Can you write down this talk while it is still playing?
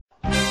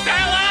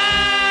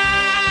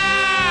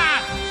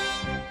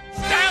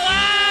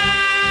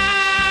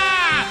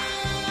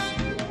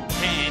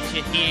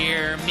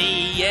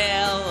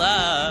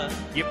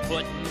You're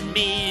putting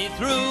me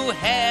through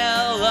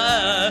hell,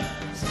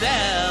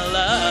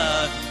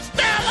 Stella.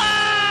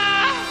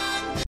 Stella!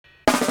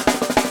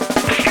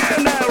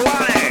 Scan that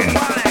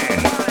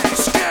line!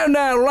 Scan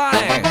that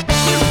line!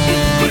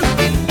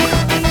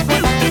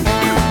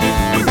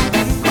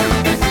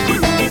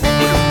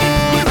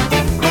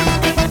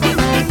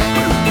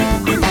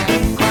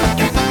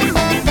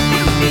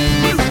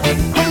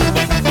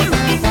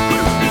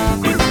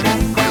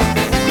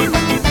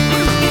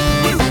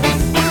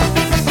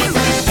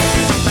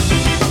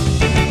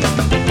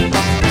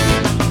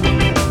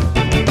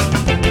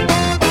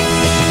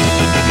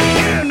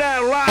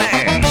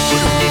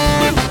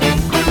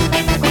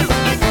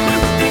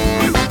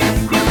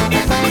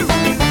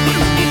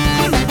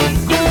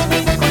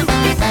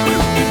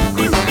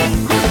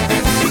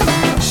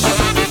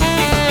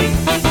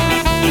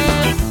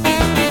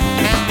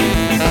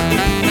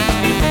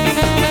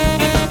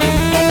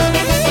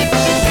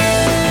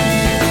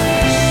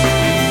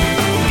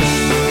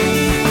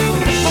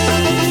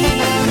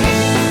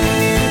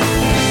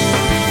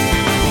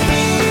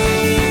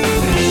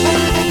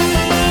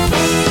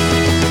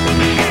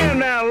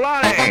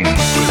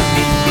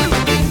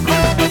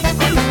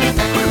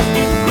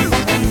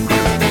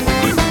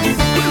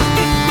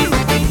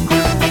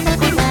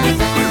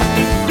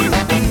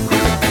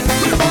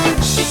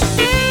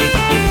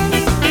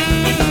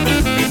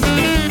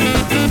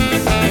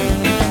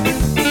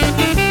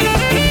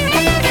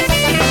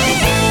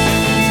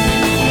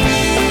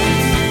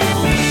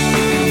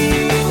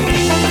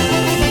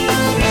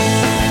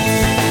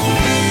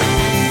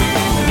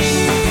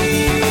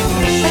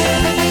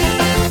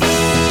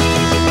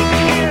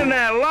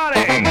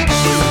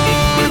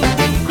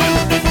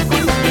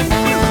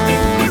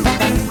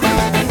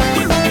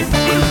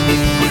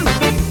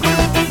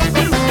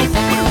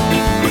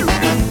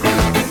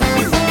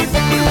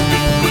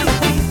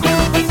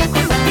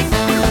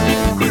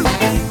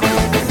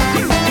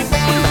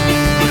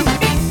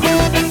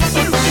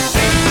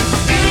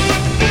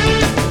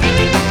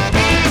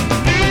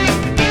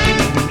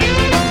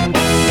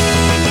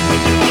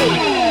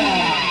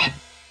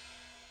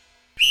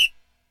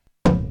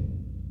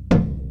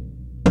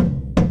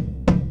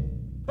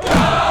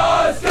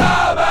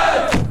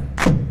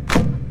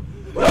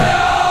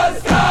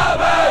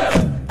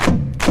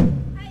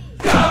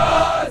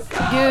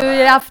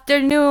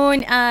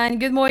 Afternoon and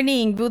good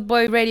morning, Good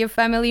Boy Radio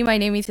family. My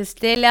name is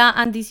Stella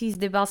and this is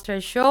the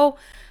Bastart show.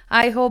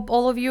 I hope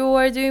all of you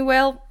are doing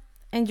well,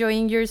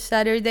 enjoying your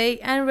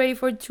Saturday and ready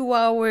for 2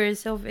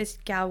 hours of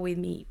ska with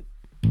me.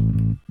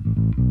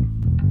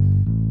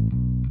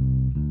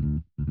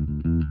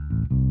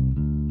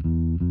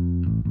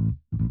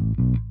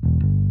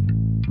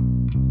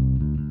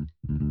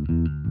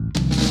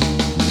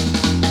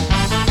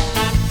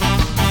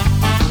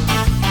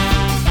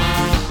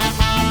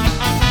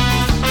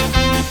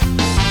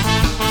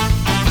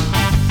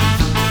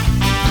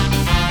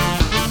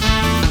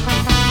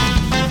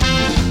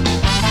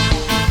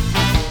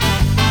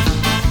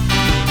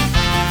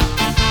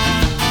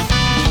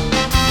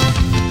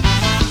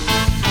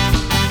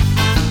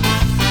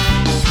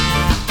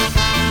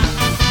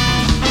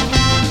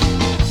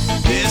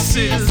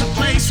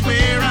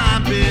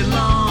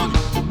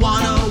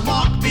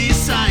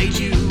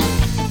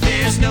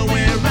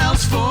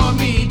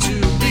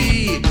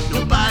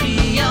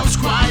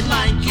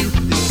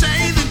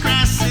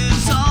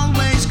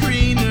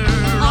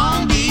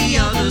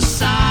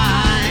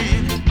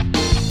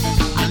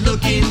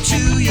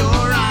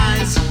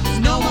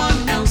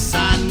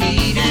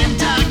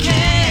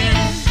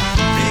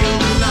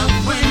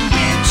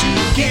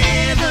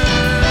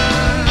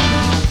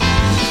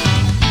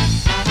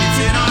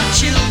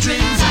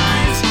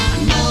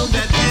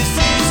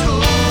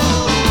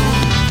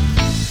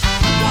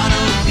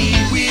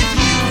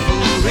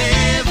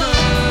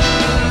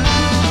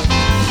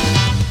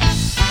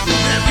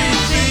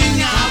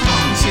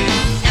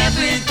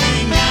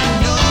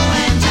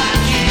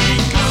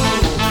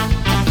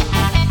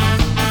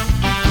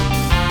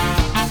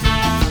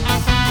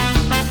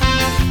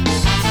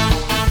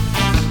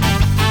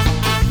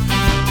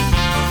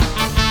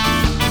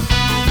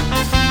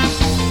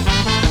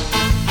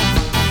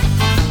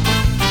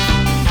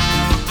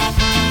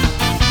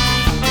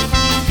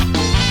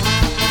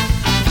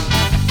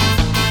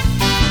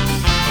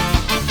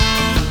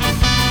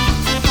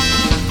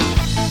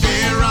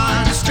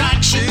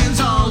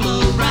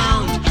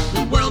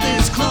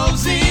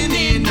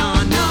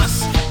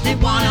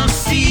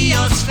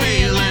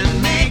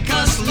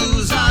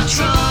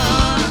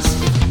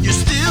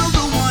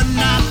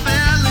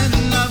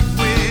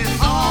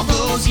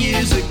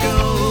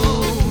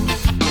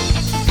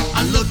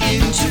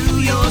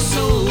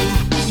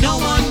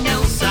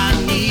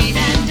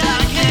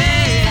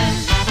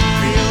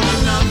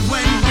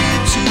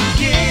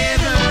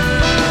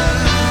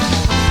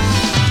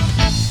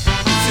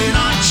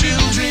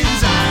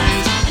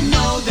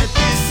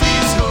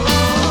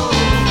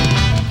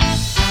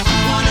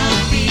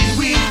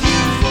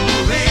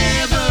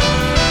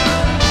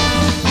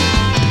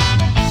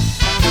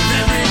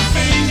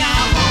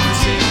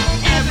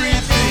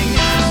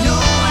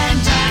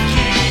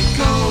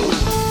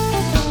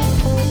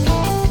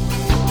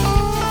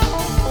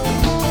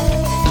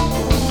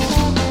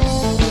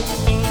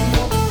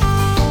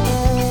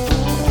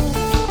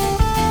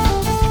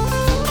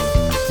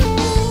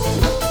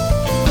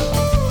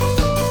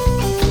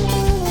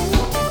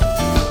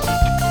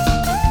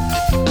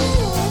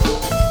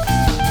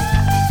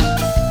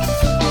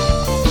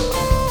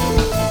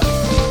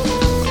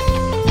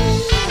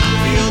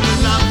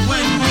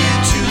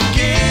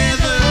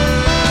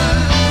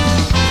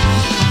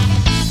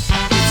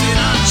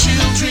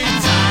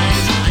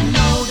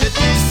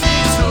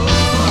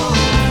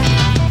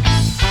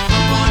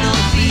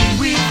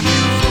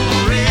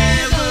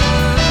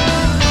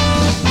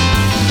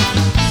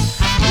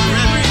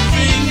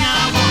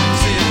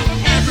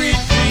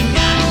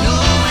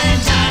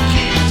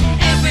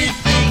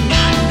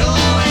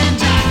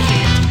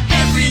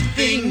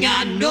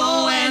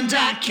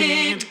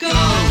 can't go.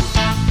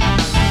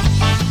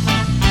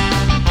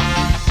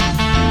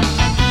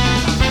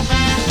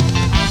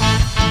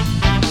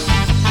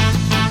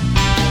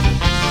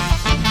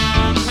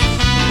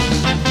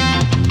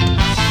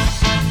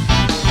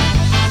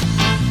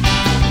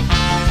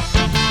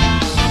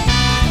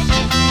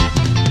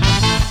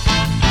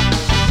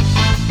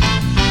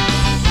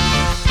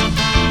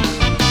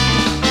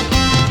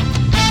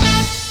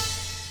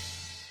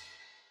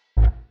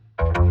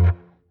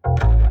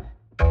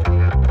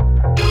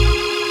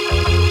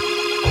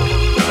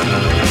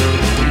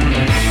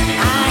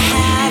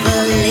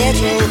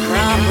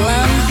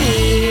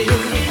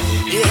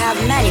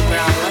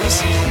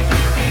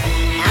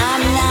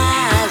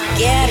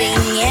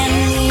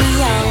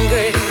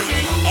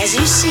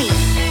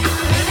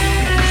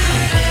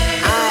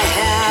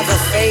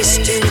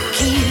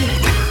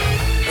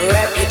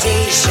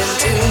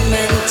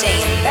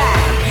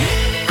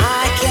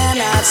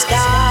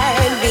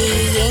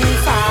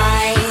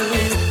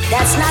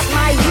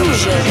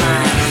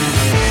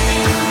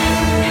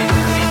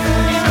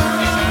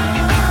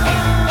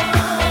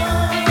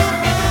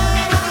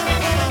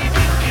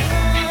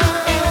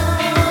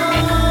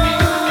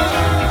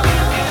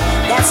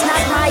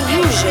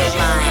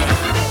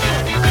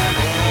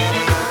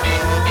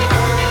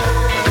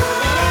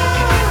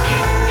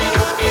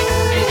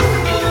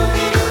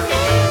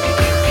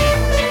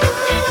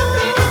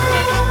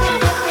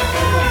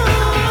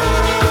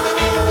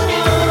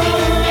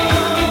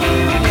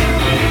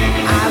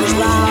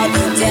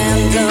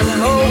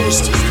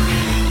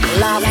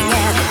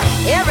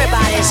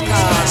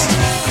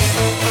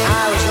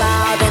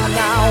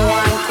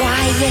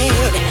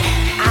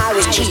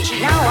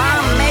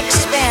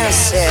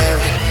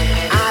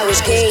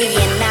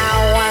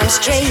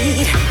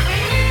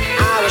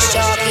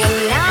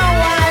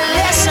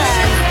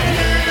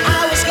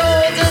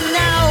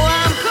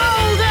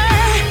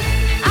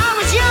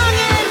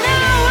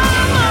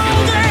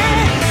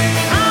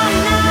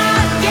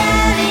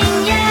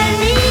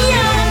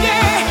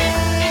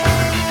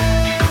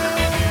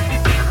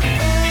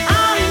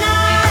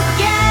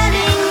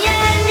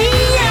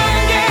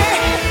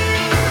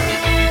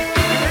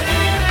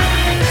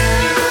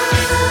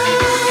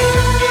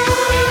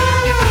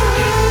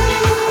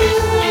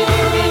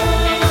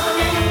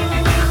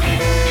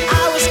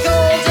 I was going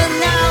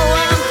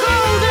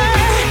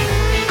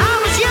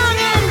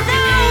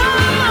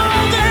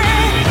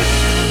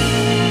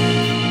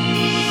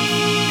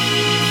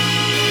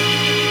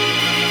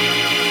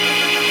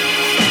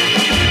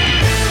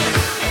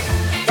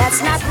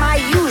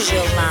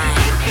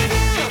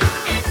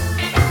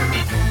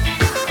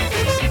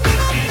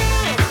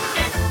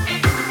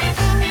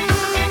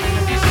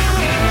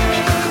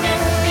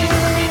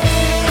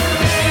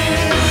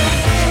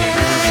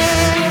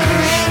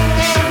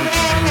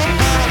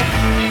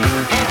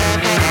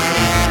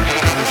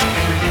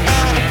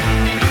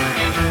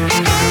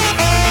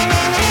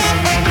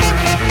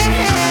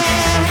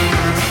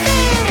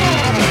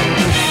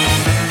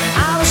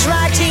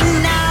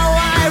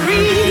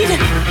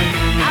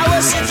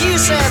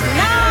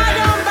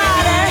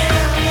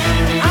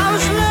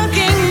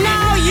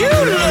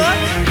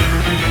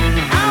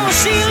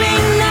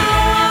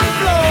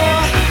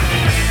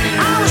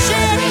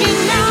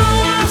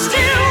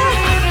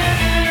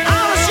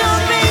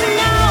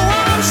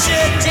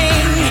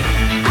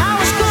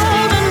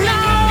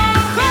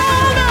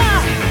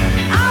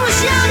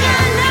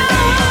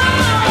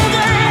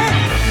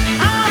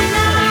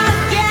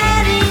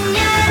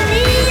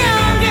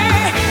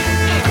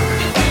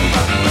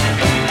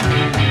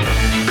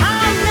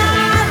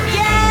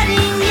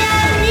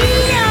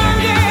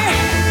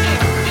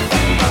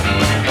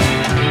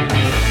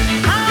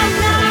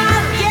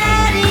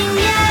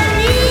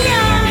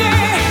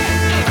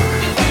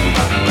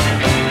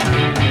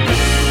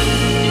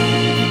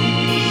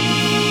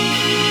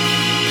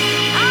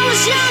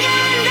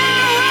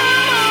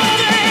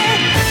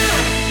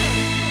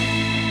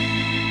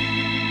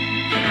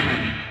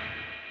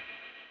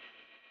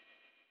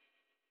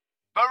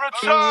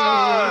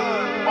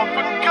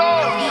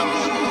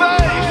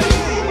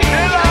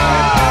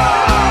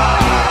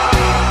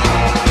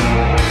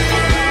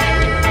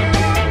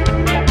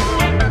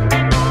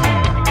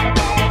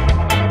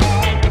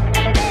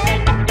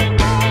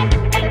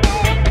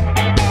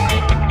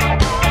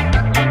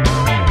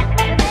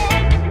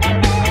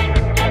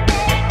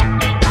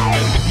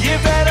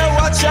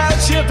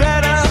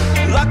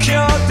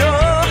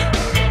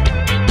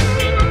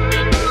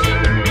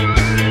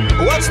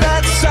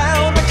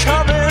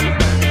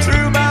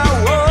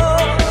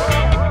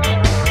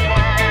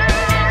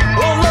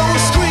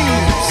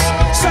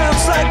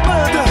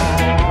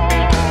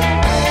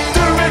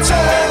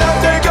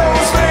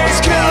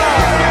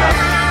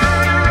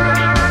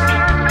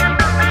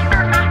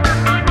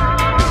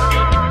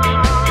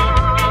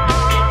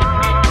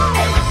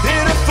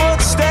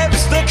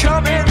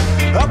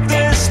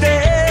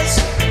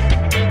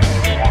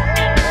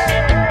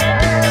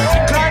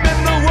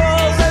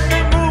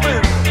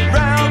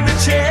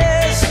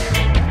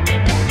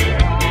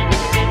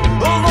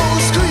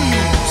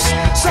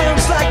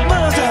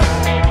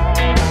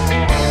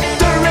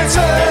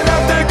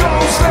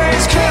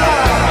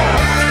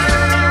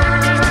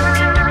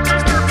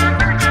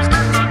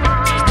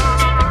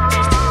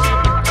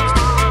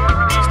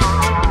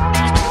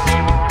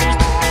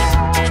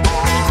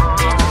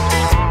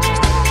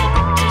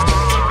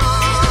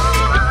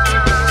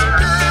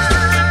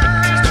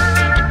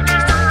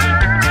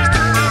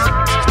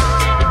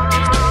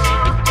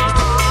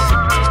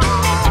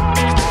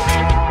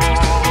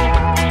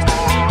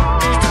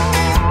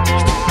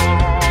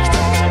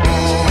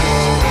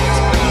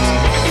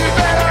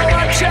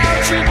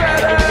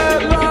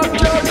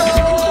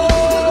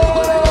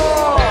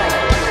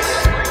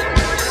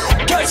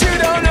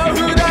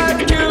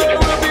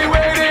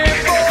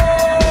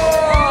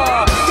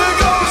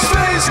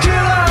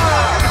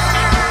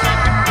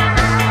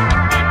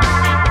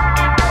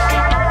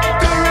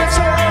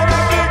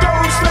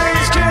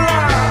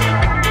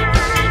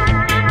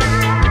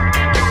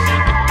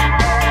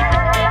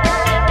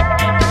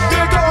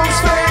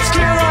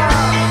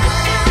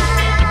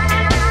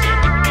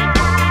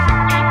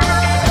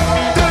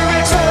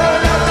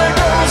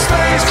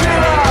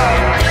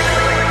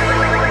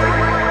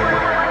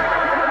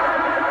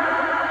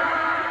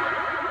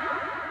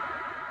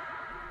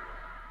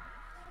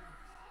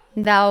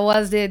That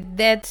was the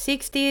Dead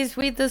 60s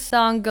with the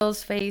song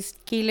Ghostface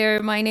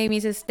Killer. My name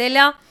is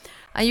Stella,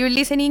 and you're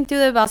listening to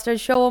the Bastard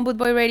Show on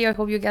Bootboy Radio. I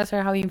hope you guys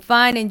are having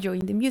fun,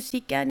 enjoying the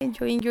music, and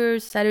enjoying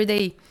your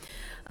Saturday.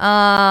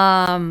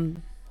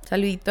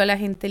 Saludito a la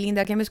gente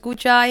linda que me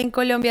escucha en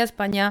Colombia,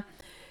 España,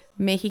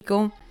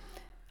 México.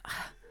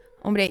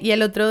 Hombre, y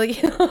el otro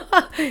día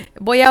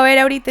voy a ver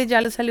ahorita,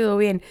 ya lo saludo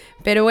bien.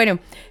 Pero bueno,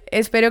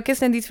 espero que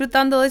estén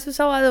disfrutando de su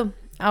sábado.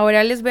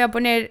 Ahora les voy a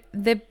poner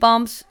The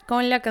Pumps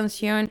con la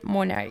canción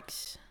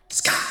Monarchs.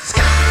 Ska,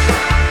 ska.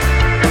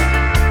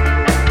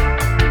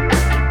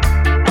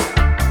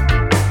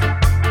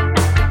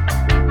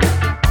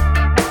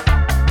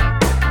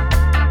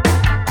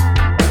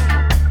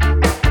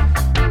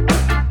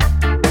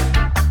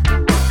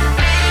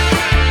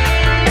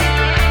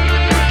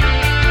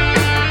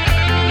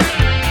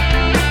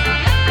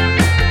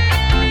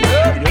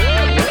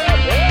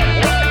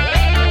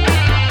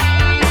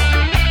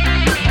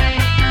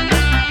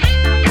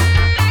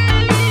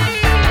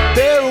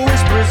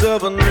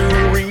 Of a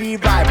new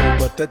revival,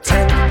 but the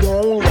tent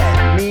won't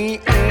let me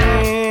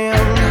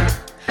in.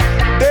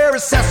 They're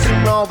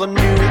assessing all the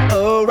new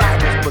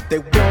arrivals, but they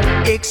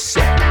won't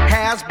accept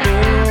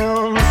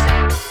has-beens.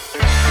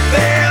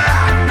 They're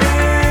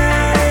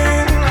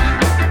laughing,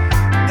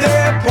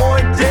 they're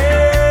pointing,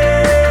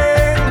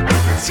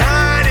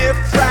 tiny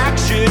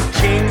fractured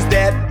kings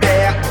that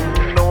bear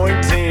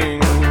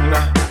anointing.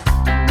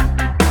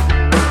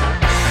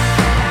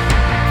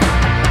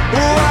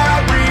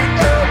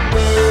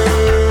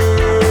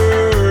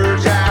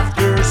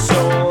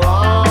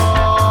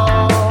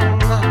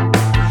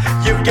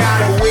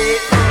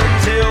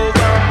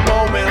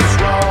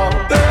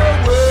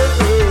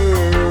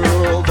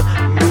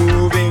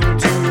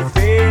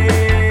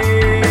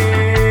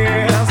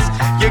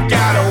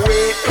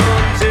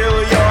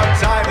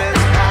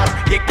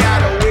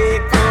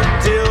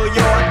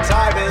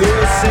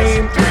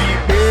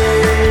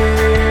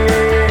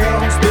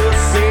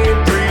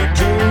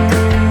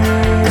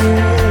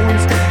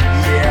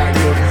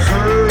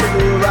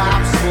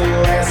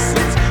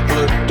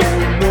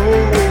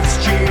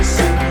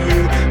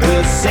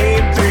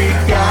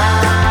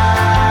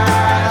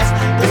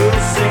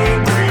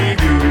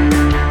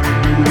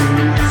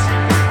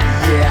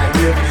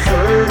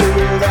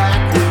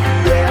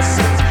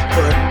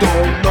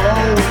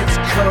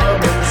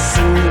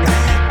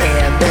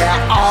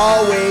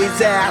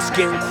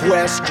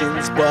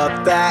 Questions,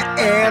 but the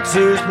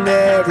answer's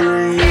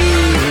never you.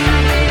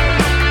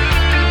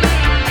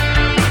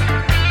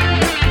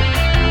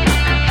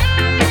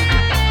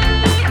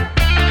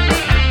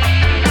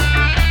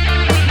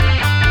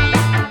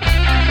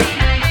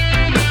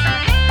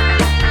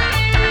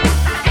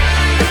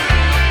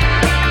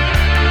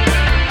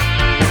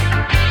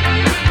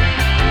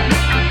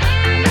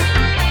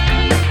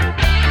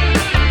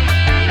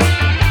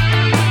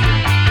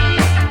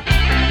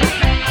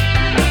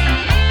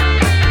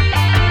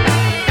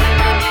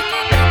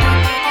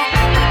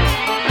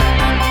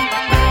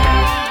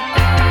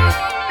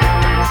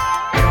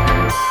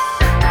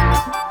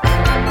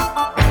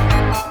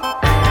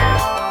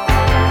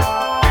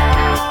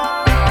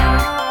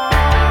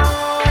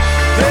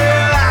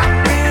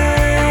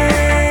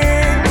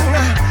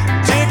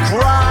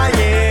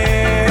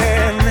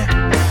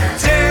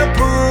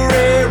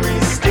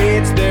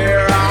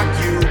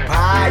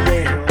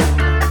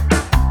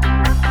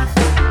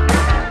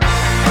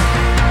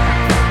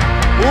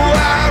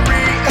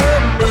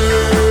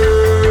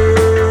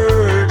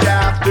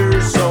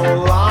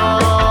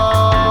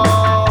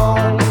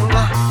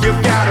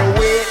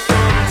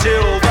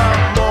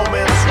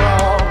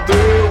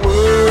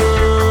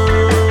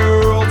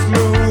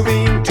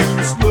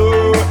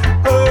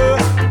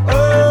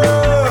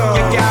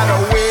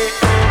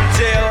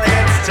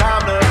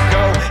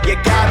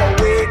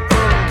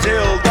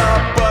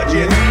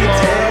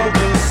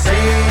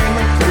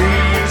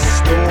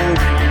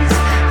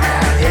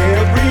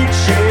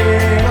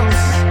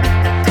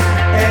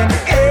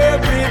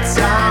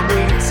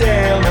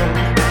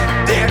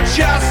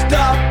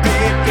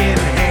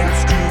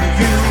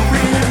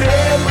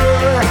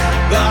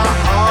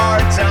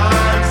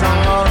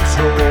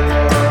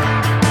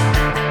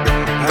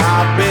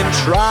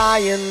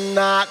 Trying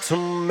not to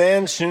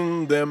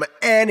mention them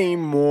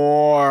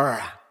anymore.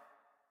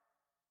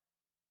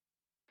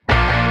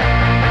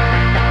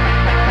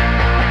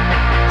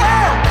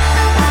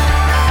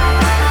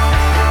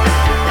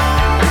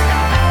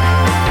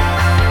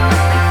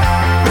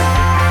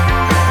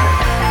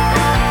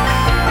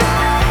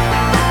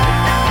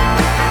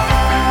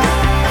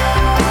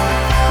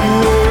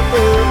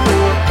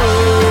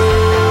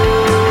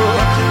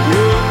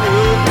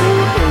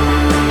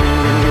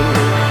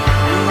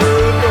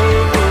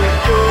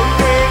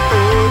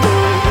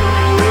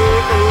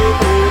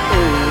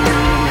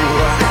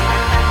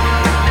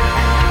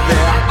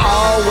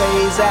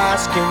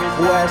 Asking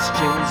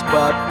questions,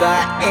 but the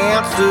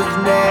answer's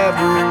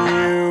never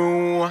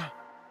you.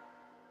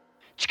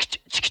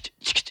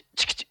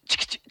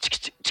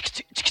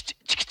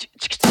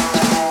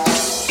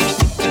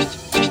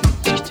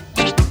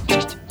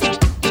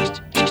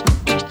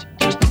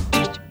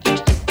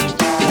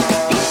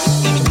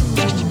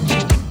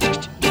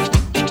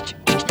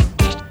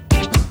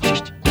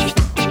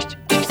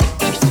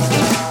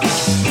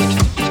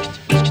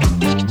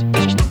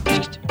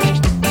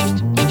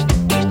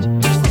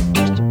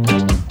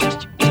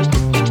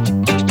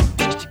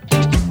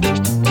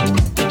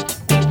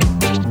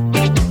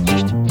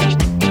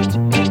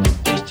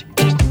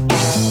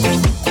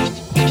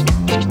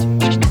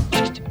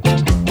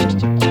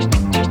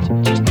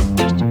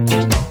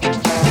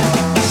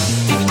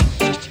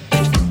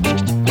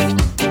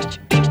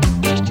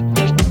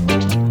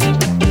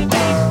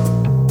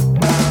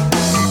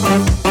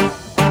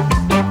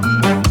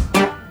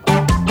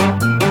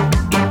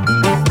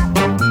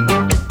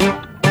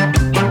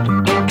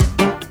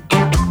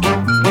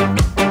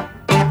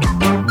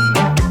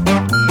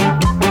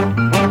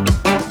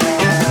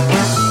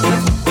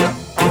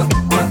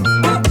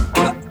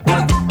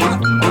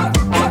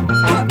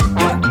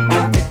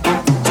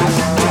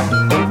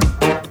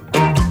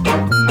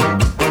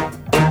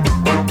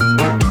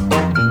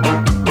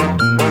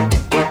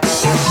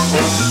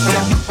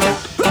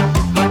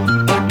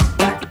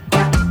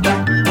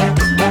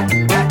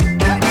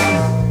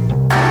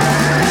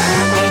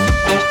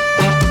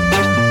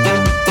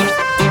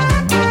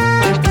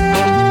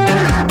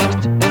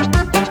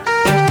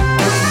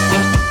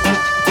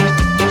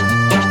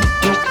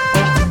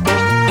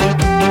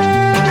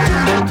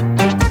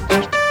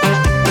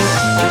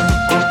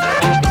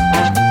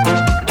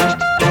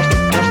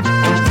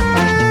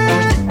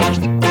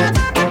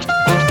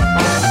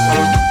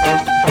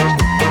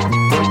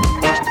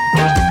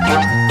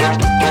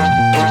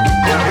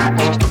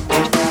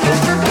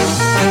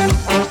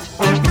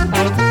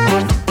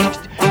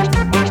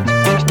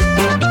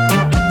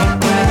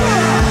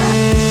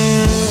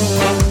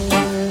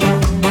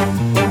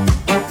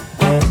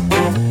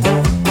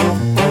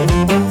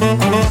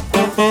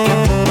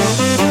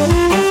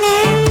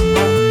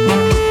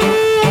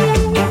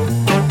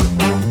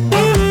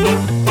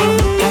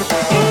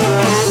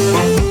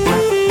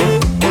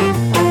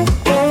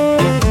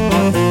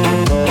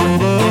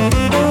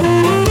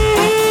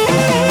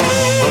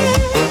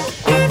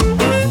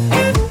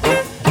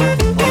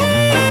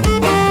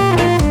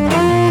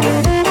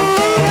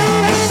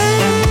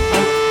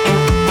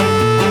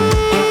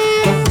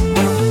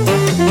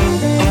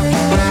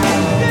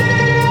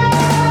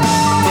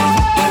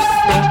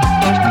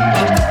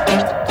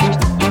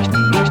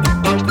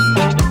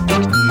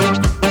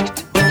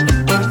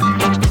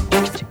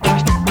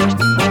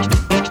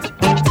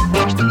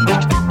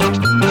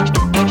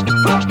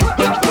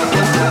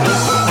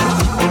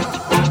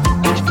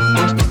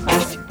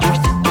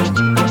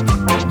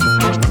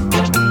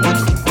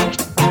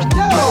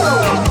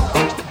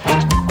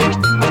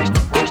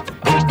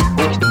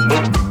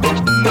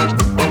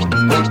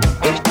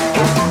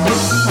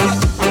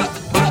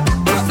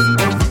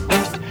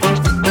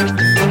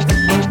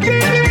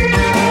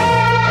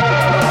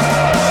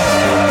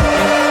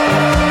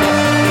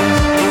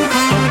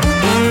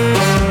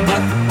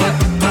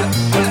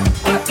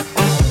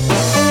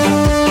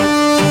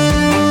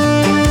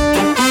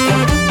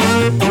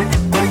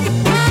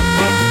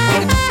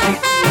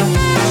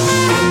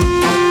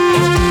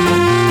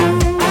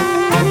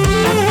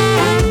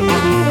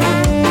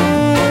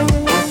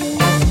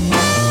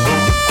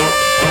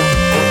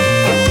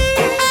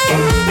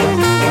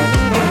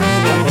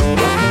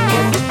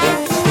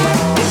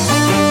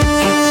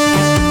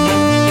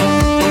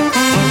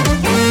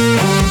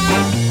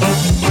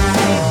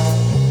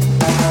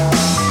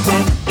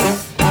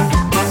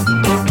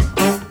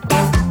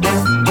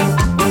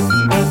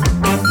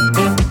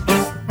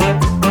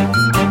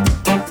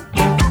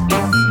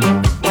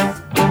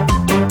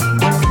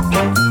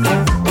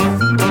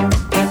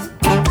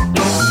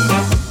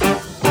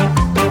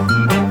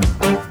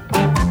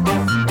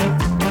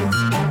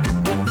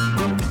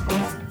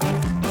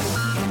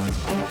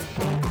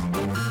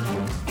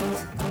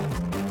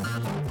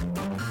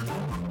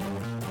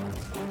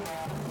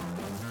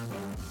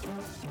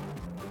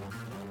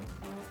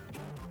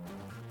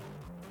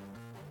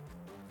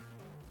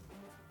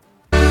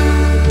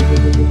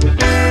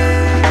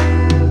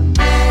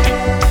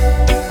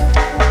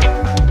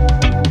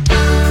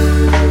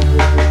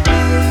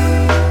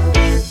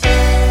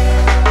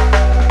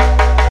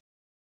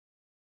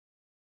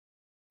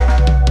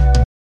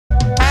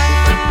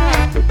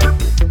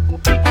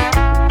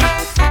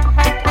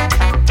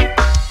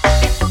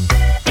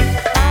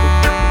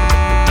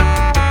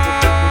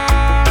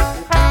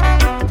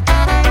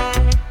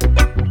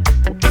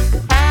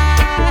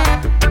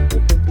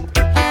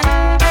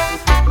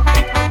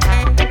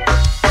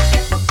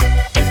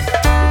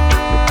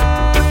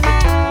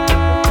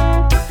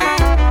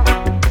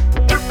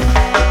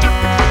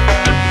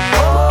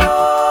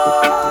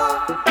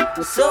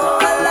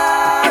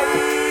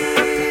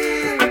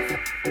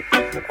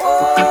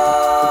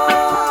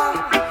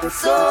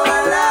 so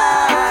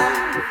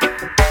alive.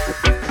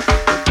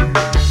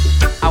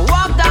 I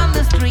walk down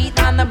the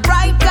street on a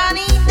bright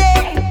sunny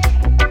day.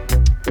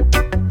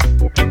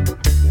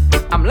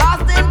 I'm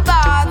lost in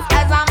thoughts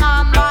as I'm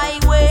on my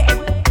way.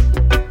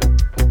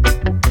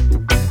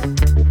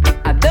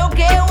 I don't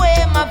care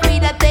where my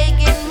feet are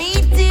taking me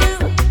to,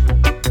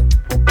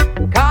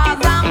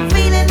 'cause I'm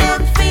feeling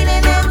it,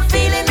 feeling it,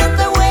 feeling it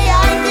the way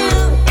I do.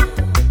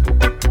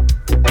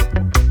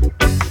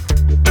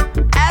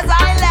 As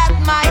I let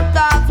my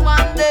thoughts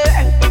wander,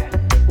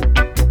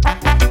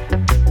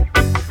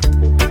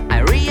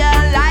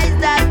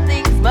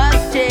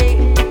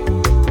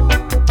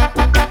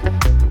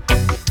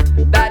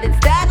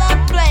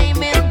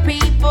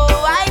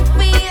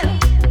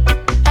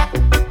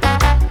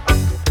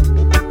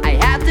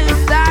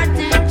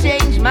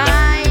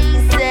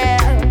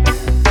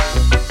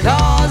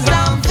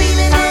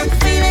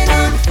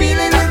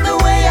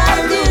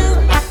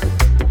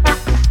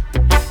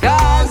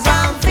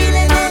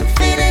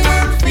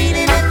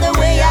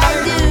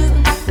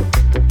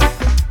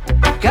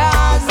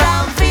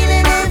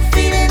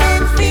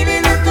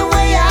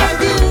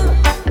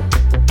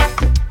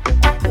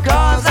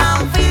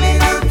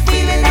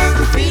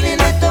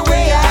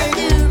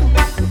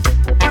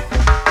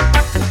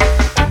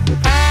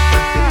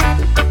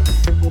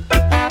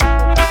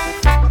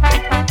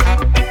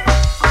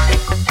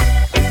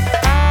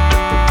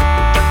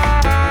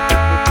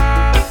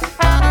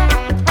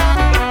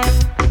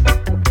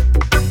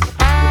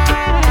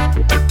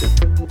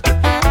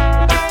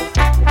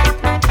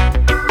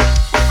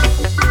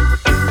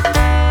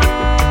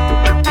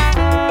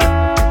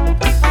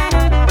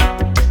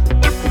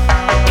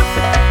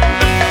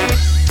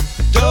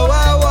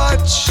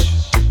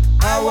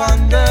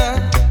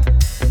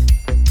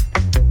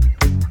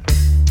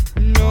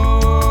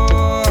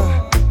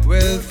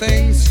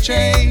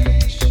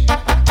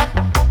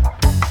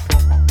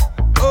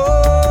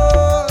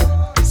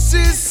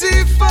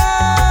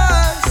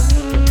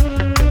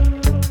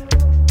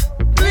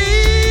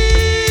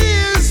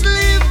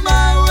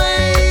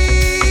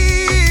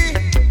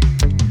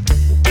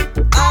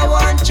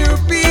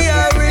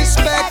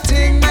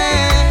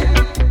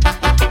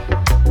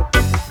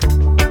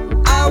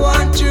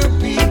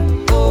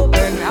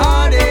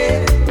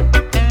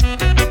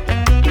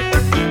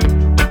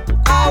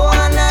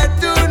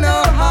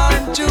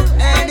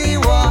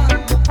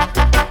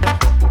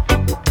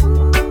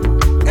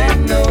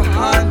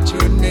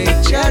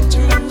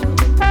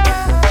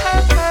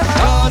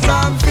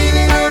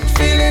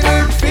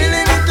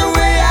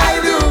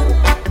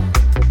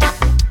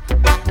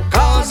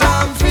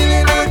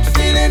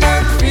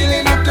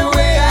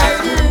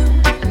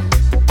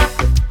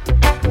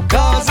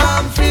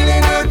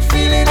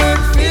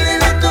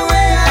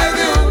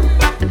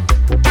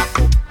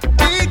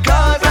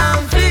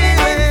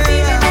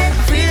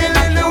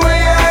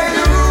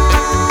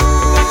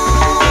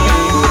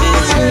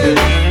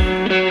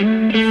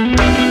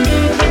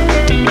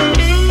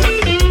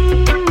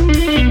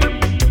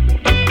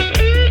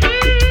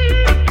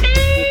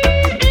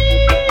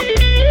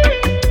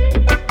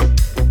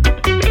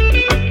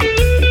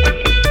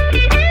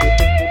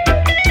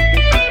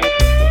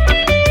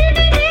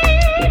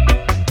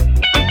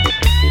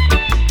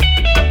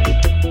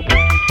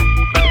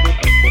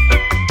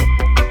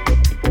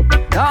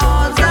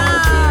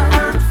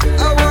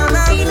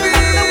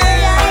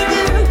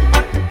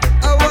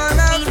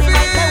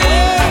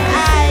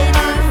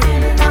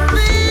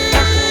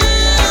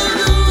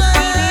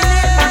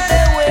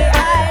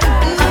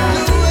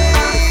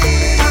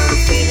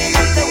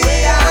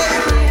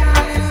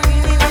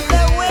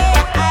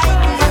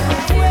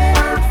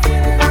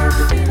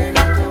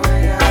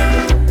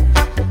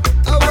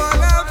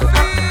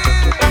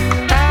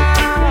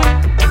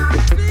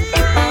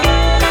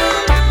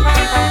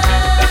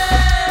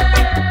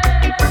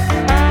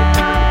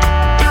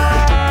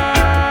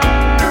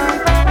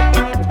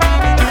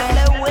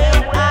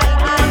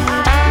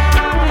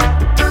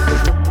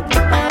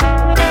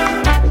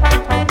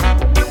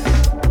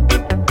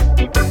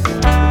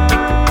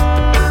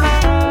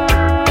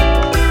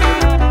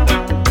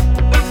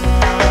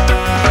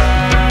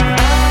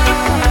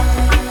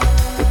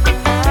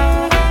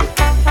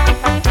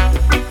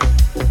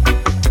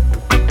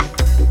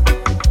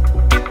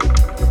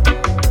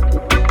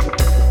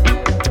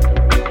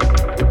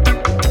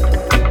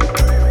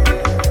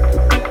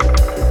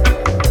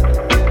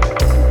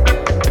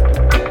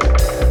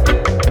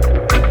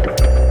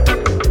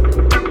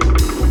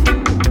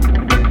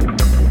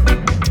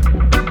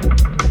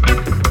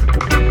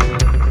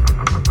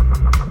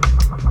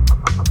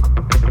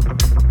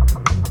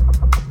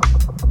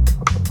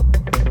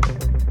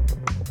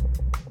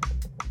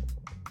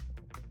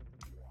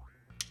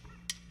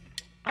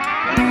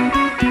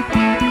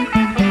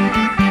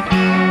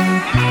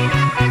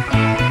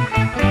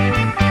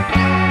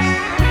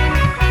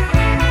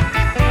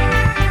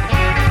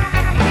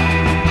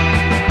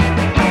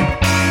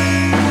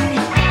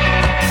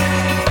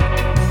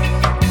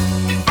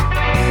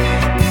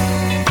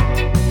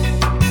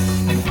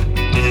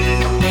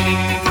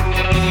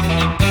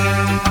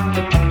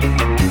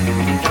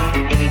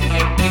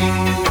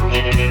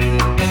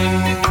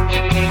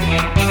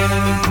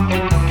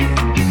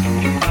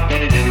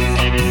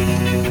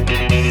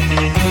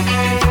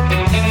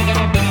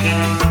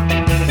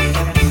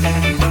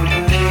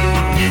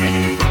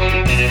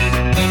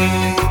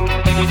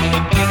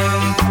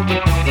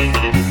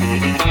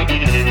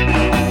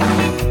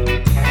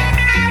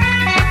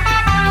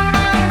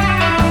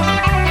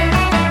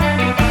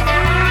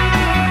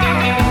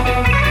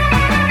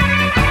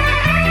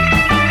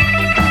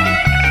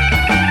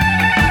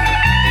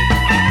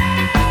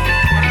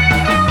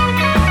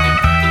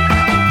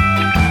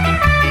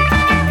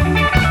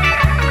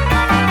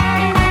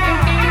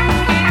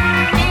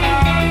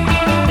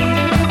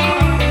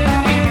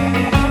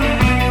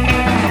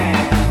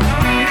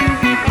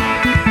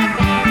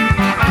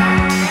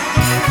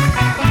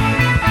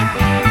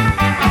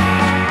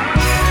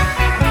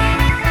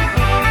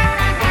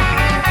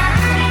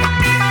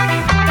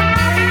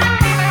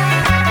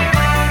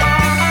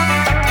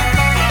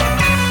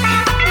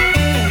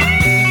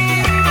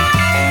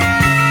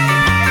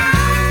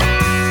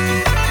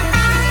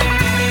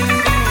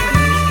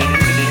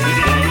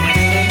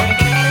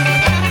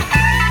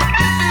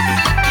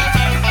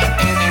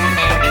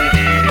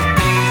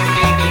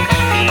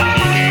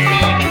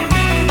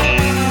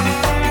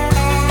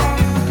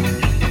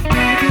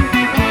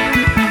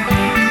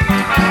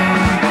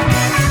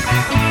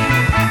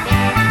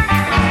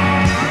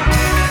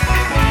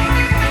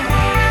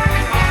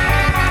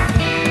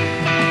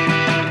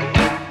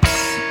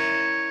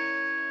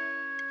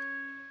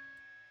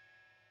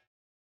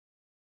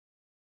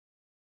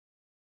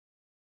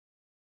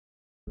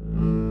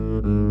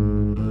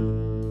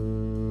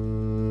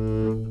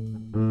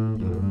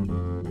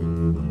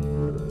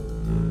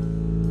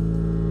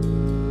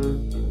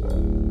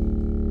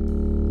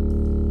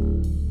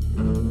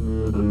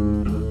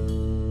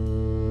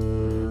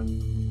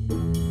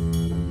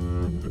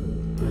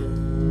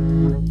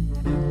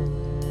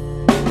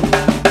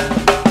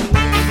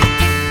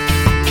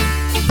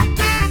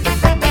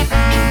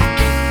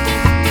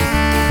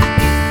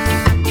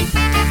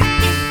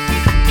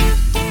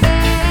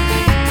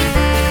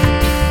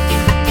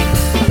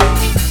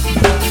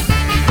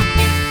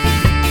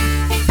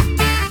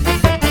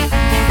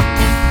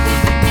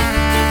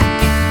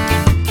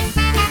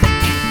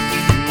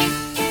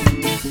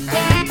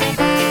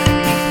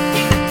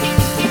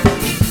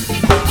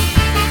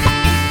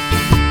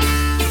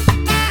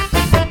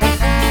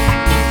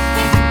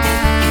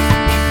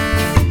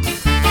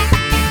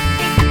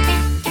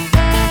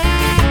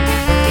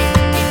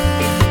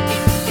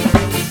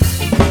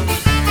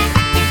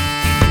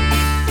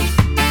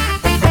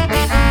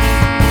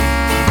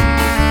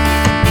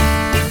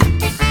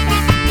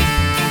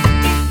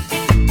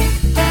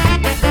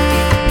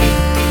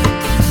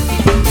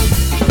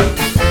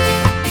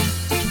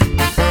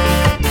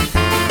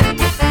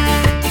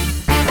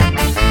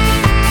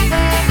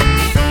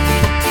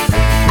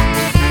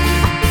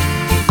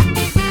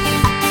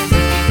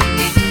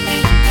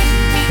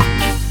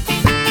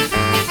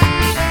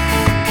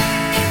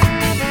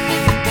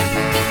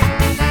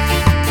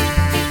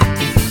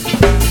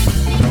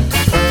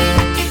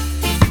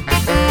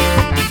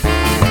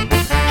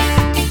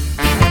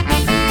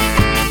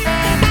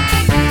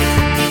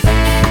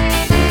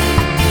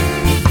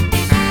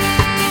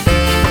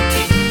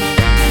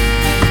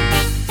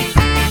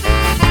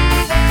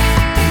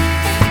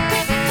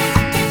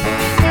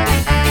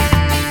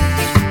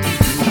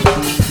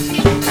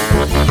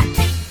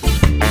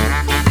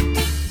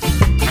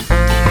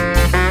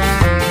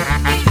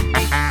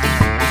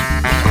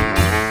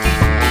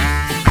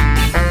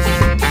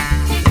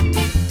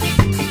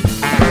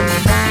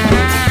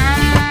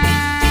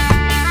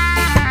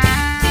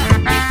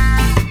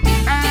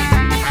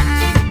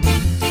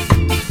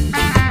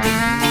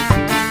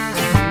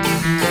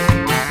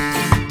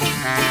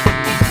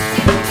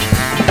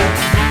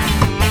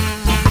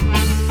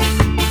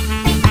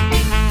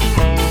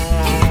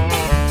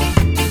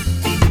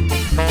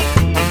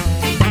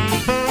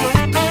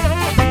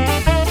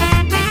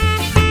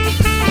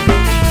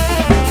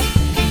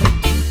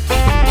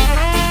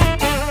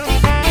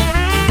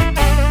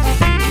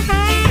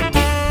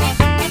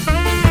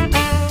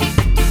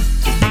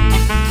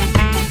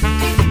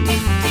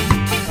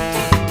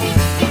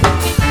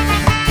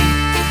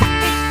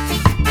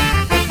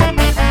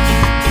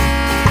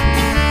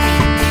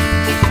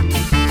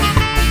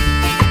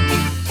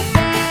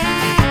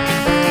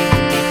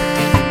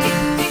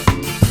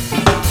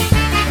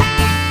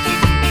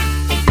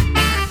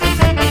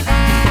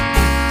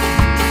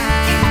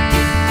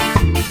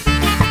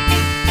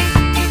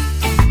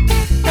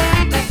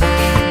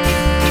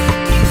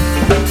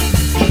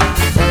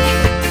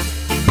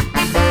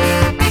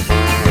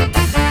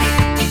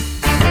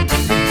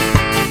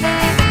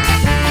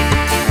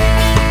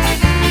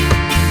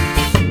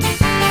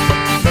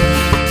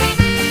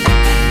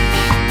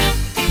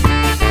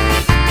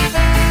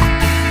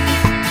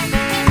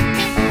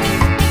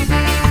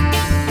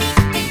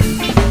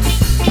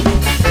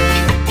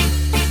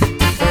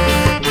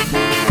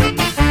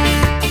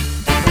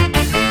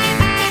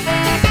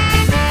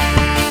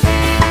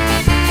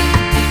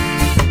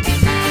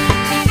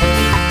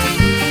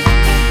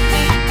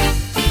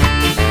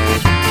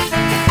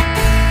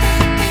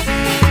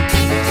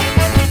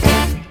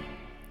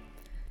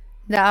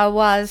 That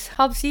was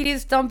Hop City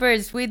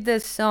Stompers with the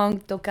song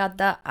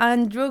Tocata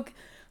and Druk.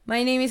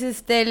 My name is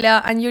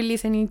Stella, and you're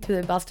listening to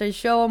the Bastart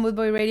Show on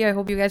Boy Radio. I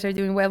hope you guys are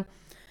doing well,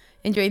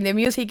 enjoying the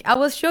music. I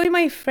was showing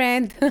my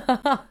friend,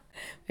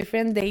 my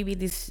friend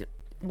David is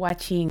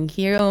watching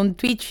here on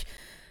Twitch.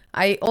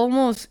 I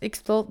almost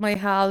exploded my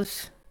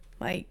house.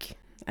 Like,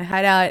 I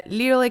had a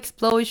little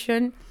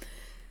explosion.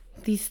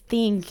 This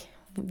thing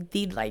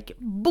did like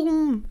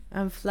boom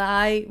and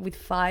fly with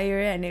fire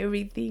and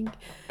everything.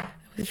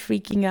 I was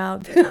freaking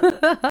out.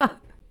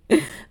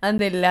 And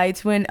the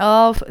lights went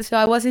off. So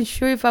I wasn't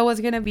sure if I was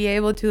going to be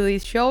able to do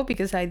this show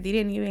because I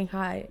didn't even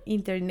have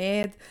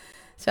internet.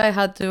 So I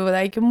had to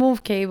like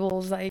move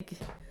cables, like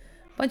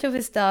a bunch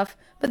of stuff.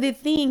 But the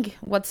thing,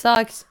 what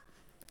sucks,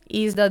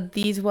 is that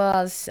this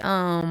was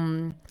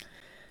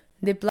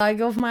the plug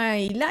of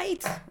my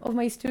light of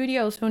my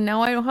studio. So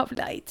now I don't have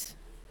lights.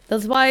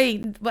 That's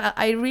why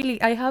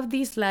I have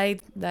this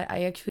light that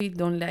I actually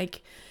don't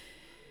like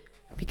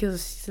because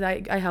it's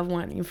like I have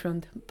one in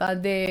front.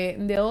 But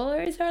the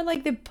others are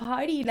like the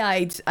party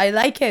lights. I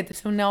like it.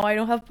 So now I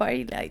don't have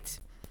party lights.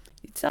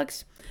 It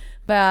sucks.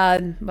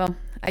 But well,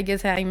 I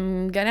guess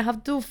I'm gonna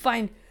have to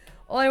find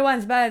other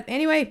ones. But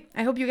anyway,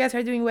 I hope you guys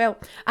are doing well.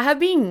 I have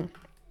been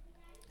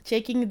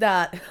checking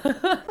that.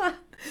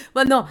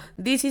 But no,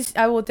 this is,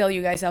 I will tell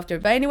you guys after.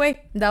 But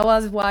anyway, that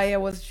was why I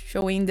was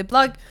showing the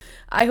plug.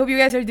 I hope you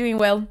guys are doing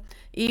well.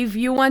 If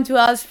you want to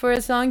ask for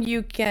a song,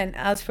 you can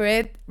ask for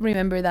it.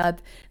 Remember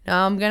that.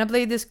 Now I'm gonna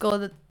play this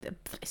called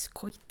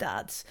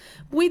Escoitats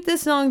with the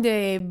song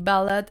The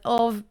Ballad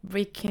of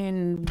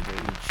Breckenridge.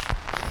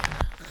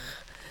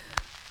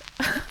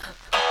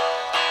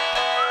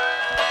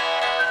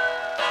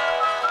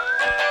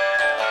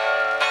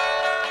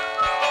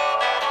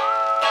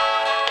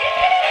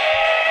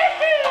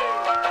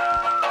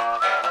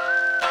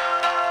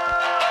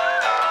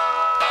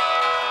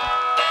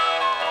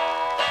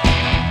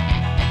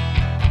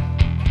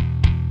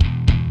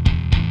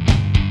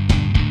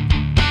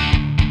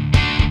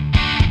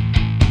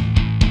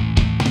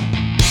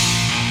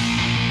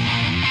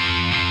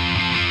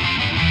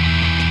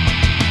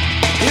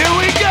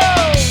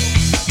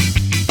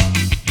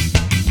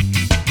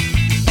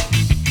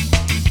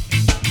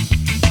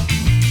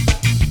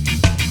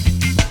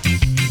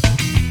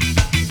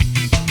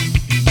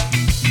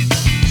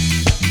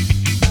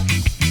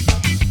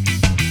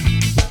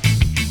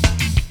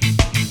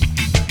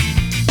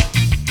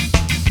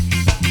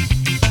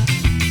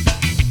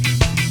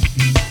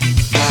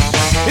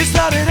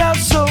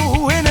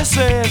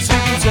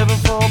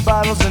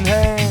 In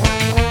hand.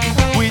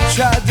 We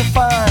tried to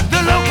find the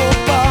local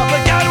bar,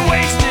 but got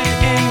wasted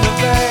in the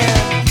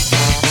van.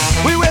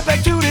 We went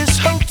back to this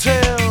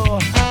hotel.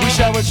 We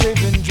showered,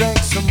 shaved, and drank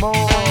some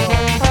more.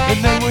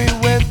 And then we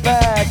went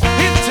back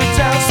into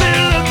town,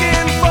 still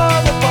looking for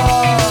the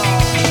bar.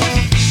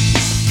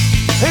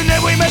 And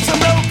then we met some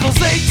locals,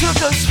 they took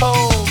us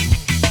home.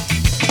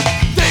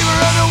 They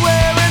were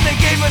unaware and they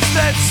gave us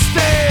that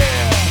stare.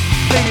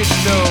 They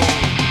didn't know.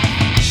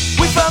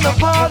 We found the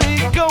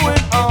party going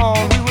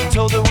on. We were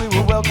told that we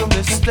were welcome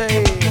to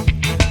stay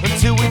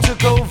until we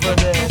took over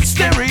their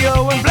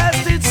stereo and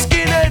blasted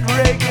skinhead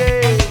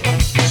reggae.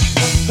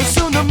 But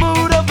soon the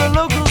mood of the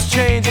locals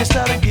changed. They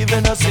started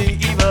giving us the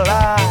evil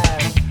eye.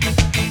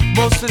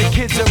 Most of the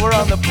kids that were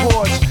on the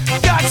porch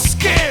got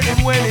scared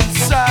and went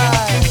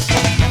inside.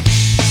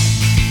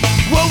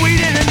 What we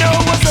didn't know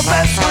was the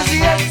best was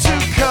yet to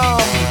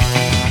come.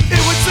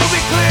 It would soon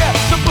be clear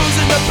the booze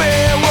and the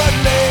beer were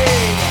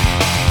laid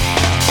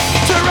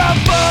to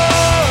rumble.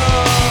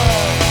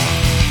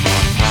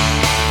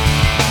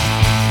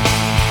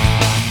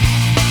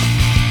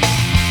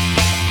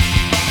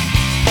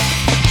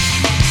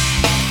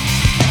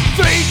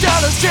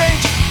 $3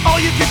 change, all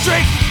you could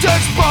drink,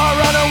 Dirk's bar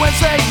on a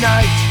Wednesday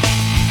night.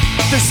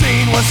 The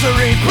scene was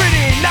serene,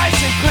 pretty nice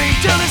and clean,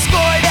 till this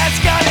boy that's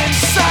got in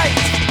sight.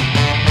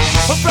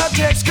 A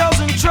project's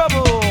causing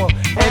trouble,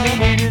 and he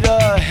needed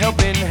a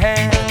helping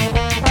hand.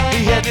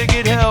 He had to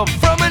get help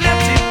from an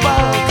empty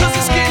bottle, cause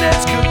the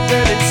skinheads couldn't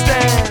let it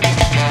stand.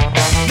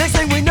 Next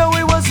thing we know,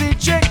 he was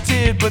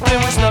ejected, but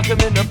then we snuck him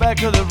in the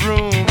back of the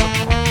room.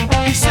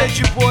 He said,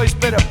 you boys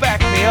better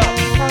back me up,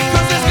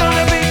 cause there's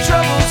gonna be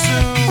trouble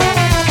soon.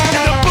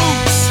 And the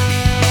boots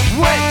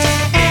went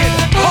in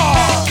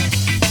hard,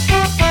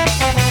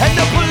 and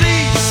the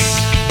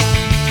police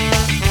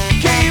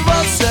gave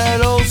us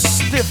that old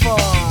stiff arm.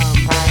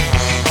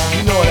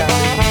 You know what I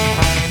mean?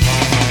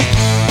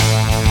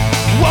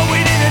 What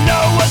we didn't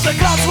know was the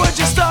cops were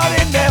just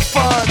starting their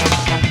fun.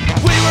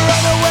 We were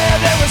unaware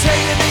there was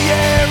hate in the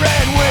air,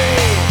 and we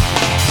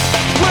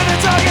were the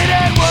target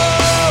and whoa.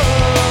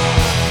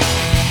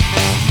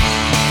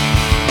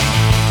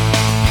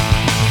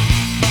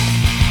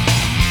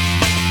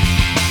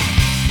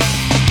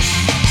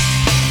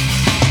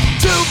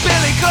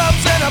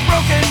 And a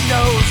broken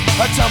nose,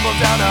 I tumbled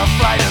down a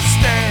flight of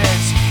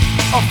stairs.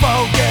 A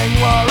faux gang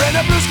war in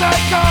a blue sky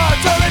car,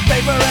 toilet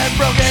paper and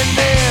broken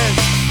mirrors.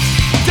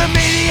 The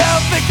media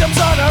victims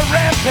on a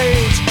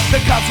rampage.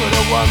 The cops were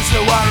the ones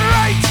who are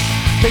right.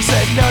 They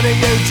said none of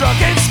you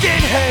drunken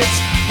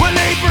skinheads will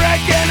eat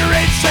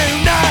Breckenridge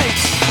tonight.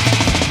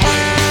 We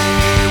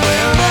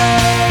will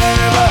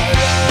never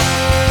learn,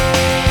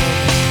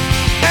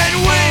 and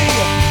we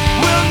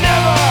will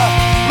never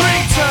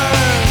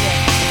return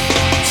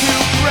to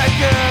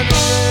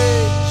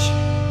Breckenridge.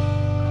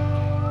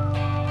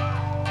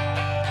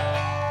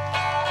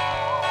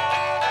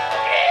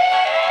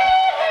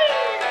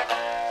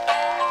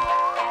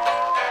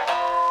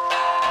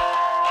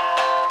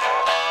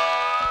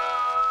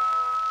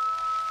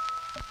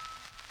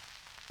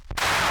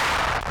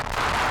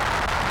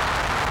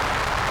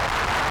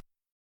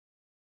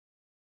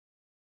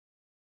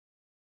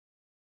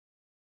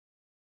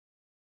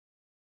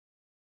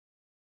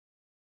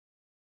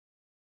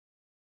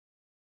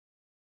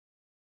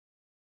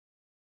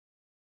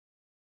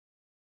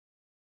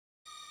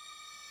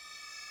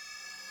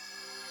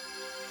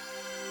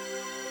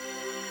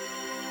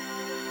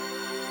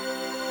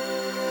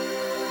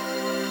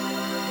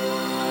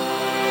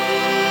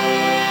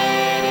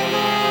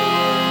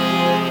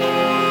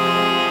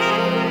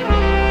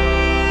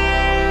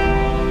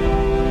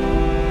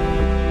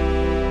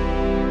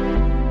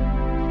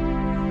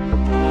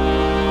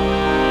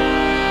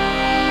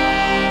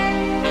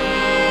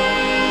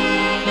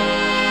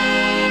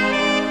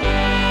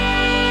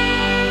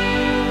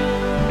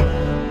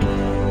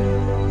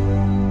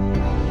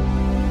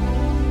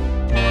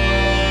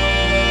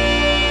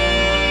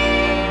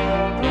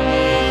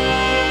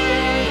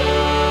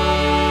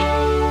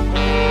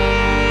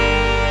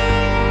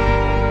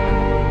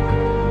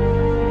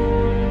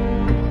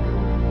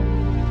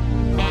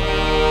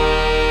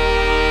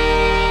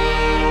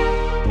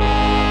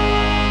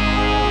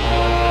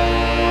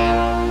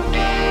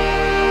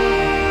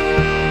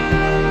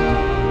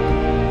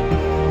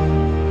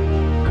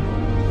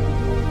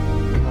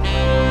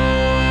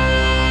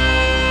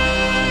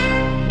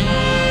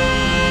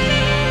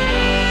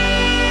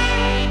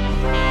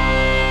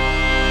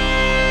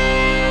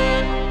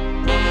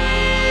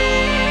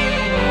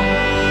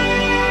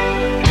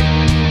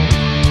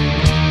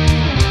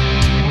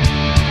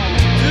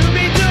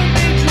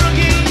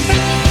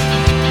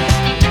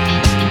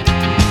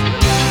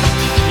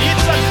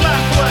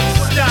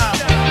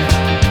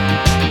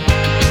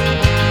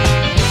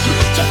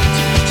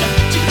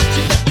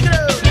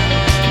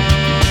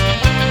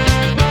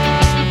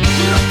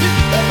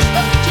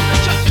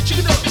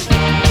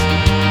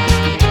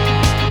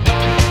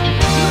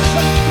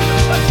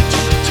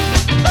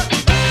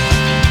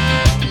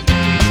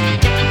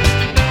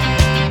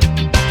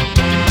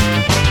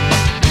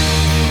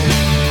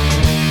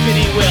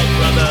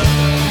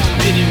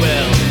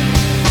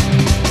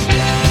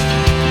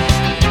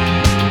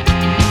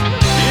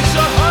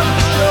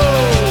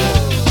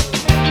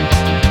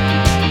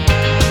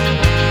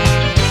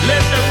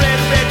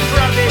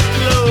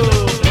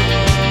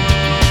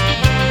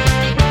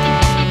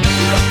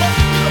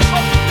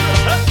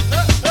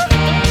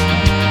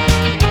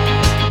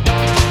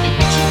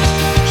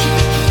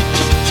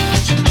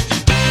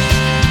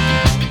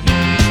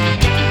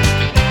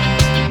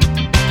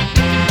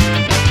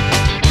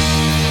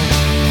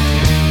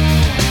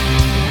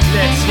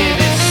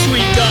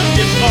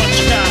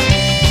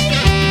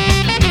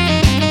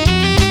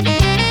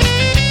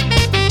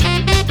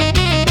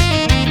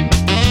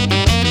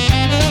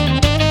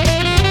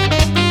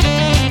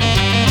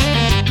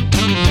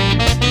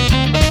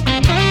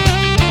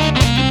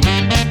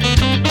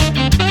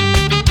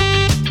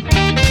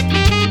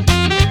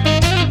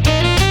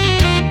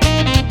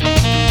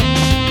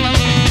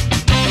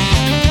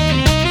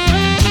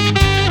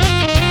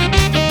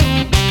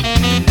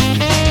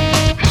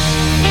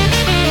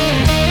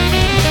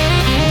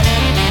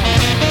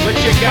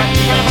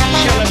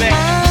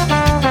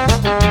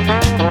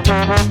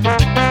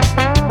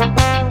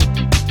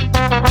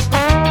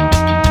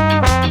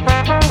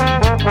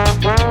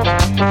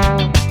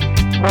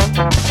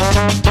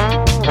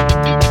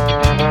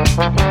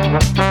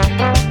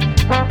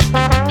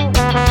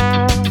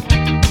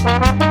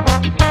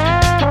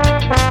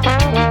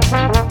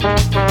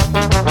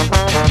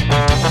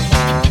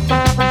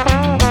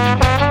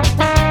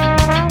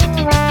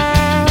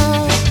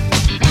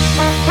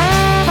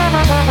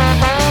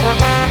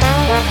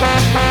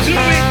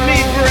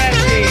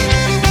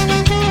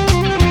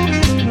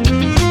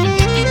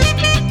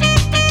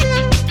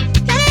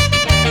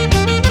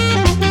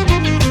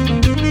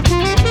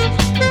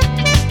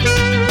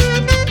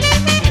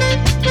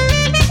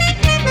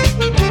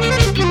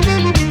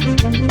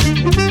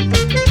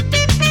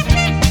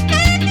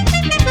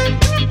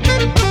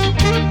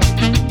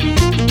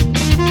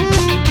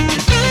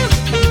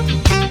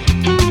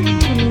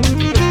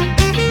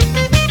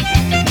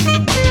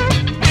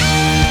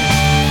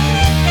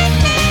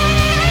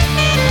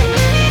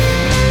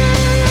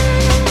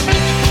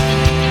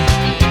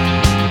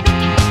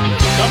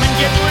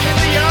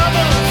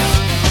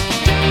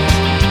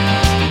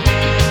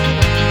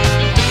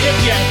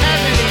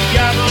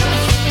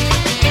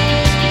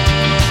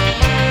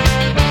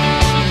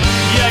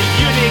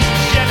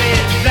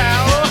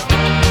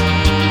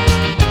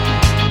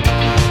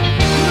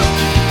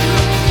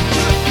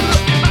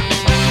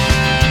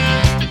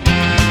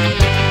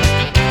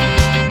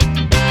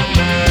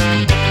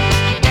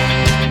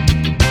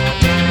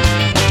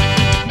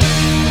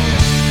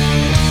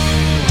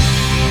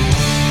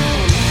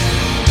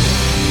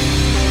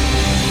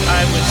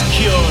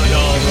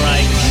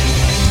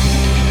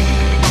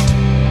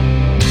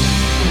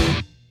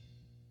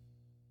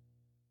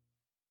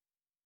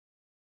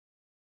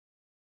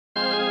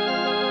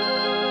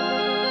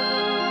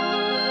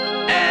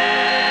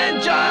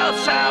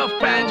 yourself,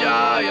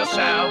 enjoy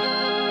yourself.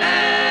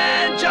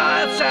 Enjoy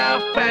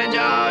yourself,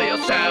 enjoy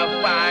yourself.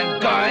 I'm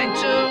going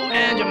to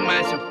enjoy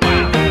myself.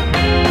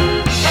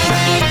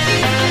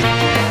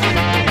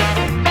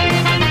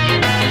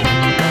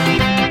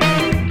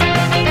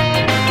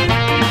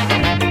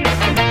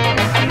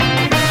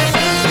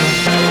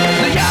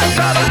 The young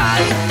brother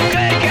eyes,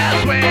 click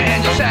as we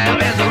and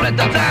yourself is a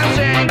rhythm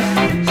dancing.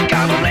 So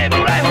come on, live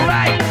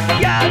right,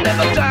 yeah,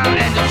 never down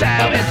and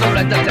yourself is a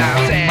rhythm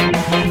dancing.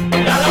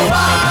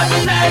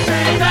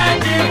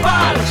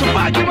 So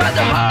fuck you at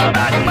the heart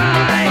of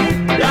mine.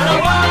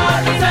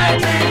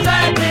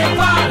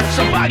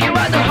 So fuck you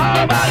at the heart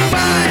of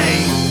mine.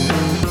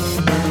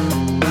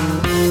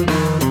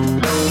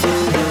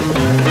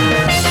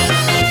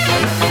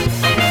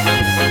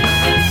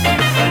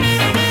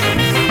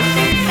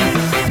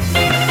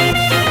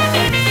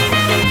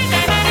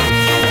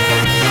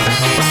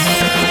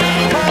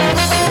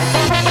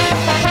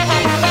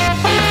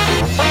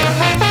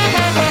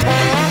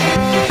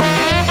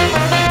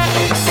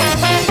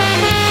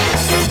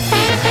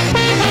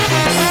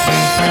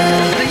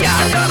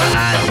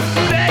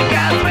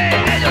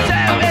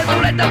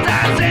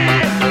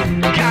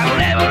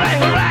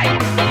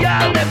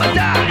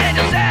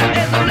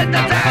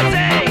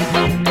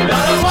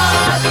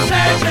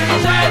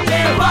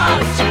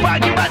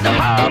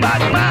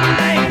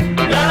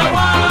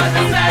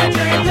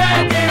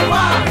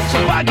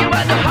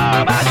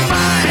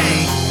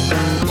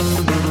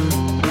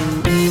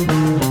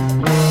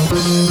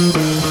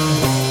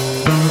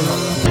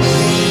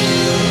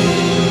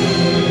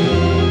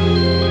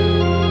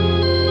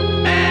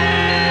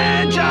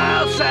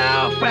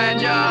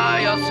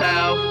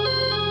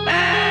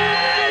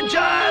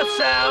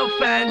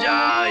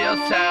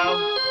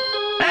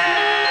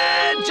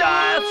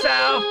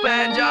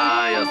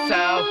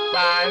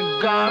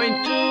 I'm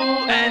going to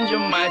enjoy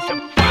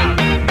myself.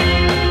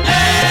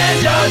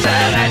 Enjoy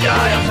yourself,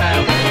 enjoy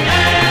yourself.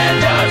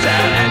 Enjoy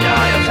yourself,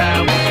 enjoy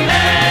yourself.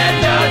 Enjoy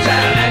yourself,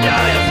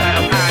 enjoy yourself.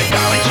 I'm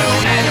going to enjoy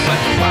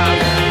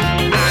myself.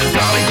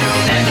 I'm going to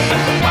enjoy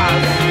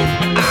myself.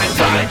 I'm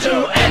going to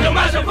enjoy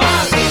myself.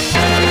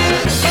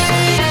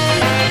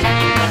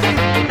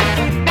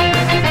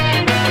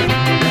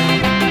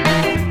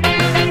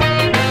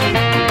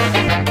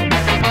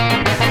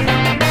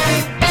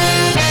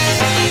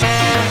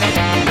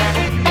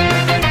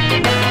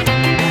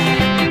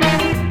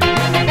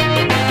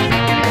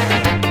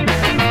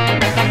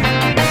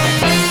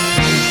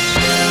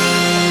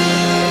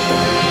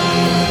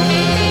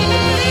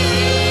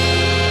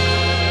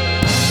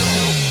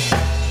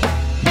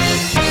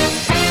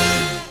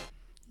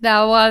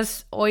 That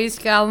was Oi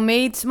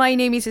Mates. My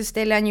name is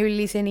Stella and you're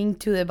listening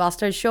to the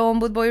Bastart Show on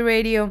Boot Boy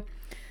Radio.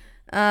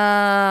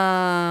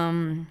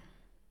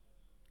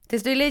 Te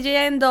estoy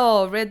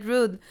leyendo, Red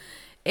Root.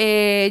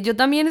 Yo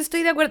también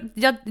estoy de acuerdo.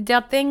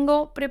 Ya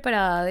tengo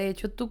preparada, de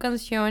hecho, tu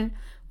canción.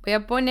 Voy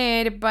a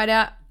poner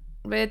para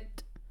Red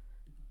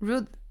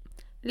Root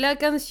la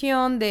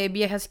canción de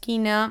Vieja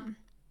Esquina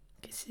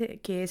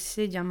que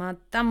se llama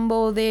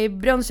Tambo de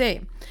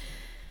Bronce.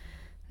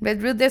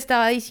 Red Root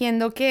estaba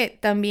diciendo que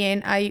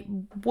también hay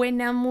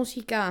buena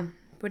música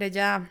por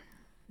allá.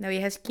 La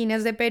Vieja Esquina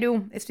es de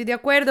Perú. Estoy de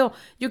acuerdo.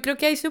 Yo creo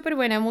que hay súper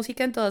buena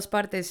música en todas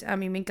partes. A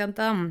mí me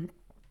encanta.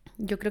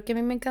 Yo creo que a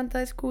mí me encanta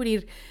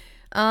descubrir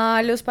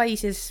los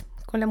países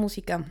con la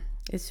música.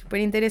 Es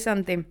súper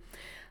interesante.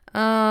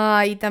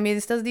 Y también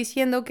estás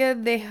diciendo que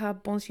de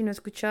Japón, si no he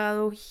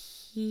escuchado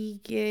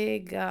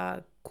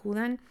Higegakudan.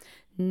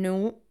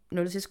 No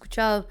los he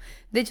escuchado.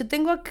 De hecho,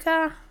 tengo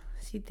acá.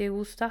 Si te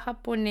gusta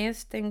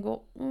japonés,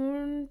 tengo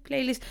un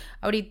playlist.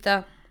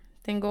 Ahorita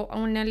tengo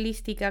una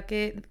listica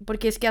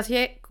porque es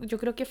que yo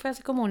creo que fue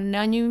hace como 1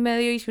 año y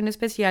medio, hice un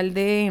especial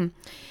de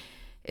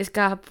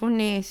ska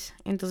japonés.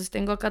 Entonces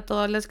tengo acá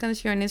todas las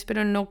canciones,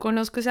 pero no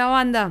conozco esa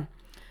banda.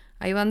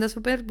 Hay bandas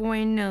súper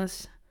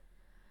buenas.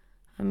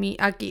 A mí,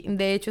 aquí,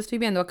 de hecho, estoy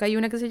viendo, acá hay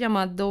una que se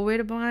llama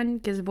Doberman,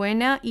 que es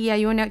buena. Y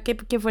hay una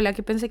que fue la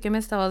que pensé que me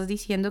estabas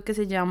diciendo, que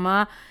se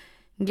llama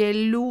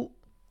Gelu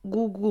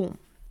Gugu.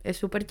 Es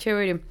súper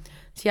chévere.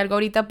 Si algo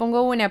ahorita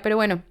pongo una, pero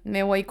bueno,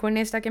 me voy con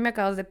esta que me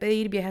acabas de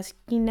pedir, Vieja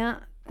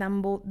Esquina,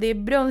 Tambo de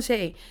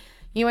Bronce.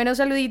 Y bueno,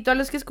 saludito a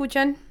los que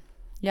escuchan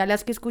y a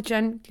las que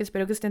escuchan, que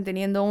espero que estén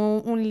teniendo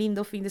un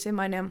lindo fin de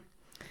semana.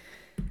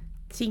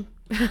 Sí,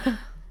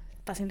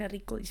 pásenla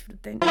rico,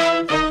 disfruten.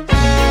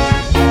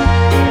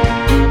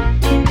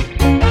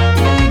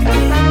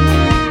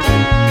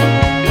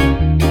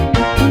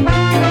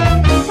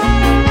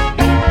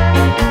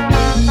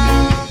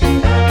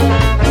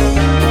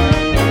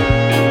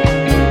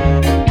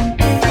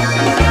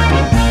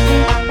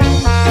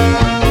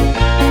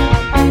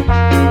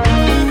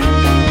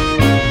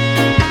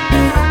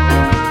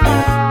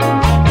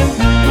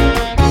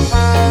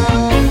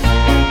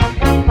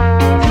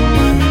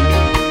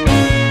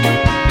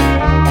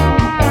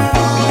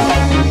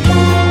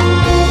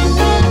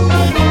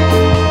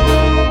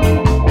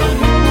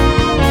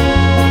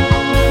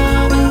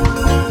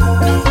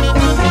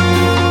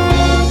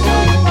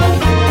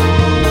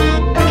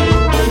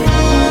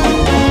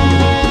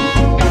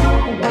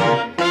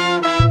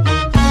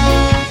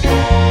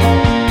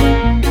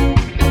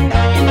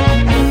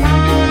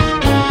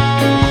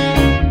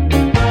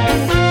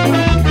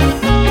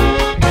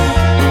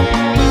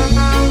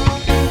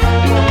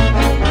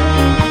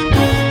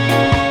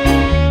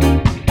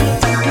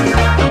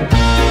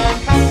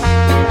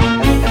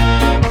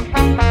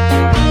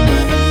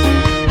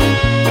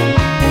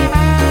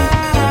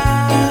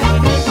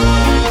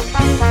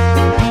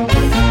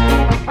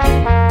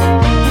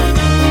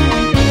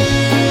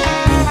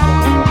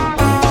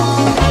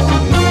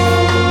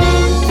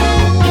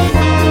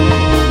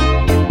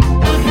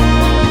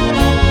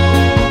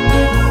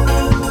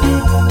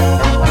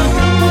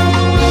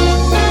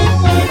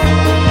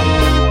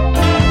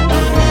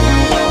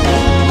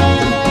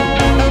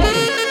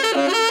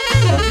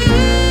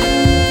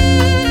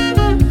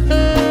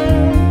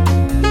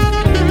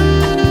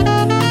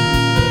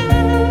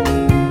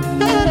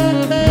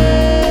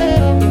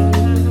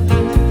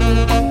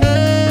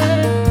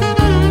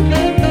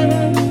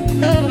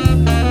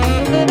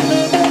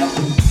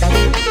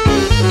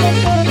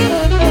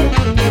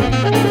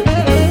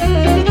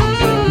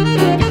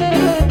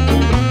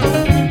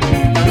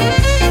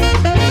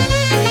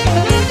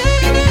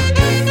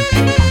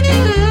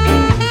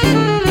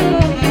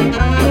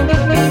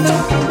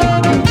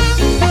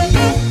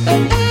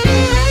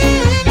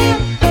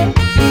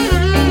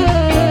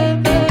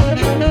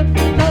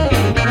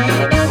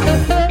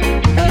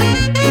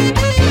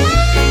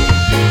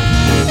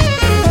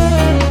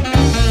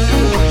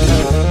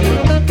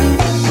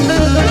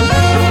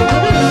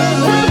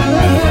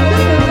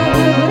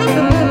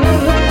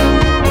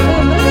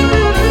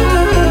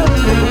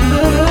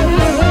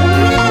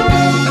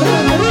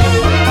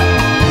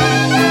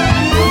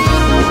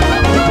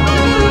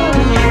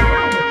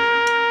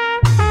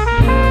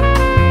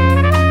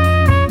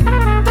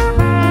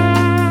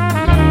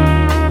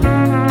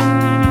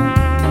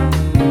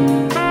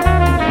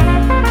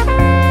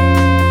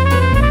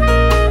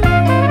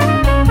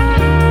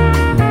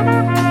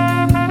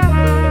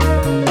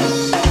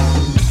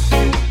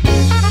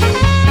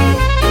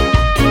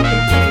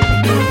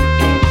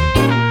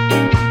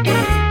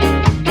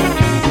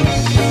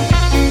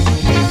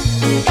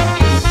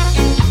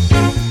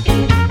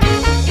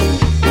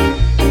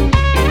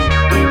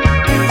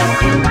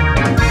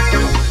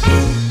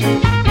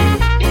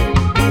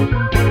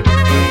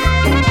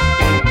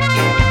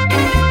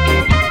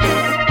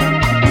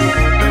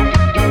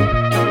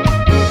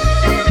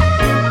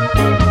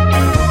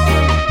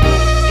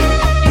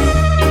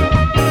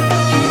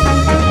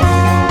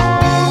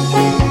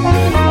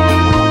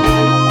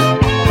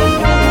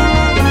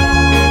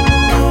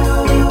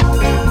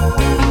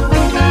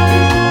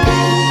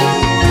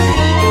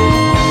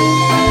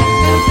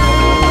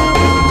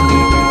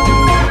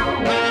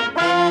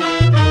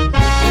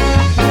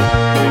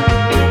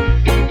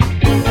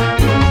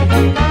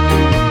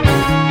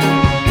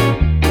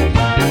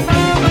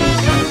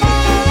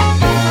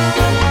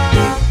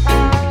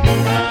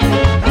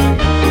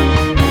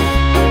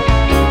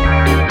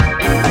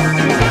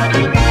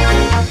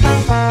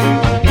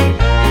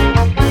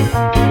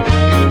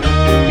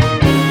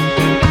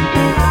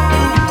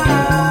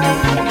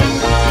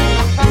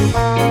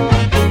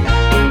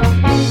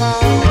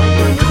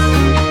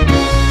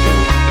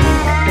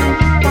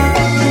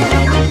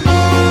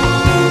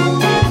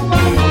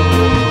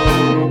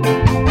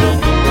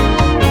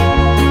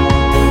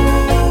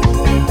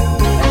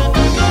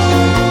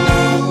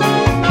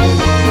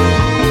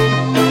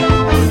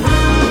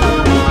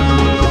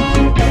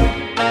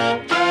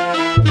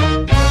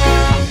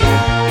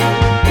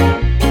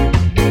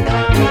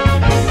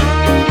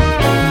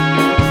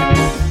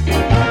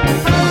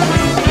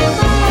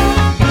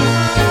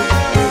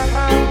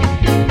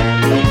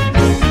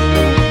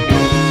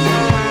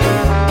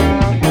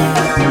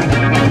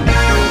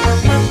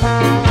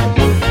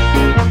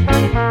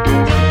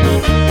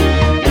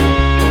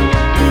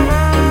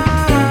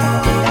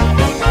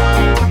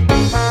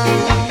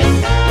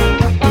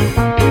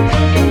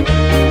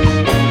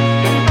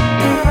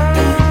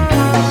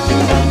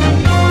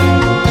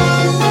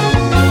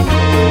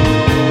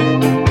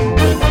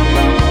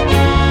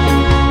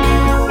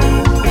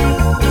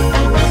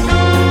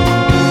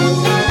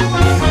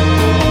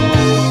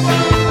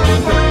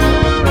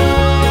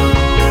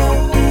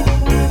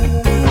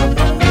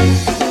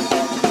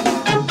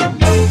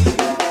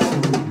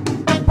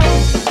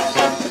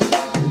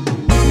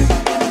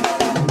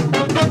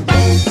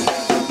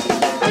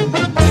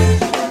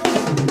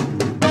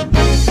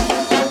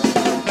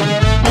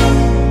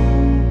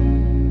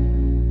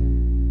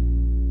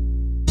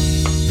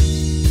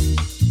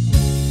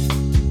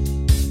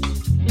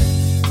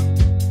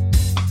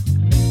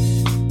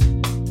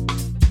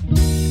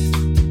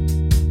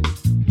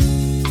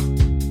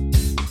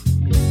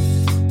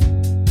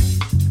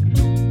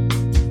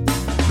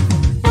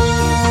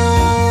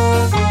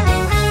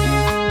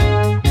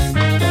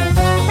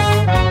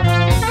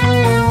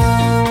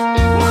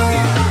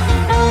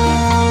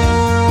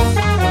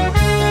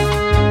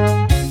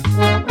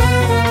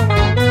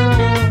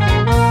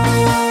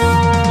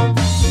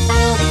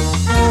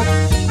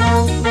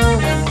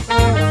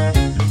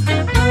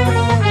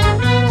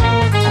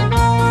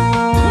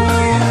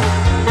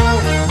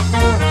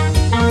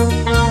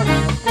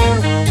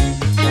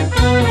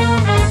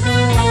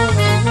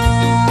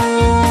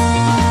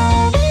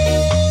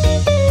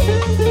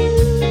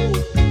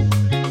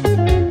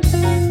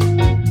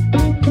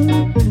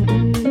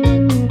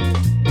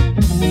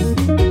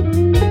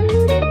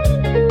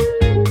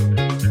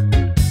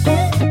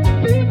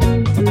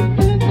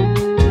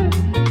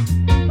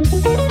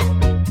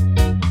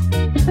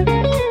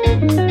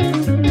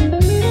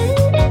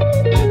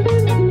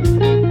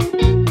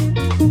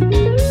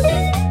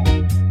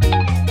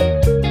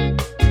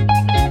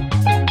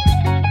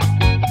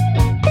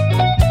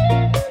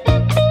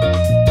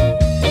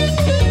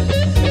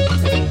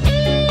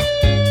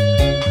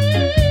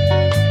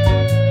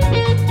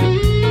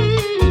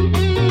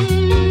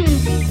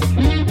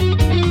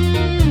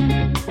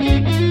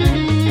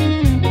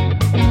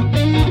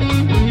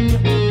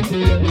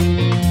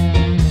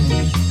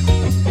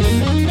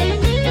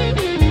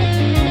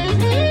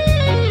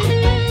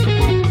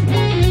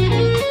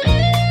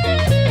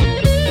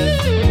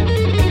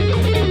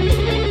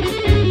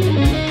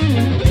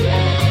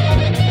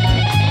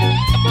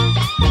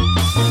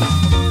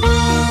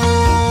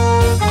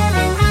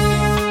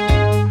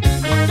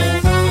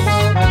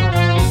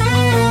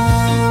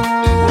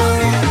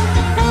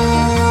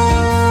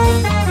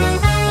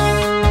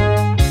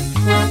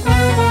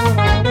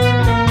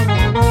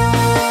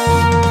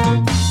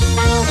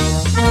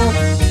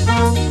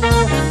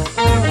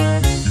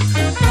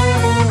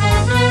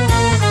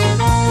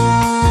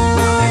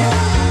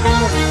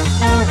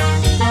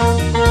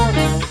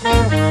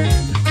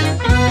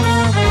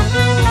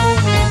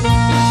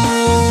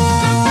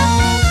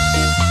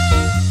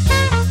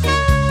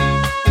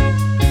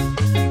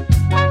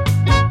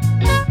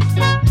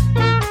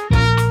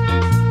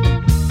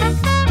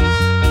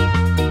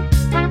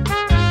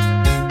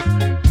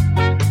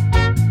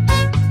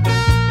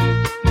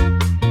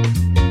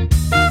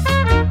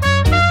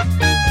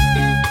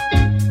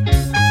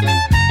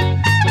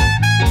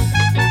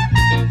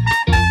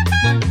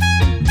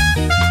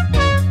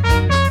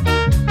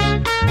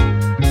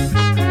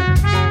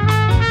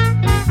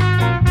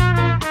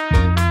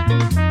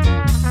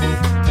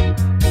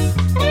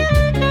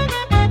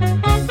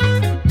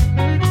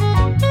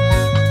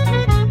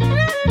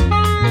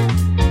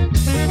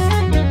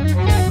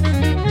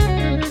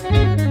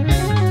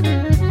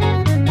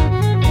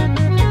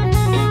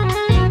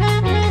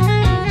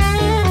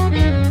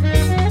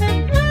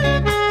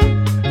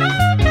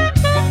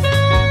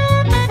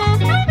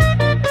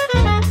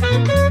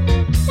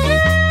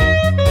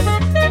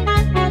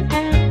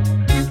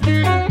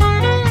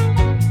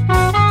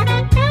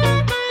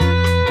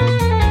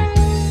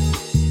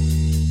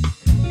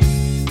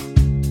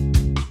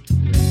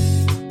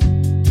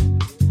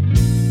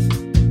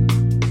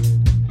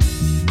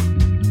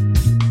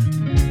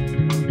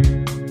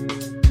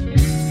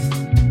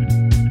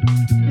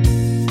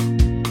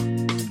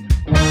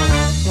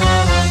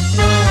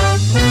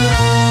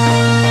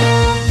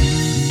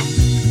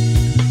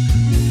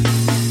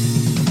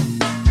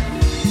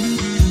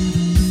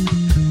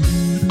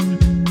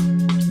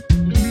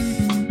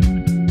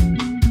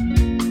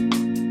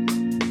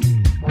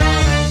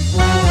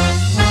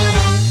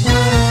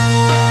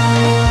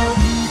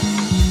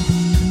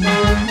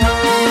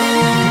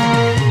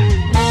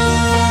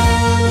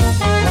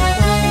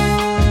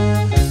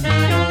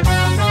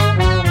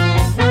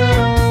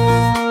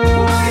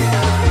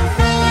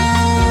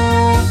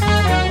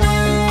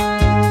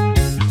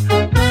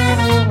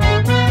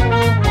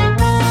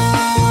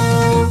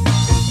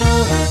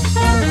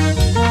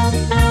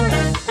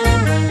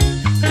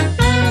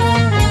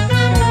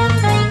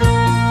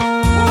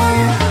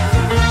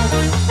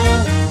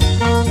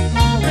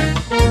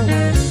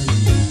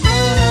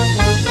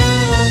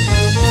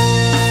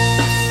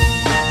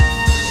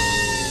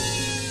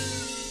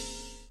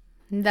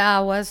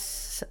 That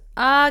was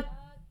a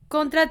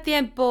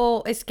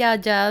contratiempo ska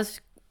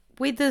jazz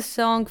with the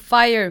song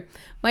Fire.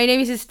 My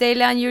name is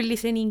Stella and you're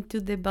listening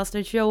to the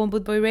Bastart Show on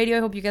Bootboy Radio. I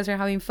hope you guys are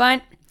having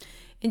fun,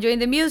 enjoying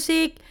the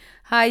music.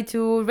 Hi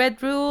to Red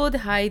Root,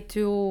 hi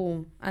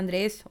to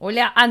Andrés.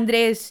 Hola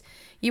Andrés.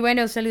 Y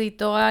bueno,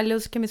 saludito a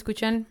los que me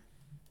escuchan,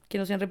 que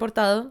no se han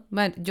reportado.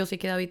 Bueno, yo sé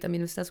que David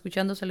también me está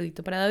escuchando.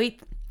 Saludito para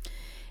David.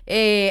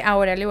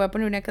 Ahora le voy a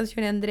poner una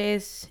canción a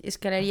Andrés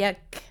Escalariac.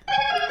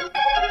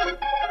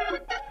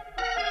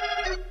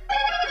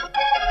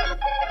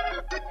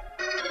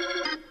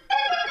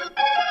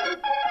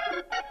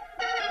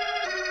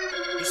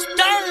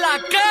 Está en la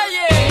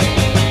calle.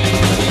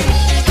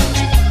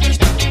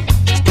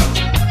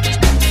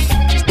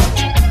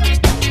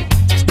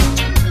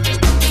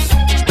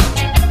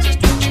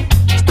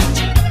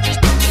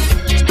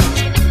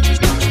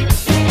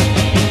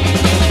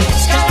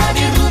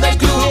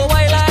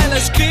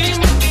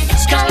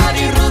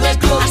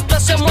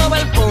 Se mueve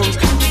el punk,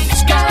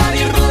 Scalar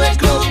y Rude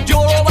Club,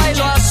 yo lo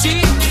bailo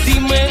así,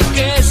 dime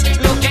qué es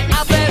lo que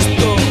haces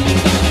tú.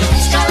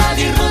 Scalar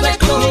y Rude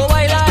Club, lo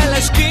baila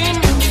el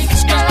skin,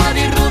 Scalar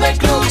y Rude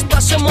Club,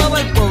 hasta se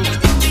mueve el punk,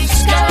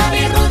 Scalar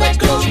y Rude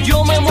Club,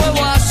 yo me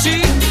muevo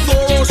así,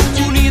 todos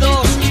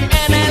unidos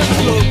en el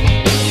club.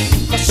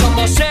 No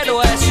somos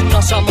héroes,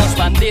 no somos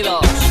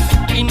bandidos,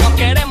 y no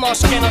queremos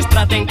que nos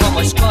traten como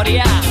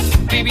escoria,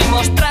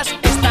 vivimos tras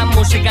esta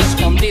música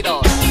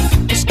escondidos,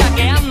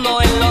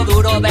 escaqueando en lo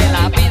duro de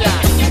la vida.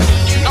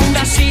 Aún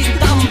así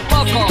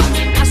tampoco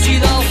ha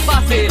sido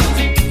fácil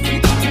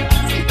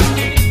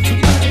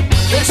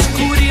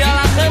descubrir a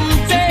la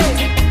gente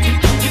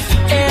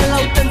el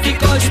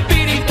auténtico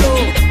espíritu,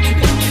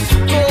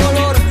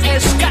 color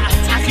ska,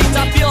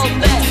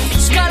 agitación de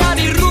Scalar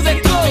y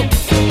Rude Club.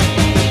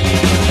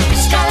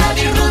 Scalar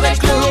y Rude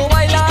Club, lo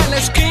baila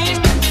el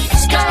skin,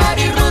 Scalar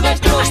y Rude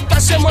Club, hasta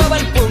se mueve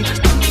el punk,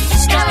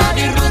 Scalar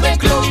y Rude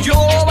Club, yo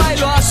lo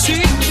bailo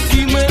así,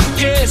 dime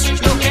qué es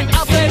lo que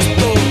haces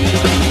tú.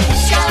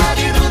 Scalar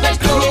y Rude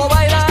Club, lo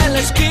baila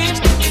el skin,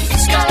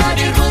 Scalar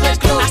y Rude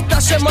Club,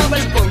 hasta se mueve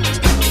el punk,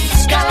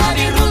 Scalar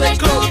y Rude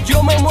Club,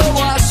 yo me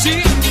muevo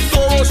así,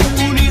 todos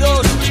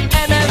unidos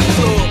en el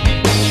club.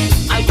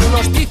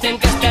 Algunos dicen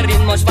que este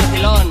ritmo es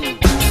vacilón,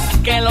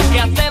 que lo que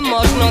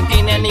hacemos no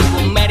tiene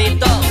ningún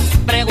mérito.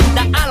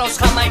 Pregunta a los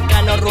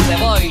jamaicanos Rude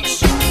Boys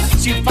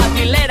si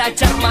fácil era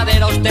echar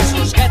maderos de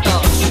sus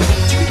guetos,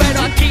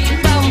 pero aquí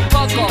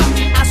tampoco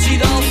ha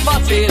sido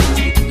fácil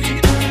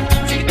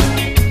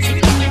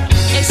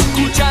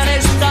escuchar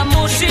esta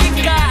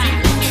música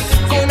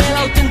con el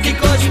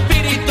auténtico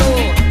espíritu,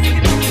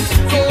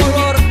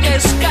 color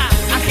ska,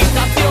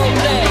 agitación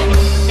de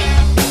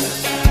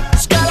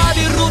Scalar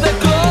y Rude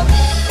Club.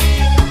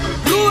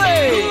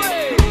 Rude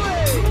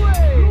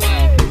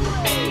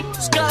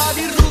Scalar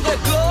y Rude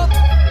Club.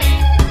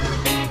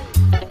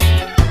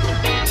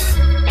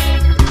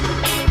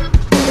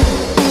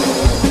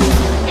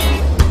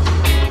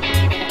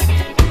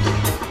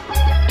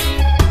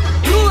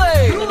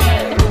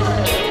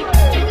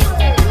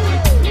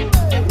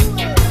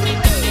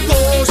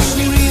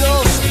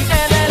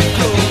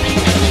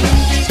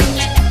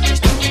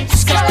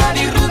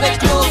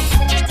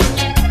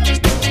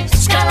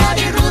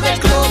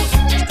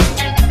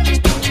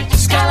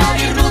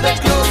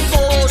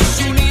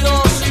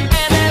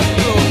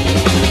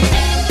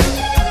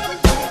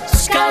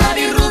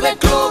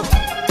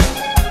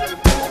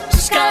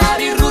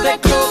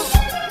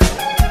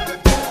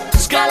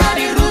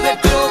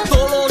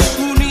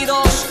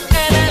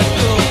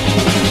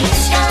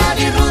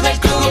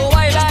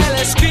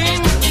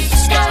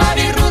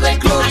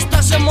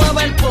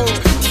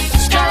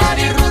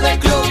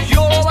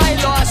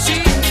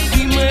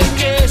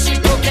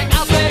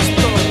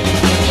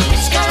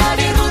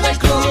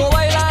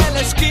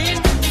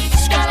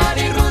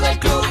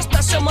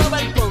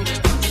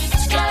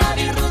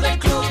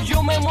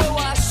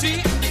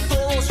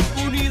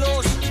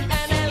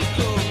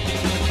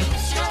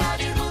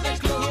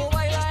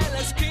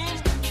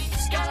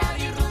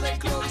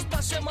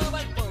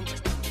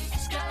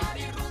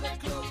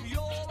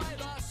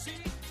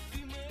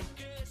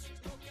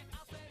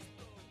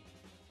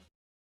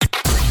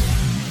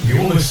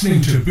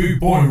 Listening to Boot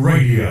Boy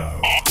Radio.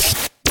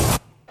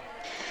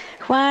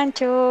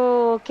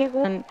 Juancho, qué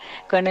bueno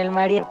con el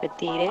María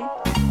repetir, ¿eh?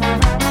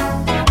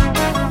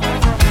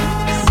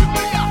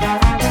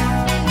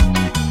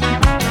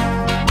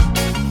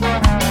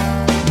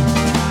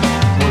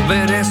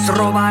 Volver es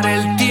robar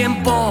el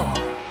tiempo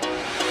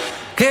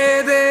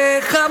que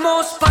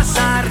dejamos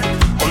pasar.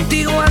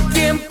 Contigo al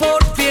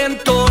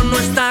 100%, no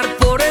estar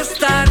por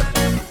estar.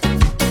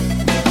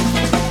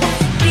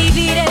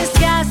 Vivir es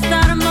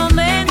gastar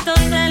momentos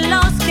en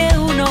los que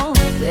uno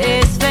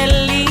es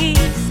feliz.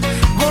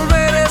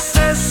 Volver es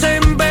ese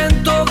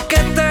invento que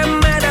te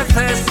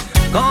mereces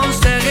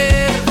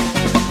conseguir.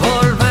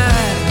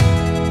 Volver,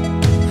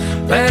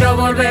 pero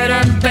volver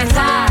a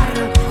empezar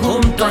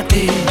junto a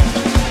ti.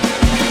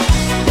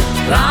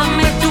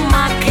 Dame tu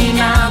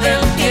máquina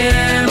del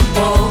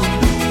tiempo.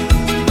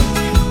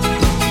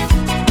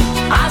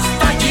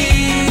 Hasta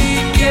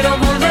allí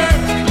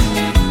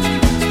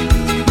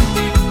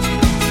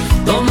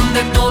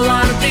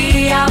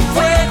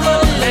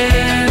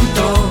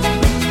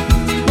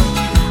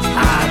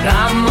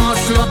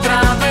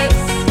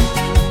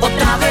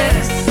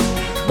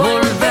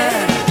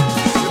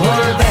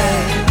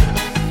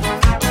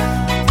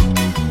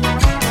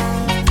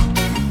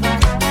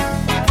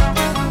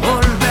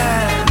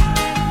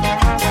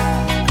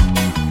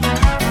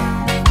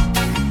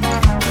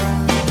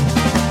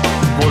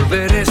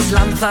Volver es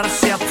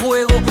lanzarse a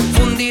fuego,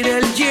 fundir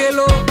el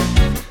hielo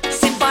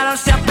sin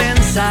pararse a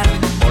pensar.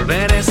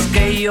 Volver es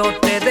que yo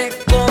te dé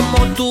como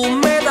tú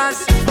me das.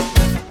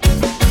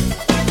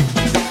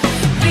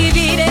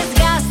 Vivir es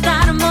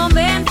gastar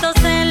momentos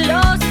en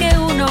los que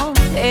uno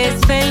es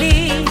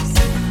feliz.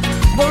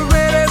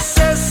 Volver es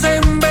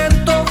ese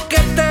invento que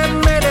te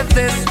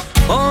mereces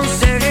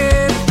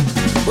conseguir.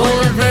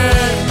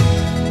 Volver,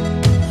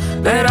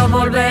 pero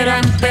volver a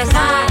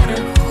empezar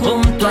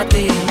junto a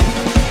ti.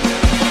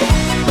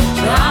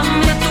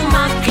 Dame tu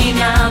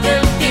máquina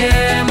del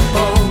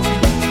tiempo.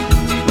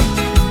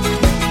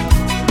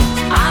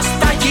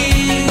 Hasta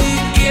allí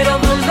quiero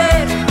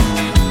volver,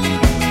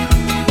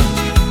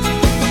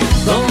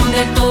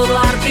 donde todo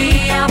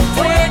ardía a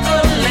fuego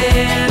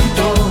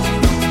lento.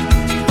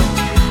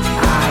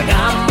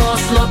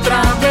 Hagámoslo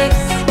otra vez,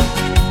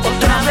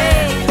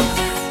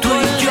 tú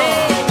y yo.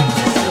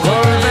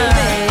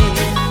 Volver,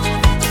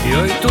 y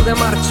hoy tú de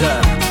marcha.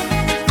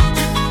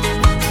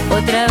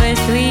 Otra vez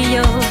tú y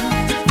yo,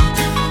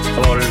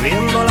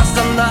 volviendo las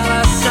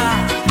andadas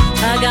a,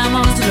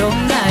 hagámoslo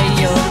una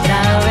y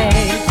otra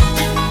vez.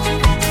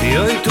 y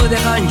hoy tú de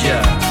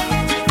ganja.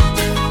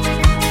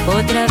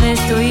 Otra vez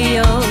tú y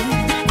yo,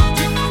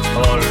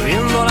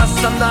 Volviendo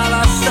las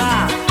andadas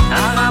a,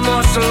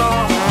 hagámoslo.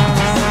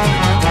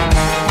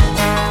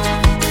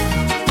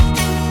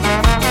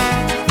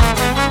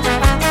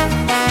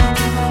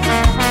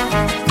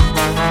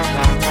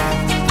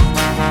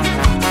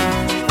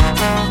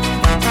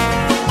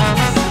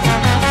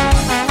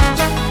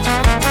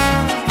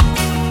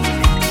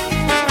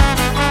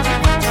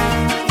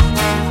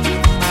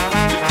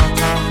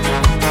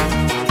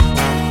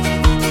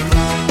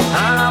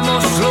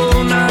 Hagámoslo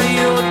una y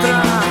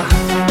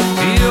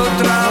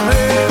otra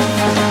vez.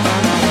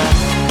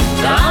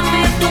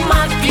 Dame tu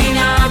máquina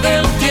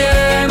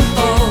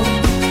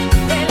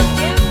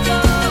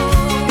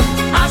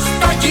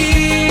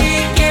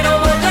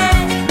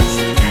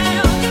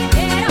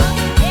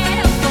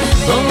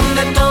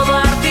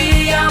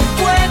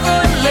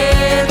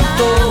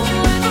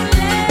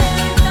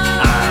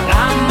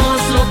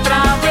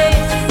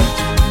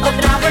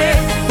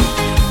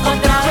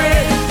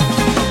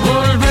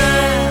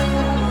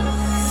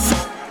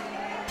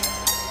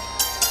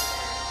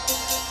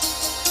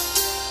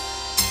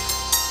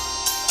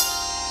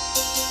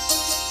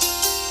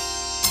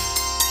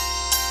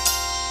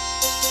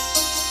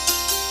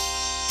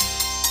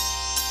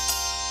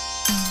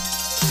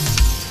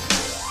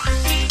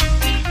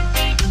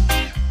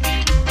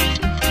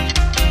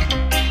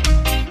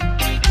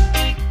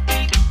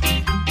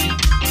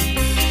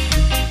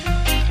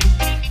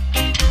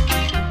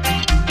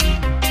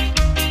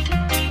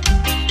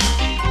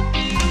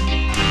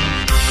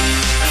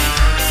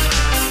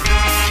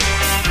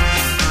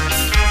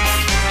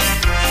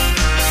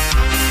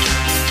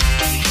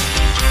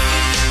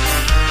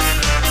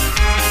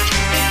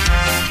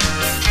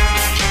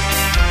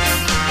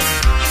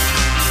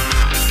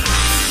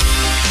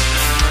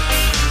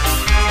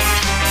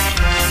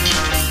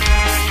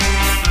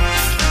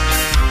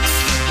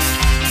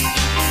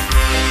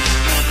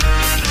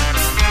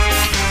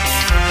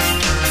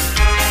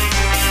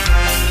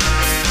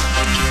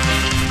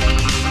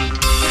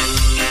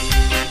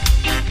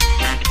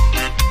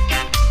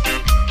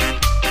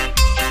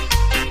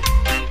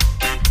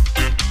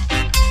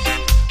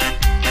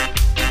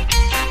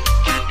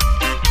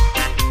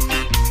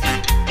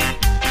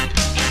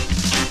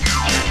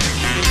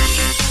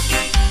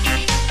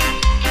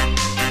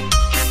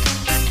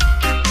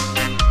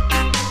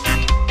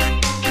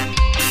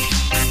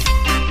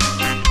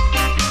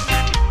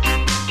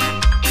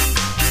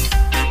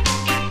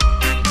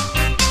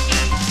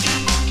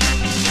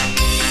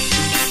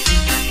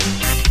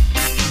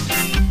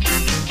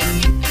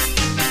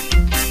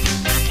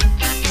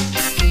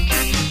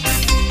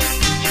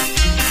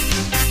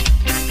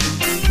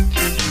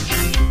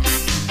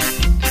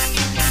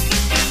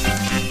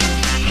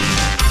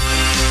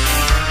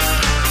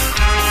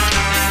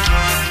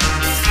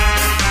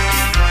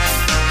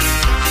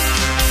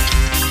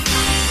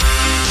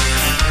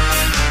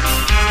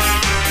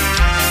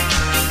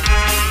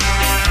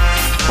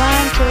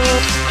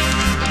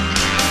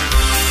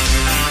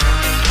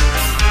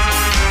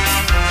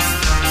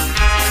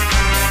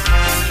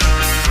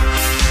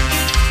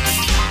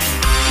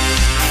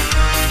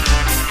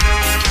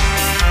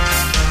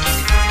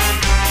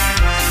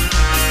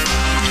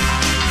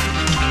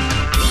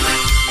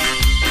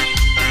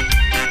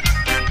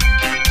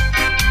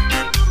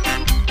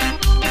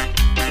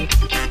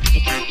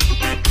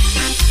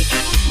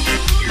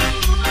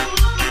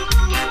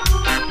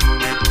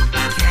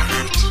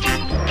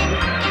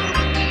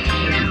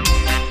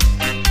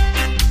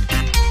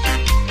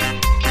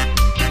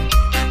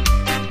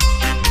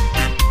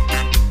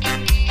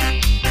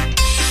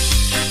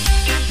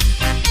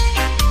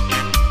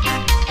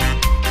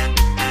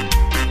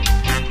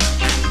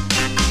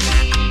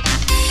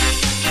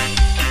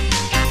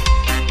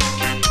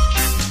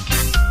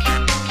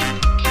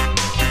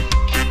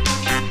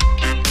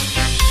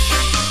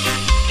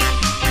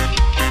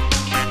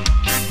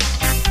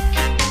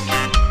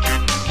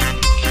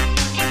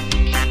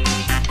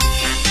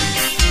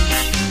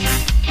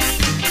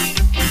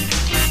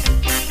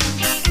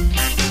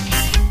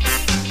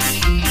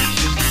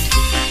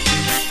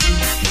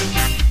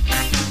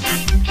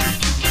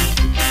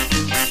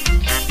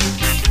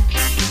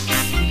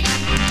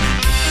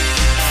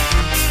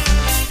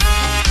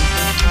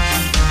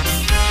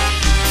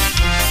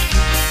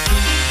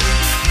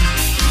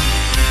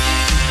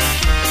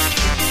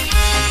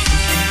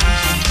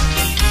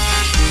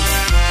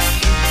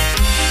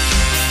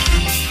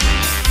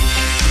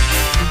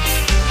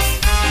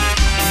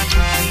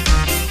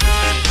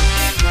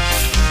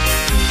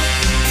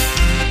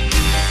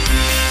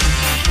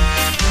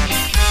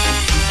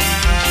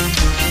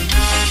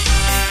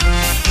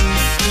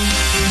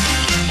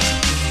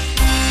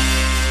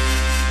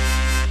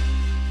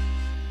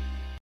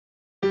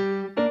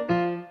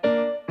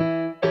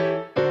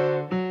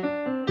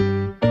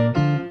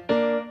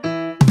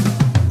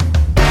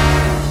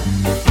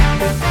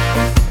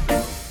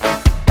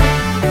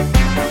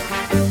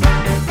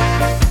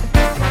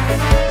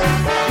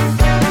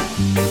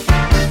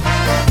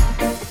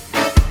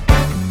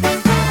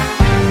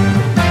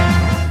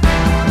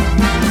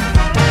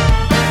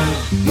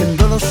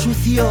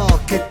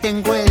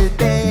tengo el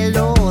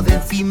pelo de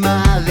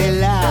encima de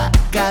la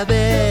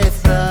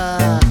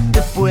cabeza.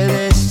 Te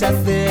puedes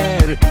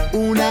hacer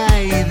una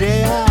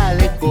idea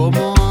de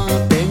cómo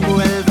tengo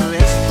el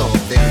resto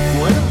del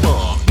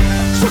cuerpo.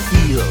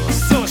 Sucio,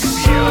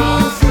 sucio,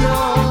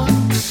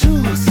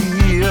 sucio,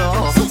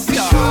 sucio,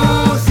 sucio.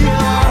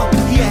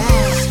 Y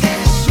es que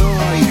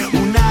soy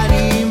un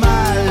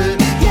animal.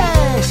 Y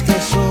es que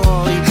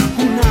soy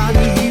un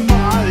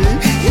animal.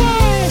 Y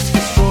es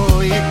que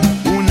soy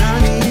un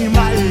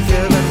animal de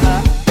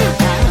verdad.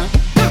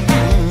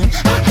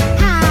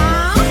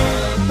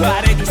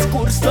 Haré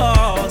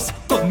discursos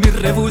con mis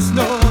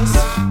rebuznos,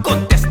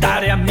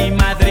 contestaré a mi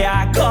madre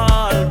a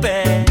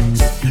golpes,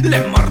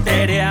 le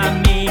morderé a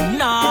mi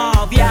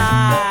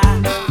novia,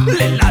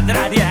 le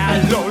ladraré a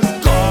los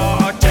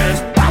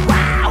coches. ¡Guau,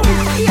 guau!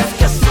 Y es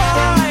que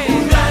soy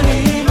un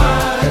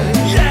animal.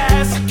 Y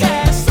es que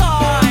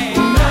soy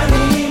un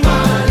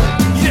animal.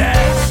 Y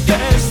es que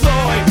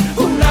soy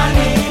un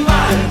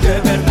animal de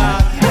verdad.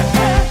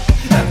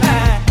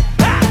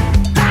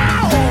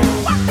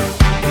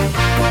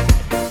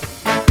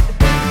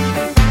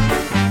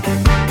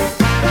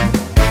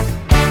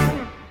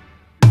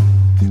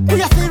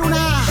 Voy a hacer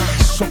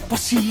unas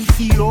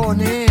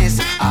oposiciones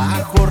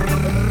a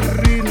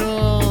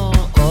Corrino.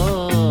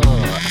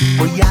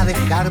 Voy a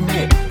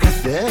dejarme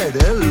crecer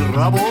el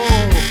rabo.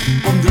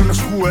 Pondré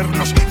unos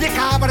cuernos de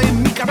cabra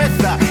en mi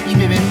cabeza y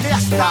me vendré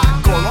hasta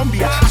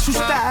Colombia a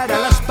asustar a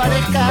las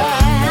parejas.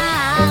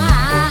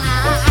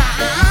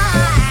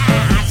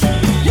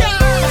 Y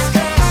es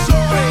que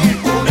soy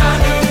un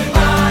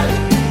animal.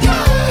 Y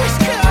es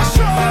que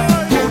soy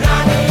un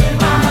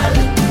animal.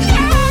 Y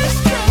es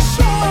que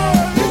soy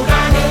un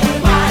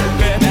animal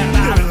de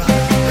verdad.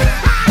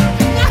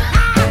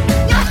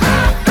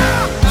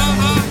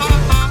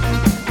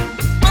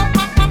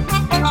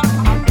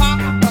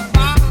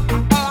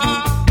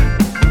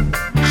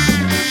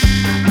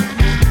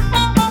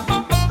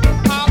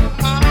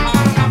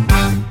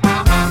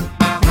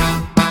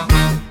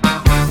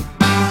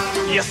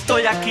 Y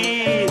estoy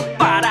aquí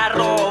para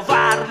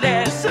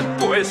robarles el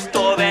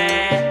puesto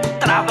de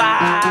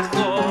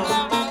trabajo.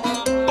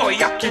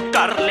 Voy a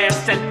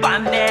quitarles el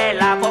pan de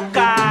la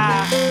boca.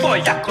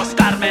 Voy a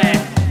acostarme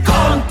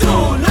con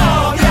tu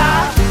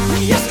novia.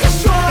 Y es que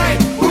soy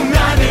un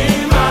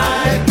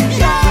animal.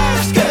 Y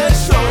es que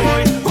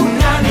soy un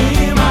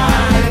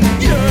animal.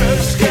 Y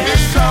es que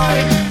soy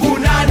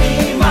un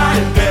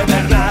animal de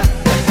verdad.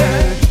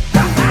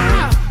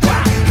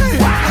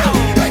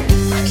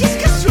 Y es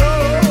que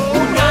soy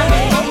un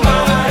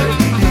animal.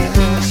 Y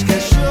es que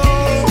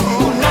soy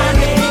un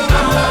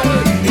animal.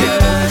 Y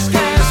es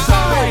que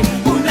soy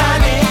un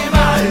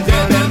animal de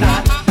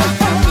verdad.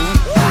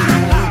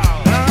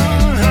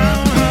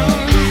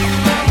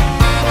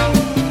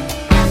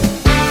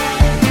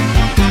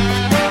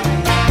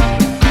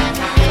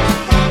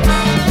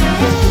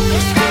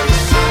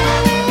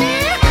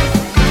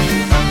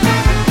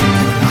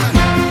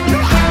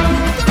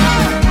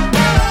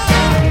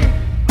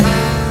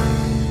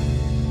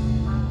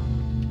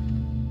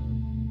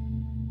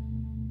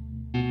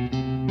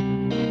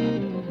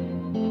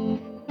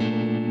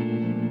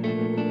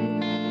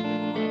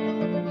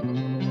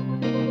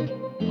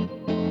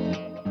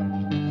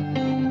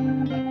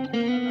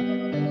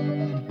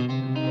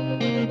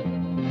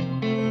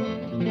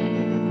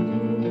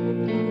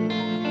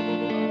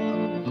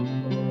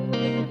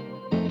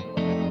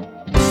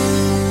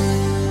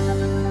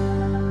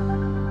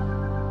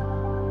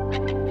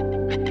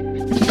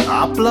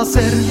 A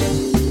placer,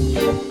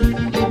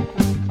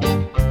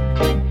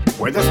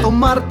 puedes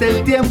tomarte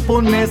el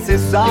tiempo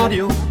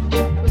necesario,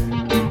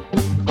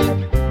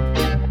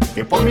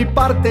 que por mi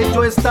parte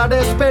yo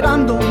estaré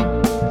esperando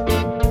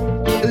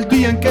el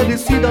día en que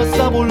decidas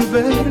a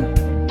volver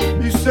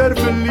y ser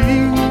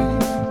feliz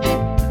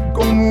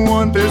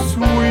como antes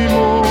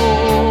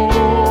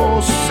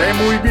fuimos. Sé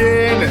muy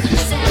bien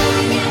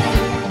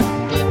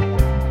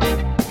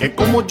que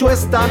como yo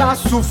estarás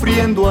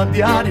sufriendo a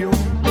diario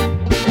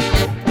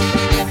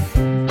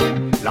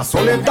la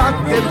soledad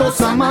de dos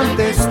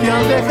amantes que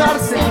al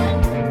dejarse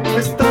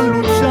están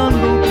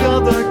luchando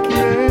cada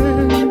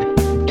quien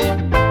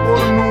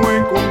por no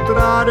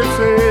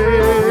encontrarse.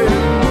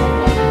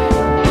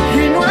 Y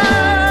no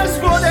es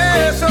por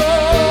eso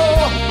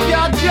que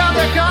haya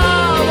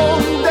dejado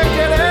de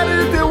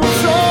quererte un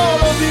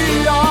solo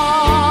día.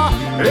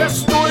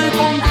 Estoy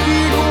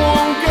contigo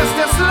aunque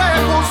estés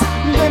lejos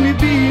de mi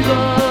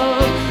vida,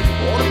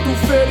 por tu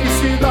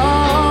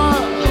felicidad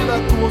a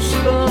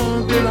costa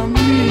de la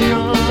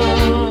mía.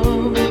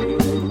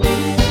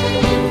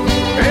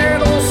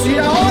 Pero si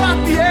ahora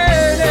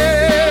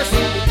tienes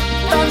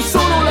tan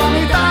solo la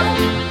mitad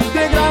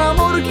de gran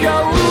amor que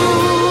aún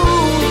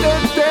te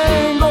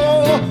tengo,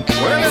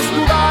 puedes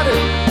dudar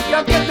que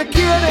al que te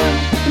quiere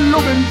lo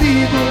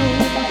bendigo.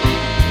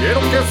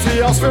 Quiero que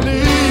seas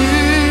feliz,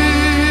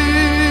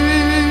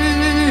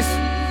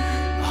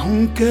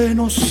 aunque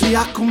no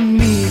sea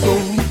conmigo.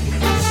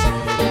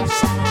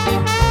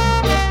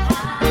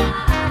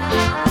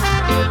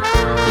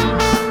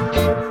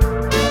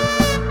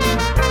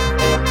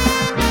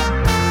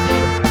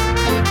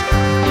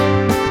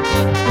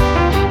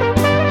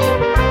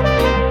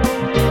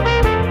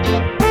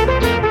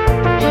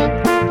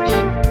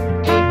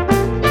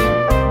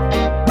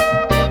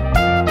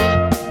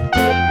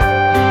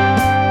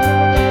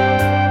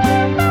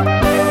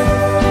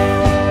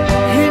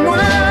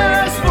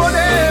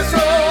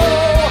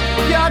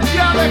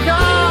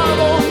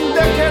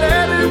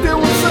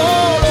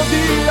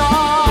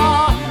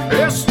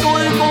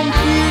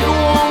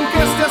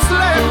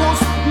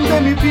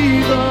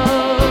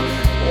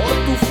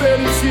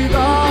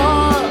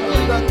 felicidad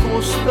a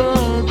costa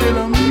de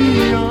la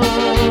mía.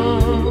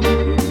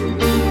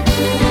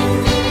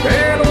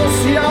 Pero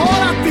si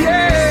ahora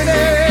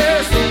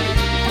tienes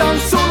tan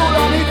solo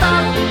la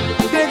mitad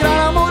de gran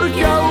amor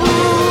que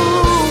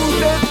aún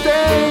te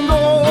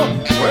tengo,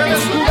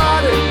 puedes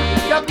jurar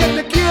que a quien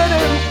te quiere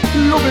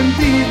lo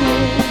bendigo.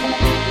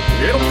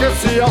 Quiero que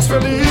seas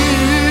feliz,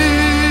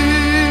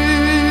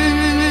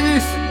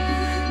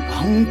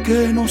 aunque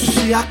no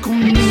sea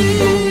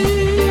conmigo.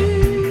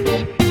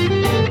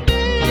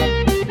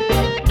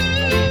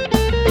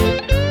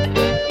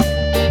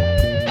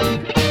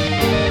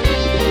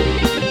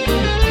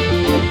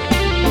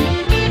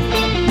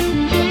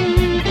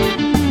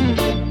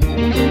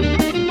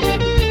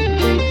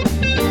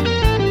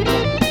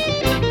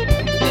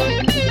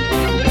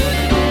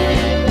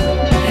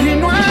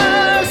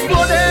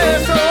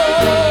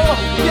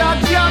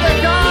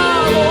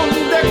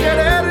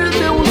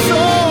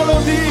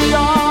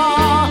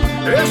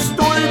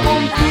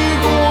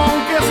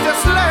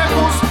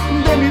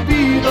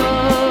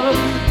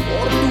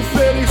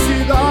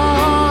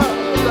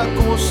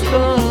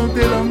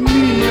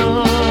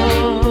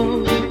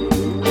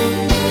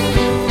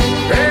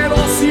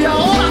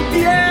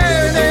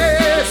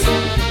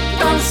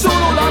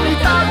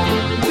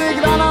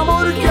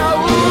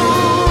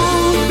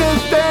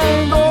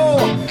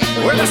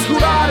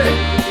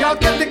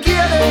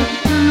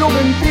 Lo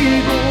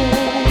bendigo,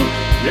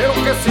 quiero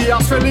que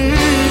seas feliz,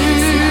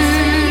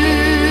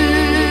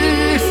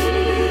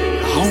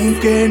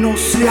 aunque no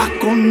sea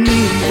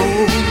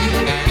conmigo.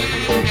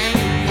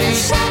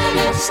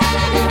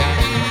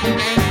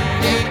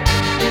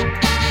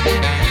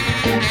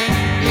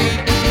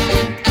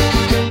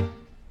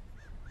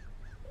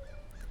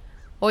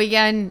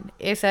 Oigan,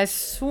 esa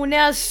es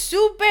una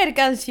super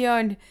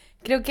canción.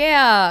 Creo que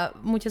a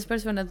muchas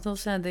personas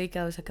nos han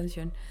dedicado esa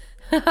canción.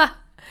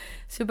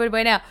 Súper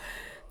buena.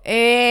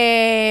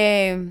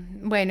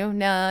 Bueno,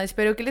 nada,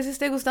 espero que les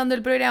esté gustando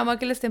el programa,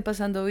 que le estén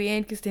pasando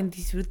bien, que estén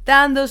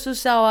disfrutando su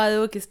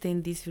sábado, que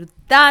estén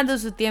disfrutando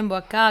su tiempo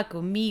acá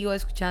conmigo,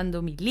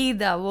 escuchando mi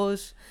linda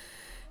voz,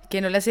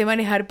 que no la sé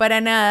manejar para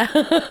nada.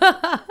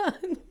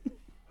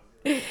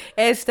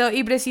 Esto,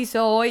 y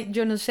preciso hoy,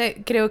 yo no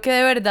sé, creo que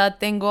de verdad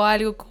tengo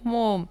algo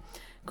como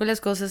con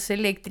las cosas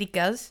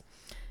eléctricas.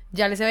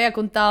 Ya les había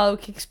contado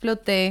que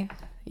exploté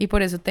y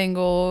por eso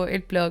tengo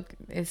el plug,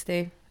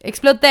 exploté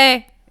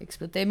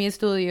mi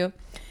estudio,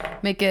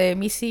 me quedé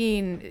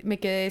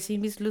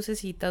sin mis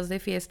lucecitas de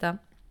fiesta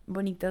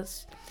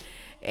bonitas,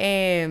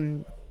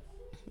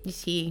 y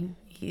sí,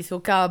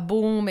 hizo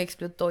kaboom, me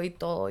explotó y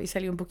todo, y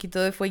salió un poquito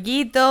de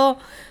fueguito.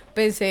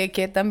 Pensé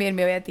que también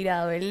me había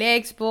tirado el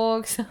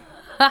Xbox,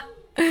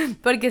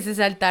 porque se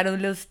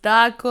saltaron los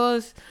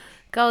tacos,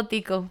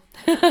 caótico.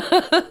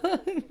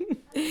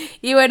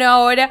 Y bueno,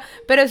 ahora,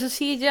 pero eso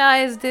sí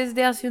ya es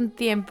desde hace un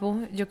tiempo.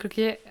 Yo creo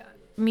que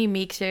mi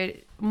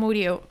mixer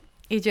murió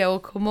y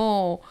llevo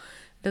como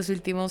los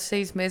últimos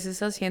 6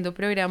 meses haciendo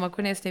programa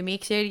con este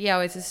mixer, y a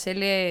veces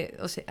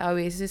a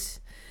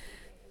veces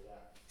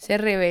se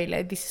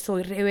revela y dice: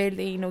 soy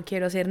rebelde y no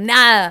quiero hacer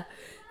nada.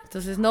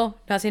 Entonces no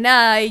hace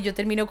nada y yo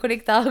termino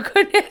conectado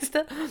con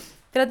esto,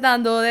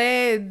 tratando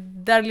de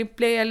darle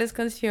play a las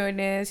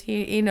canciones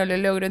y no lo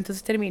logro.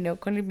 Entonces termino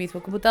con el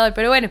mismo computador.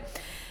 Pero bueno,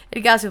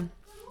 el caso,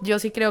 yo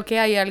sí creo que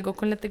hay algo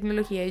con la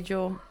tecnología y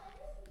yo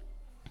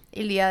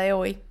el día de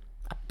hoy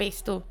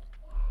apesto.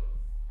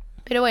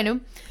 Pero bueno,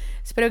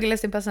 espero que la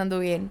estén pasando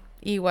bien.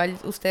 Igual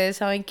ustedes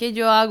saben que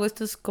yo hago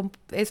estos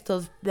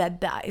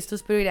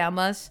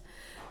programas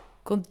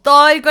con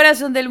todo el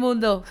corazón del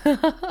mundo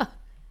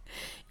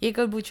y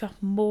con mucho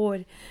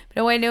amor.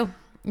 Pero bueno,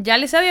 ya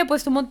les había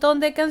puesto un montón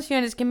de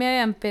canciones que me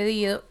habían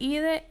pedido, y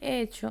de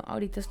hecho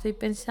ahorita estoy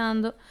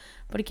pensando,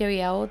 porque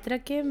había otra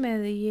que me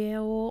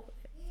dieron,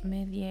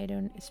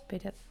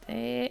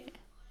 espérate,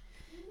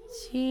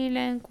 si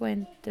la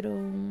encuentro,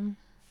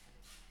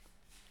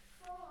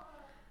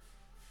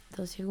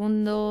 2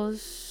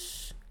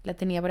 segundos. La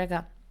tenía por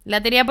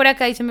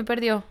acá y se me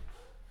perdió.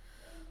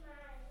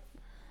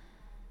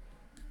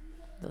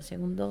 2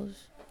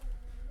 segundos.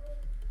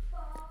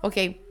 Ok,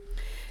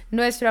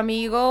 nuestro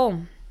amigo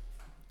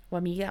o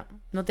amiga,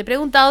 no te he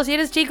preguntado si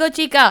eres chico o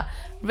chica.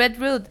 Red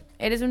Root,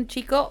 ¿eres un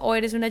chico o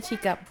eres una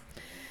chica?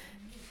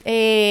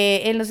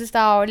 Él nos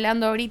estaba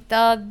hablando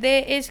ahorita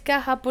de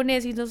ska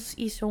japonés y nos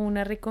hizo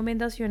una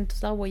recomendación,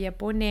 entonces la voy a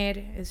poner.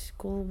 Es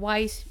School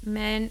Wise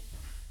Man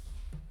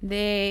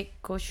de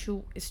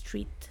Koshu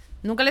Street.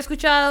 Nunca la he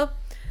escuchado,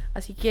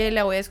 así que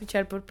la voy a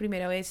escuchar por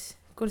primera vez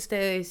con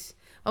ustedes.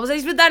 Vamos a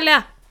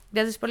disfrutarla.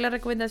 Gracias por la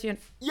recomendación.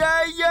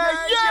 Yeah, yeah,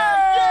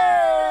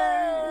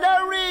 yeah!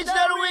 Now reach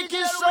that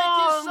wicked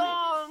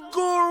song.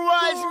 Cool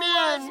wise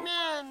man.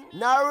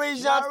 Now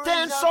reach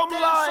that some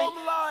light.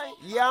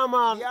 Yeah,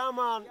 man.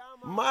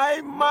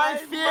 My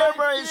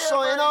favorite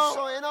song, you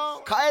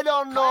know. I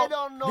don't know.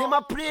 They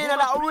my playing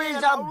that reach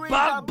that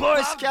bad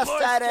boys cast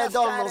I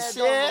don't know,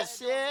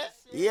 see?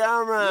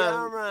 Yeah,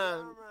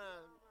 man.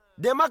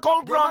 Them a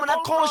come from the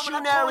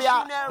Koshun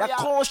area, the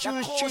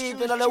Koshun street,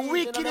 you know, the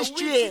wicked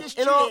street,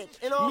 you know.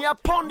 Me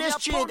upon the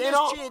street, you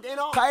know.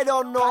 I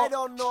don't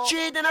know.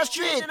 Street in the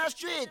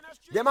street.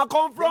 Them a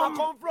come from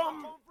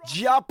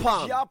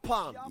Japan.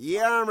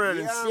 Yeah,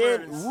 man.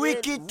 It's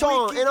wicked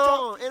town, you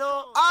know.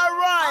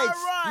 Alright.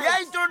 Me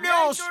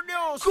introduce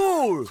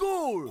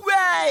Cool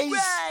Ways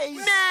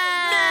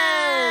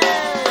Man.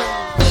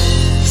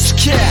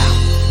 Scare.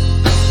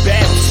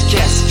 Bad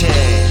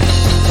scare.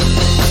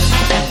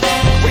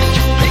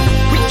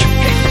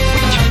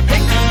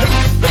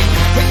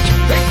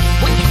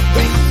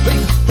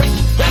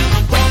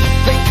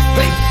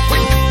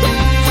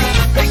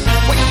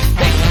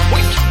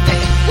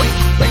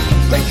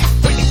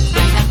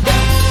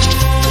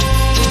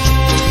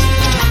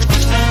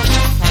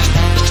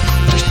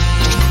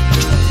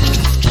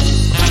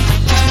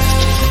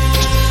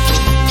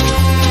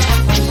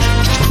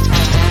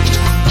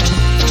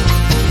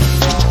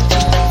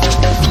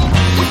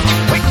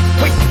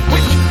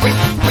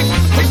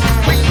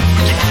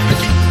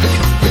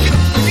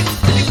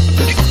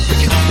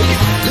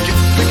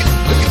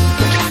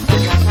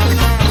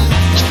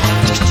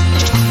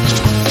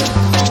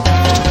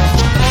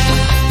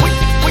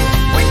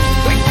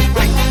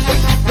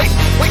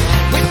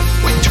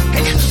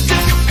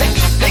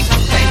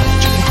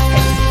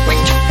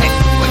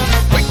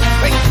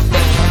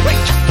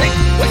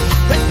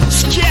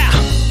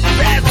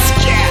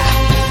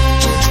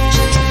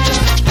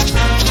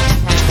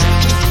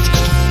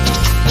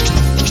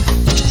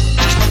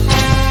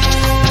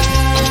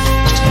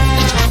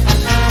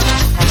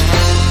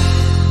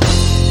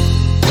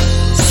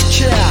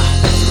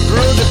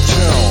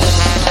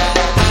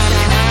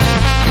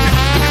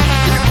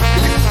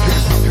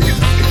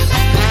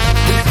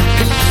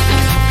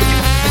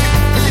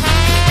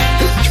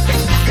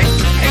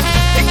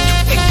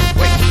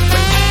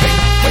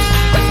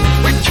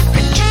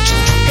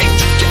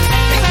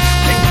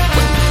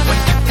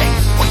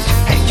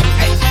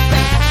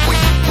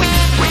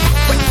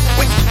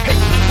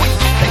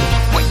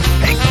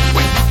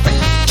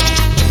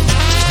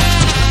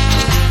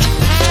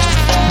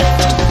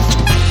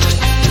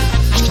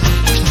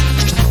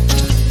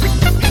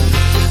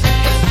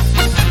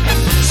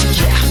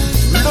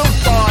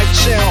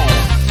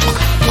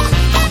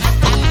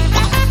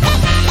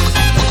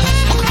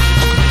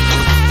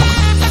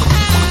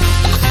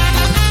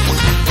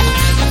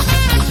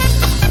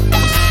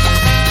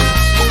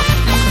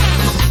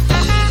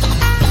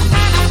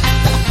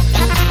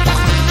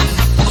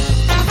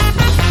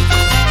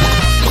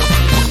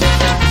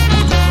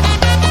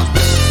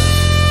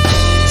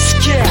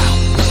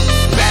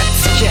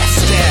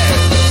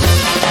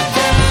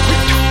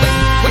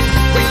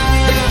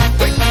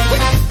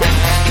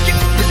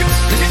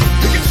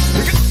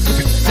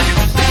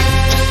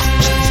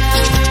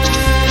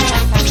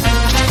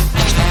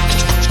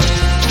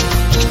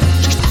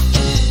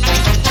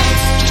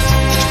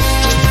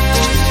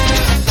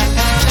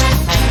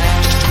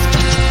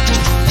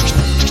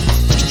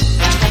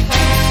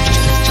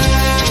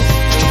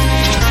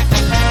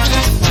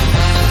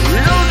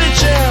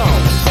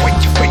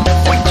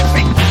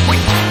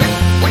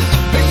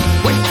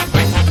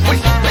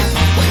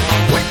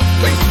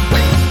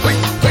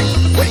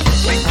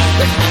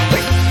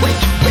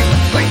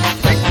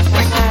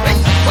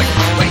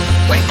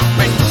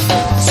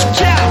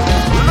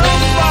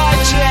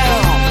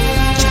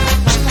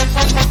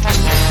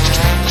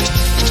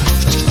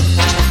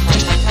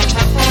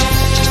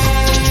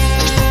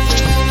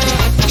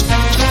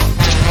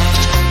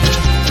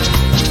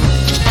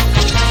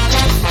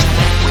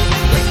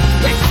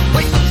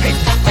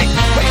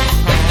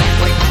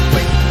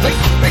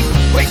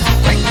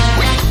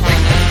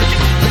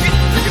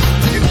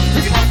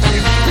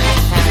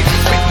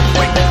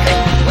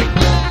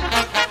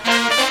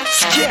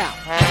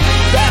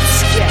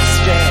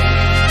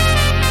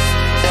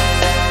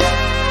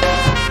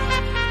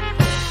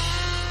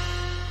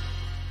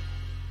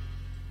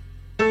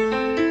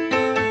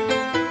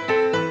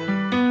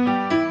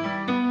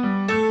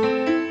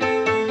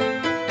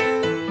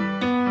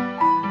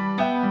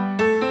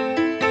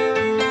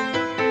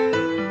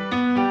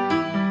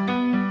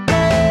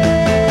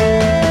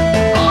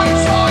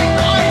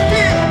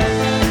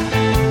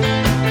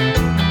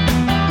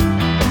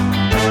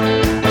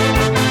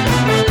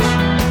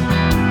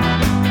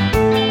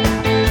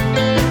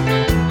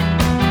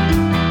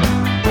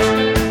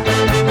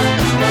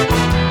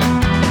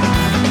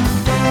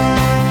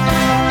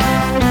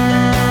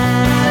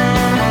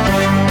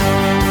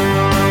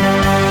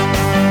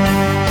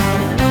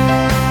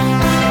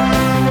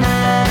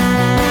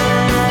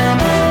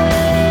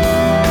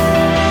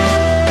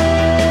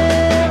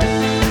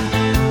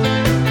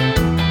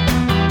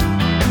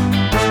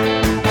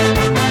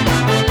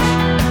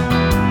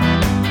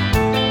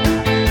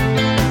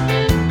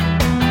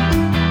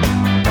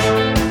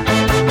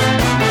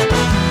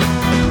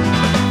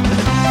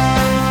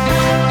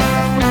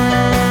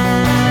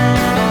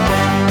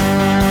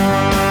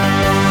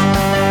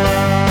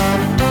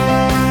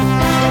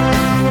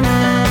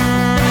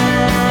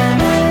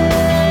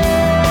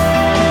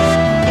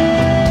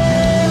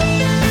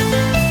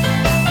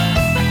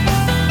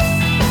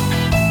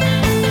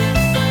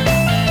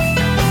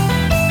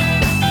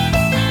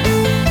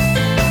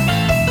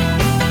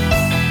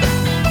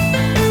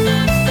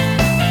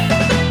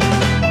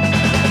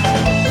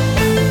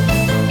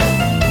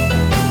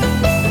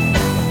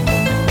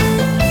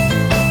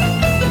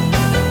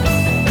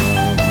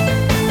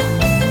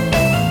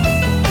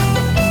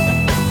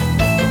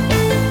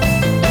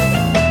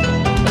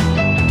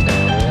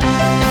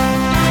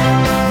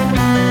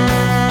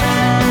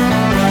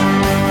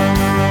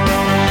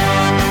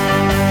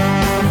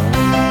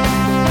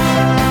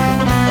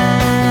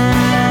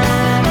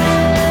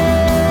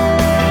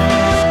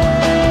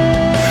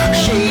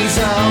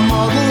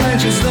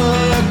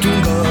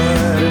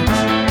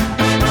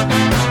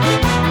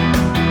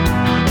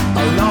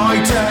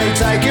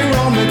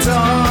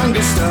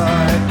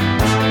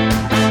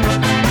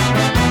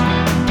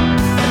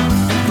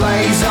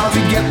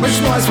 much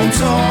noise from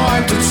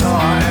time to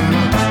time.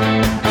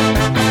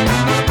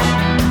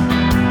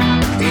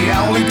 It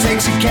only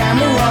takes a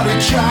camera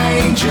to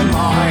change your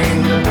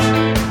mind.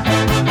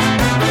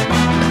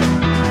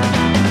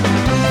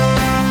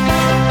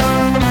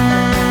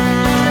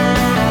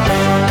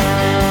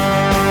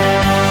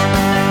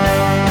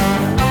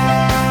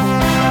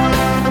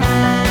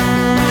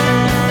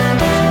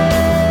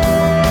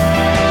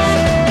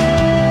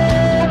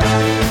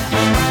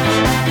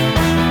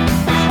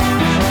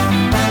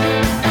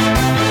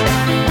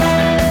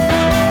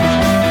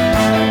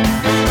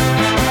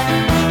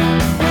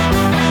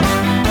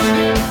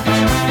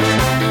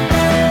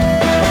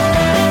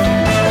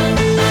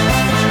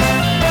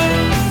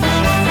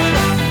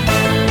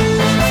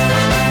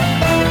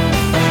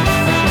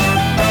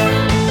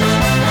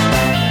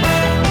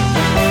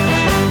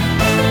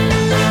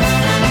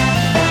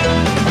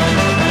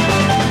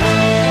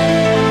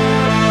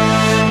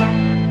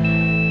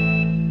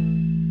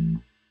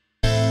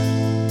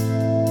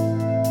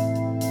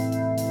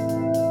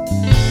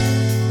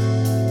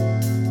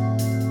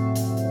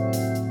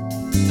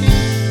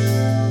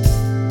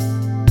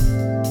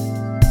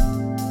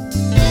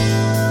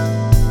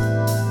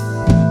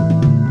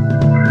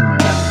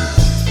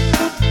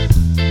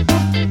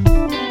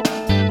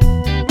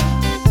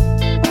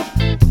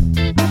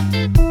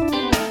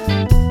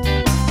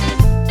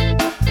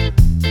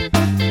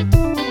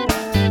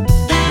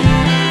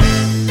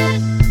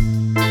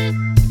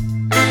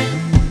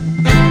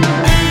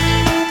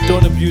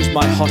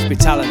 My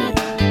hospitality,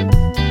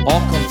 or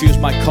confuse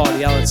my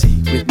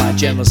cordiality with my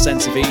general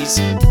sense of ease.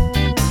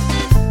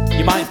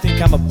 You might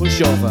think I'm a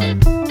pushover,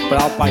 but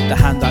I'll bite the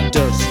hand that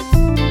does.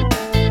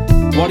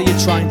 What are you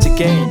trying to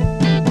gain?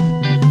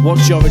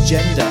 What's your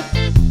agenda?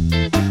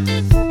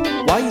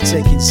 Why are you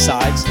taking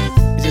sides?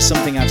 Is it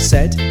something I've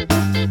said?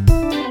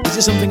 Is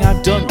it something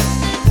I've done?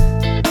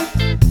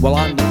 Well,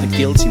 I'm not the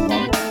guilty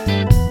one.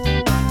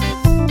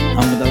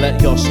 I'm gonna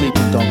let your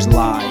sleeping dogs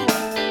lie.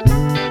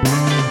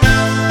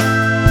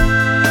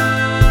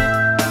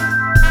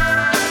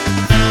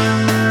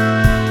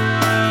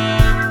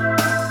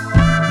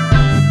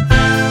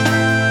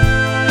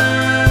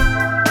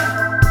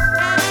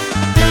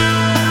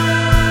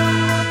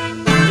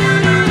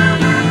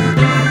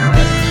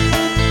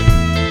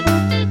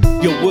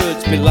 Your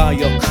words belie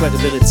your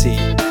credibility.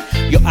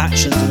 Your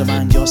actions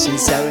undermine your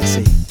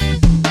sincerity.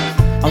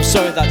 I'm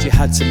sorry that you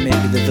had to make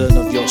me the villain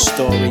of your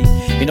story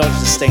in order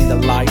to stay in the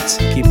light,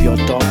 keep your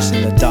dogs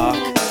in the dark.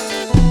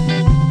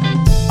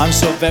 I'm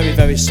so very,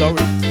 very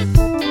sorry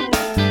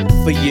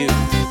for you.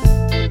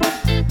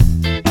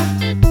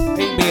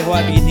 Pay me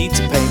however you need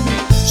to pay me,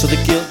 so the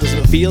guilt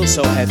doesn't feel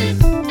so heavy.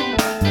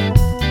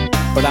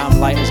 But I'm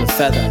light as a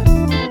feather,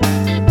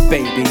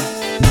 baby.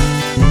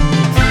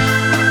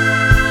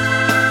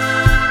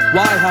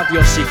 Why have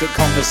your secret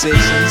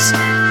conversations?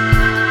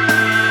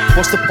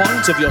 What's the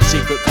point of your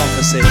secret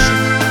conversation?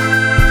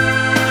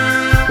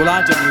 Well,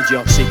 I don't need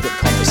your secret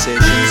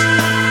conversations,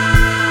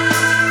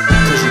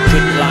 'cause you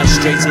couldn't lie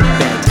straight in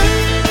bed.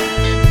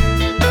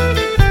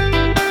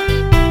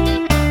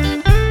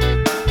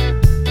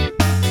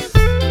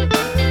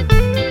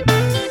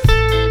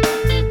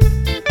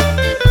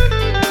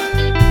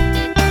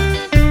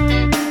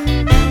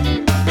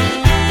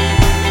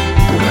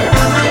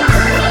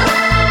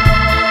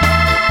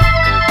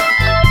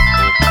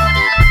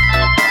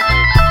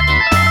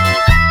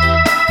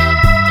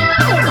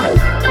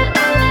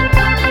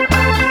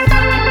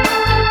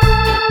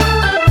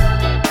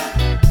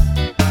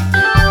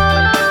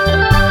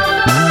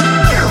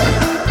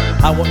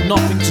 I want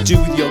nothing to do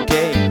with your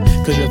game,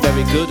 'cause you're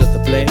very good at the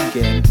blame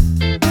game.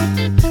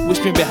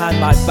 Whispering behind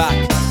my back,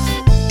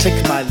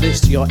 clicking my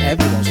list, you're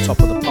everyone's top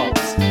of the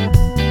pops.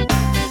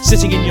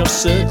 Sitting in your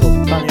circle,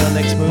 planning your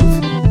next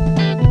move.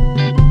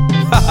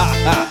 Ha ha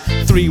ha,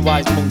 three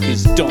wise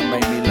monkeys, don't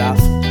make me laugh.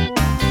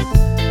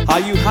 Are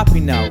you happy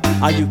now?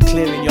 Are you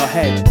clear in your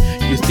head?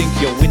 You think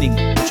you're winning,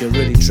 but you're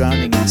really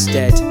drowning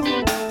instead.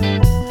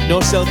 No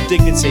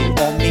self-dignity,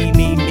 or me.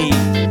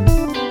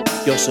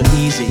 You're so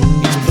easy,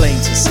 it's plain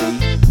to see.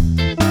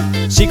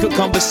 Secret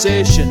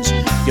conversations,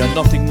 you're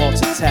nothing more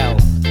to tell.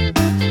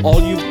 All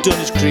you've done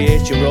is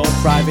create your own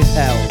private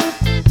hell.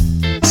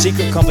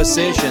 Secret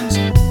conversations,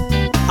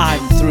 I'm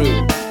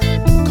through.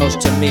 'Cause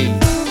to me,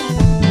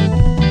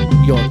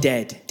 you're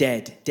dead.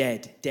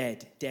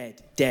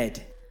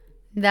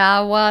 That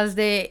was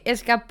the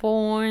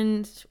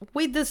Escapones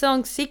with the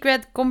song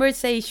Secret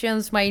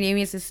Conversations. My name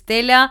is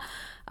Stella,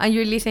 and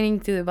you're listening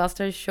to the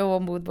Bastart Show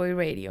on Bootboy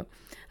Radio.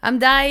 I'm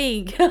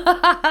dying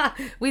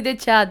with the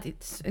chat.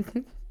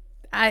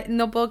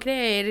 No puedo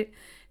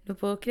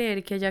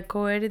creer que haya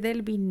cover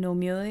del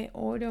binomio de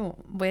oro.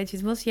 Voy a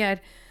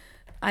chismosear.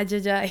 Ay.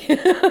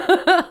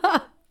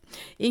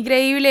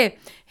 Increíble.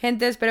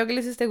 Gente, espero que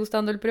les esté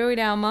gustando el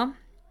programa.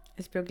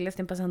 Espero que la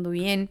estén pasando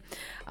bien.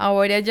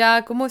 Ahora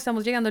ya, como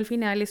estamos llegando al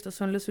final, estos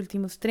son los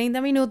últimos 30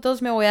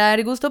 minutos. Me voy a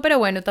dar gusto, pero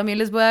bueno, también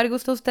les voy a dar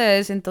gusto a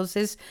ustedes.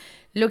 Entonces,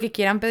 lo que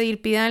quieran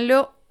pedir,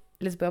 pídanlo.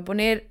 Les voy a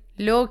poner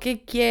lo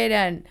que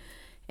quieran.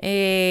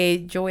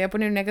 Yo voy a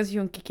poner una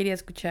canción que quería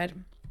escuchar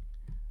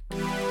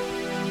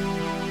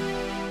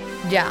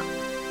ya.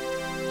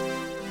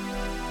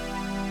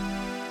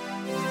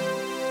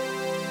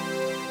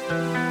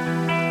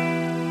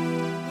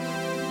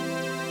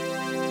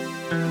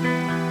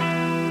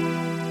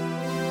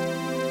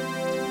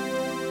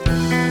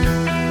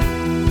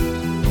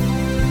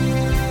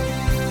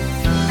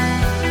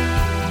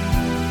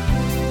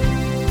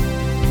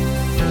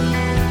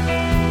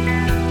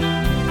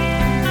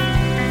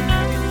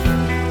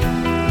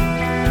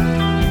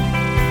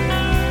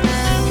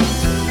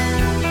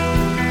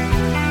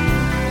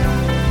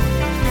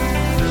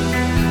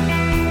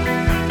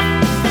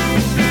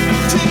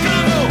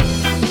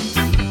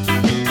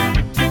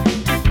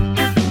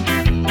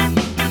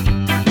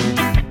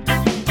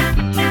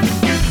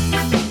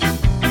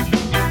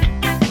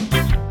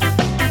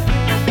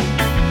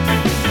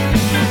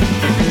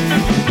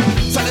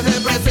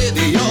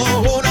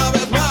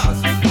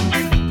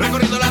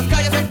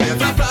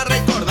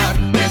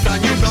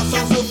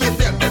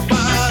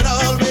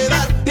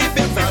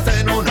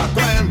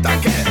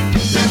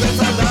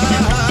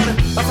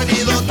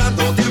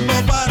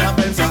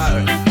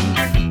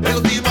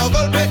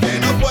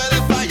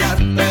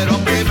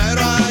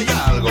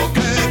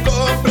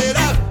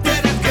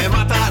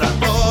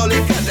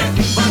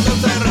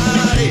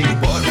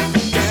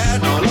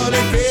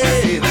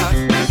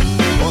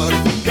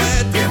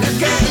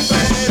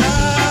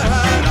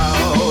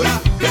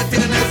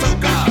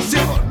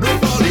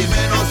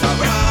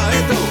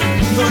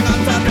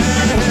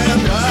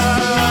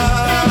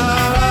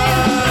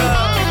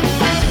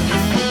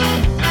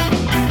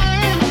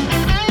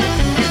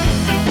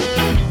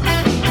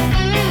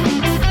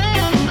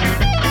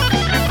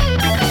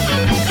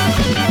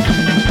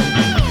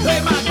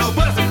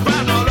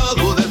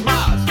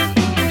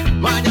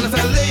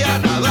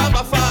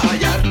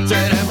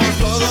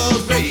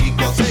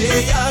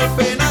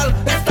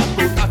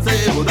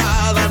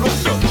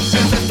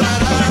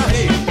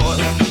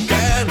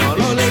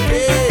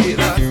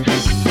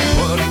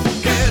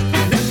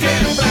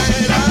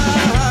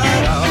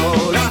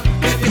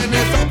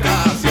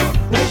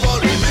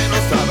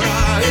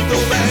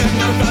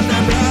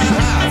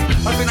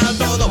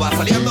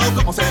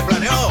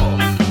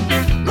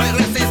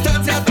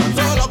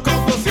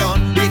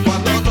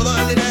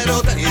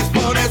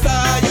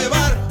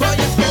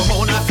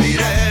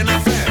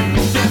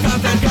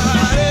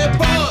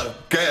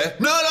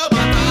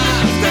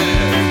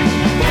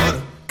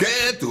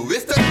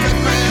 Tuviste que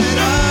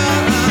esperar.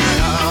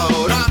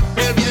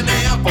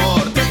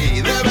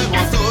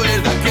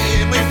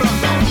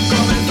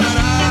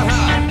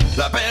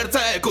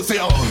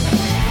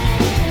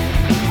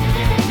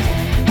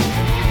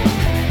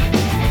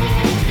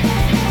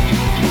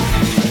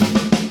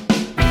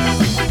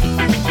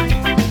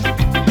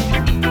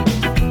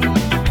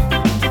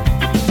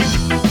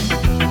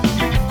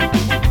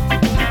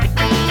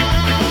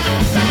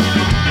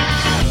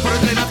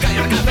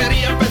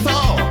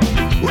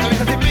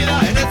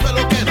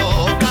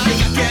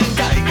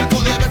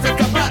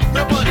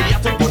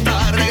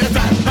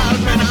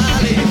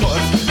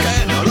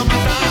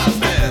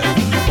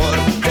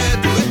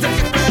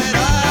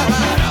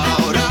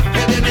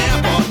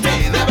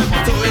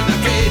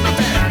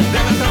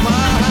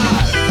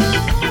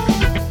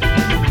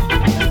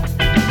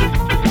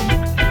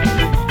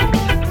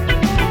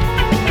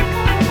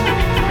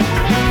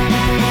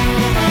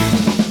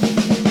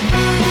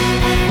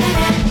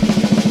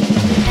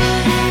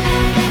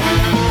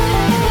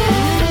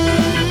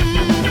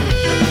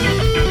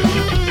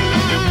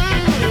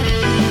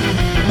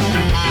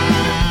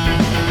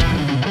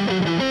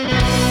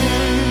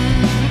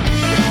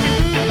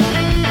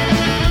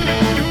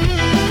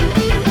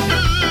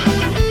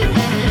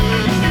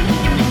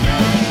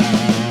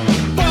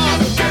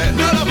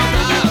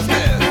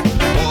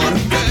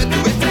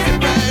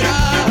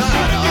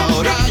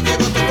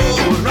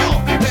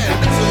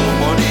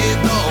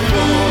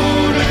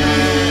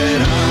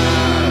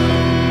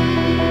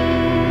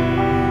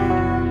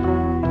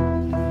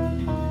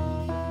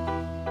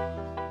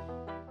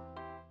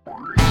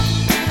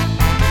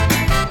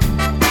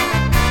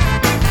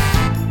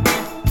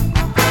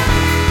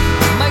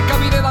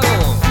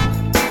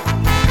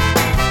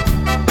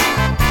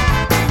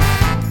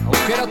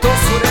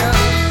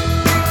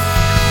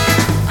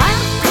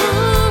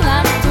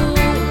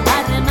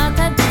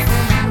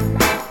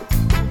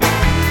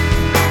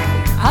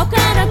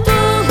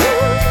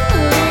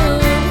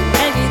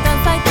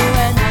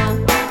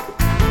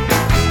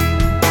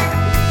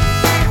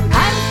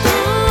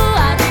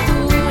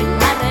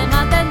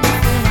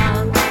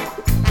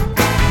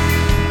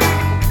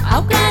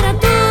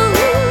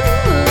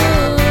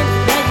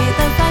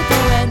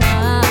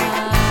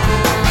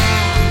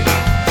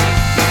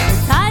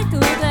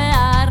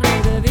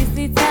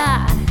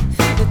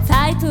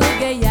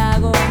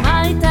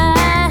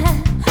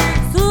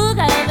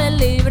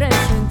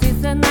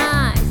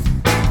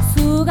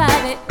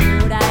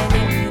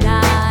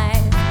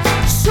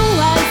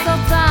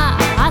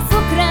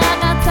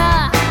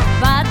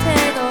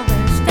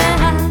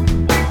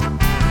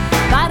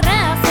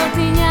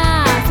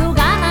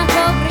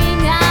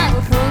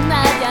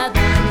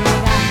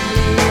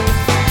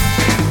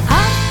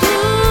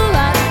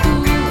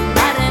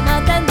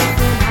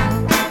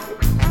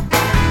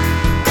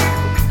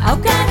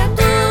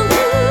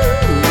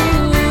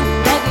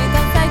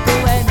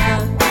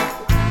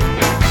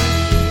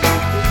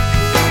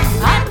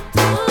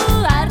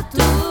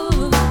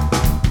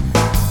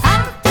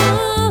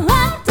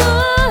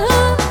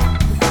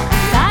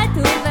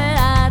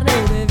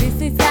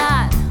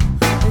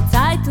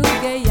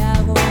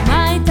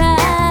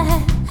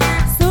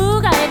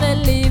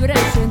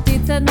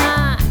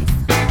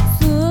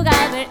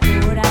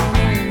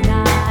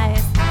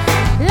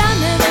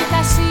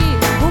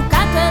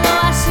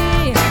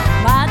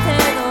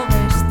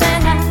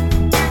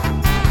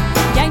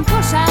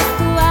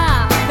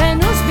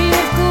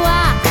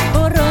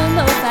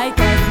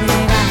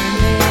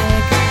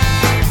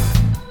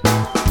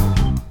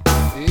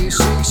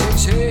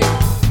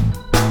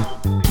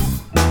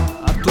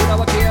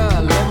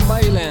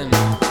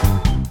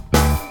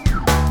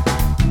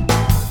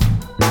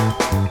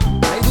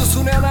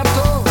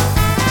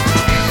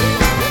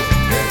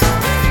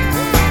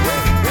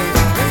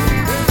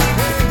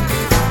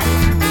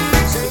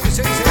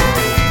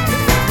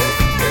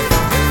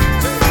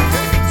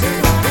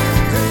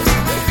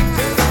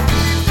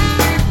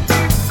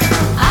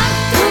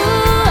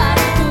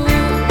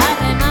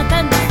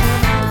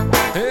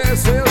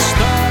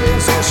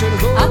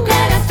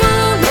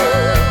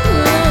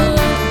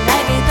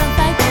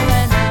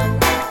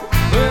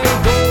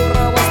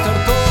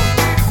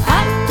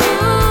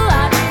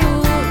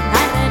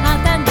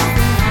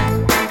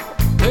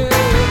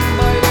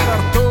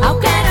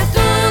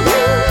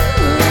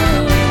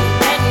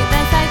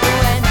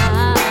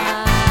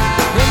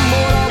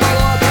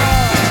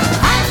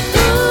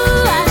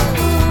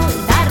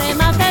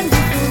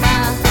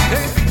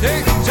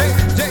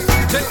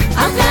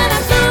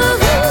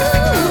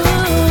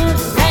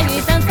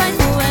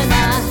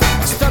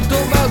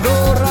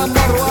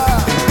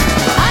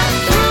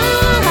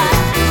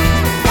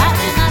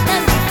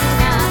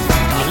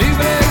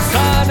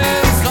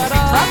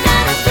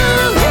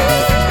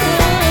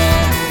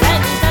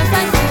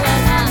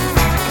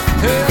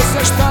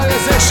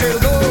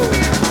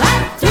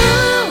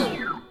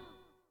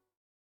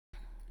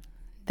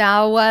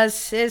 That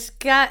was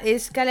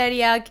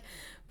Escalariac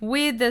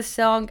with the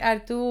song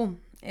Artu.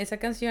 Esa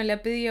canción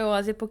la pidió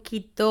hace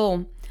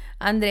poquito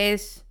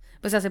Andrés.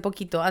 Pues hace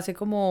poquito, hace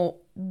como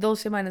 2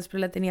 semanas, pero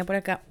la tenía por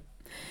acá.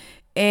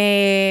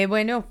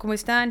 Bueno, ¿cómo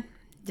están?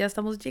 Ya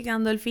estamos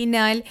llegando al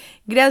final.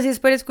 Gracias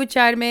por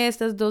escucharme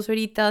estas 2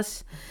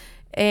 horitas.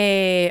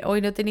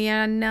 Hoy no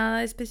tenía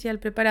nada especial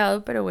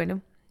preparado, pero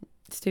bueno,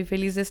 estoy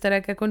feliz de estar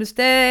acá con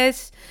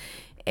ustedes.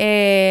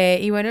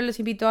 Y bueno, los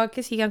invito a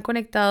que sigan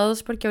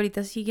conectados porque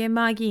ahorita sigue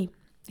Maggie.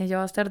 Ella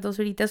va a estar 2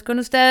 horitas con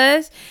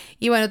ustedes.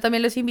 Y bueno,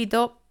 también los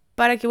invito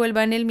para que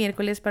vuelvan el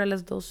miércoles para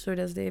las 2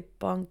 horas de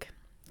punk,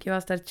 que va a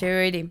estar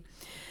chévere.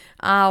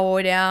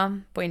 Ahora,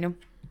 bueno,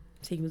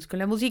 seguimos con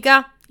la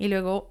música y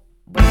luego...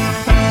 Bueno.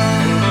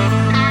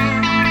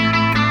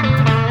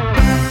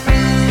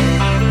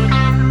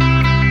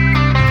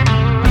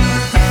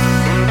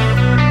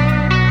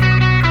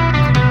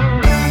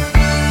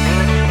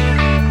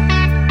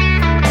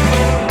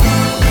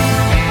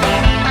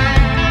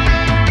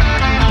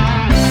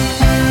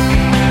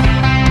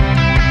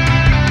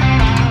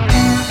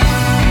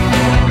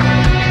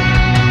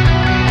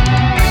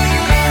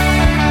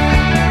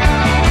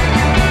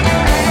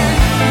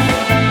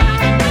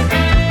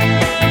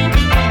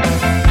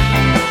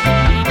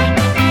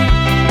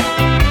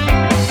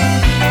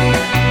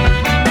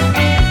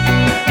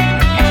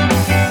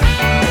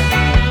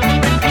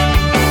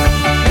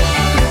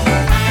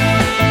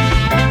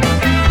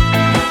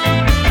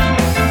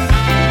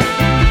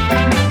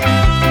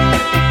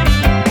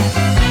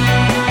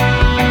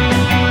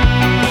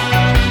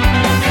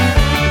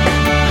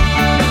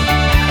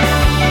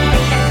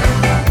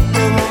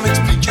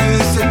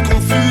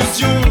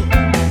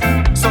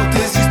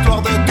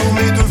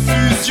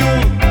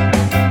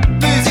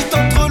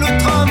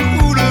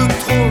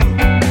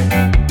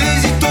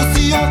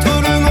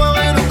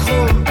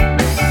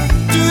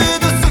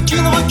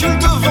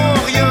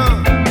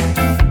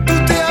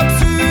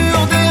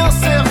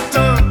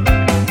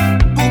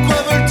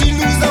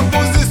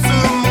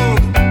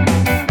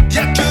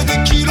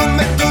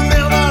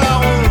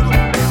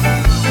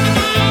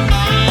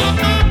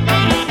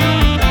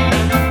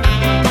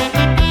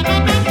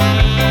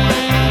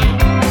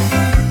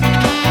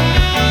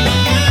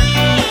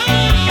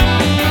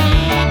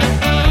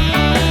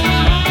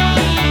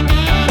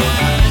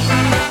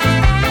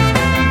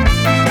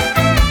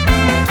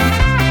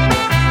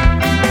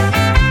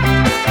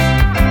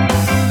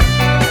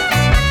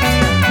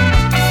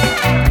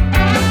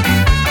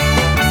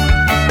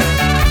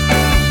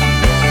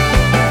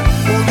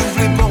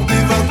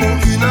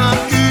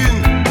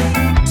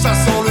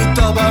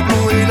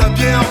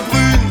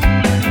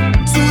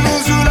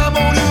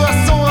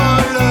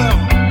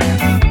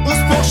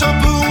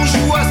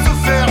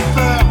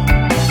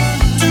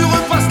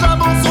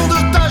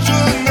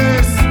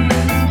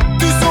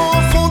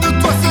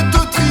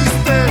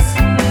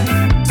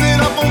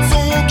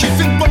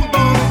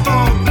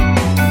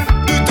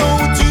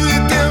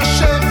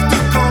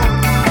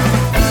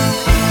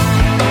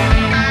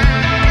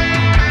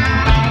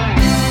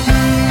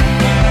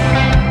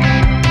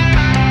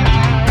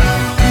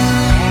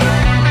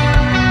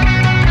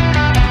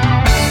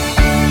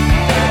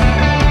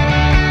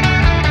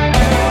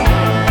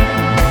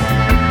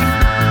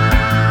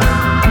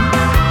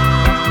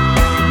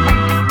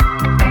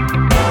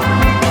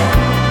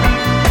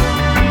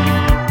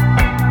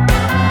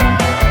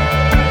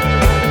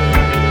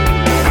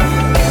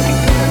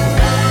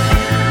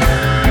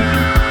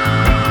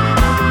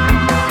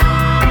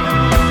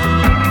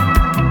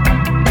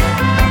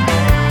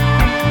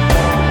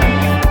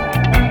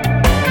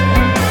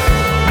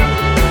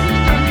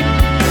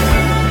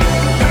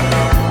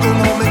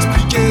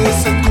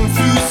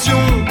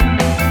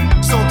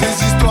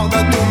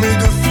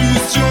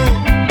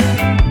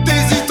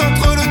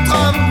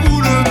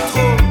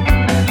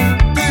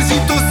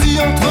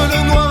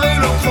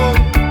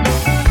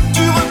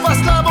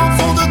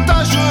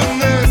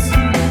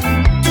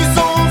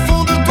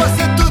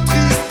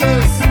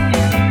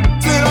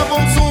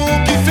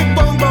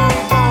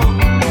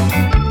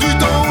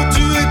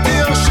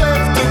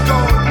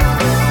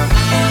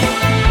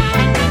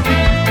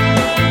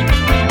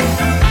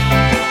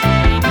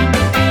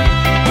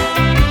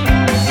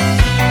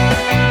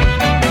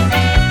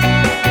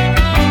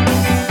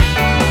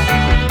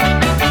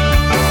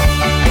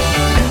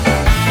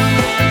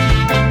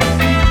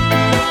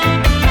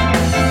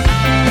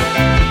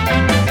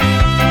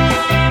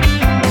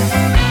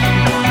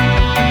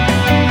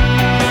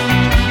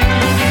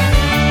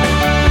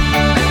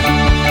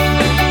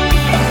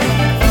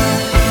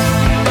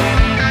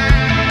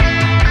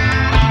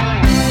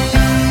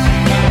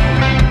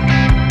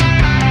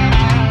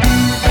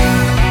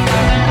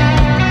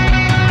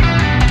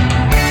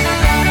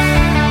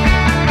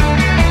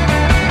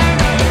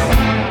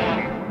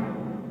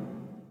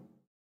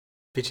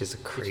 Bitches are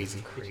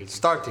crazy.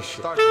 Start this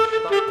shit. I don't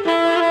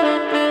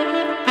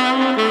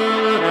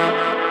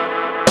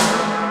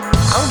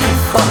give a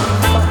fuck.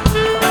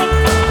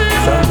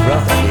 So I'm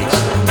rough, bitch.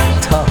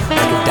 Tough,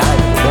 like a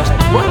diamond.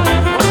 What?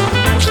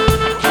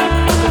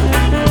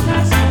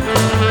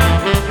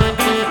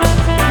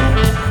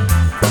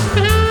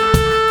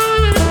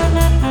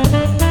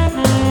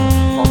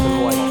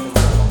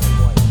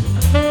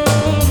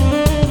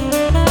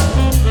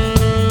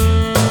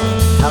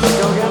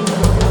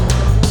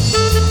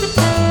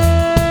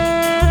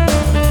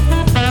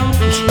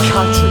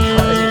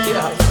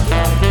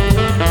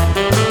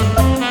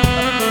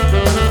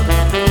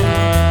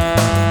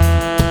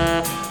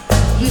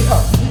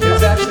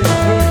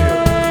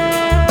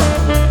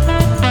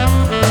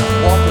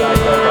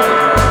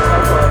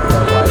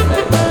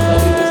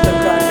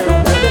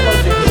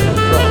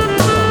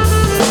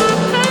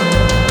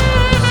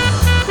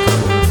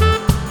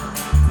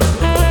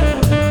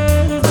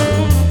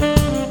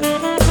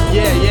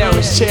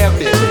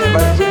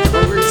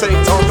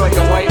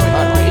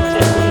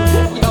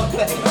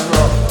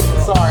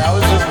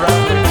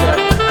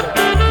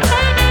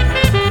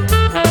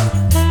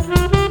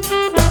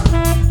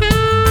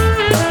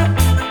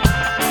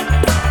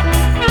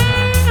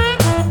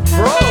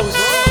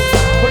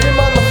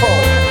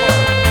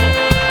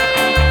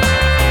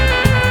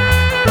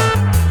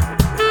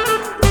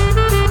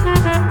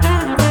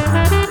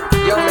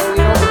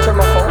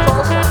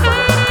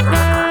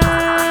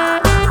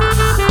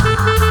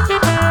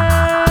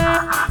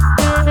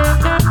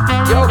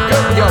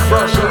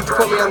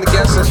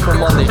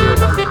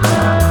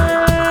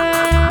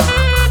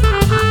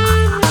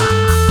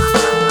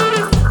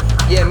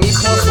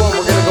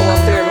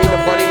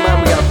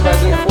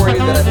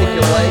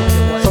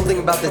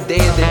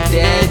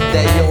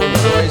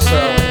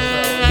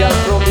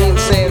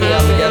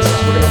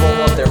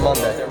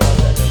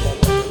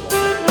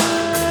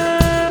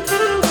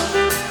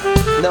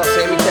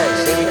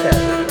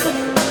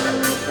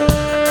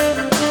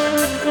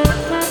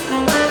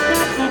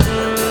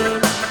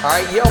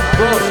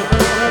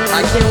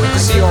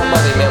 you on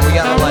Monday, man. We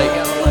gotta like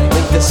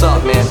link this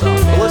up, man.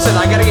 But listen,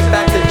 I gotta get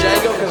back to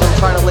Django because I'm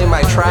trying to lay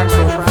my tracks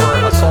for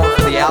a song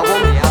for the album.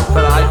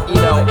 But I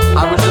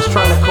was just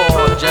trying to call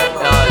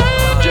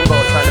Jimbo,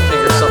 trying to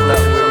figure something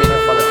out. We were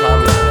making fun of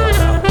Tommy,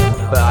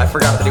 but I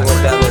forgot that he went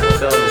down there to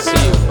Philly to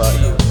see you. But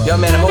yo,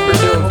 man, I hope you're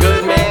doing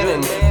good, man,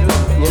 and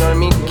you know what I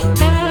mean.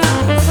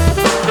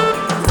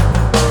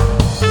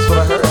 That's what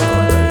I heard.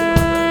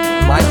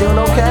 Am I doing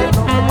okay?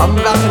 I'm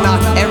about to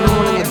knock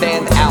everyone in the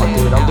band out,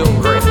 dude. I'm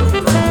doing great.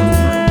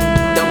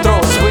 I'm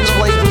throwing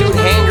switchblades, dude,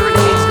 hand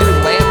grenades,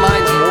 dude,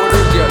 landmines,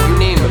 mortars, yo, you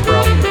name it,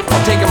 bro.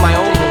 I'm taking my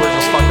own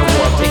religious fucking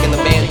war. I'm taking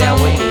the band down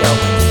with me, yo.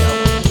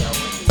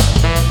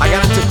 I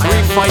got into 3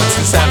 fights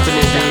this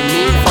afternoon, dude.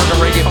 Me and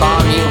fucking Reggae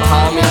Bob, me and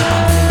Tommy, me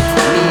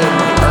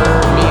and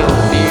Herb, me and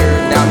the beer.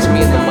 Now it's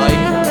me and the mic.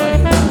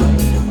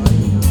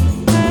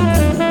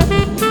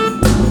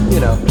 You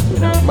know,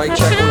 mic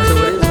check 1,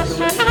 2, it is.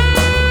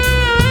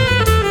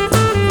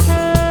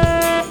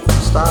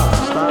 Stop.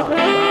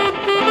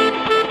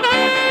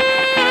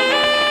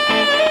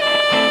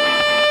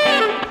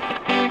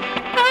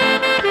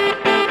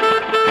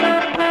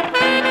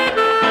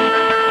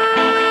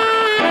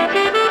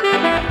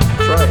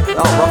 That's right.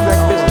 Oh, roughneck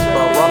business,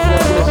 bro.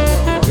 Roughneck business.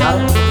 Got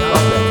it?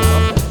 Roughneck.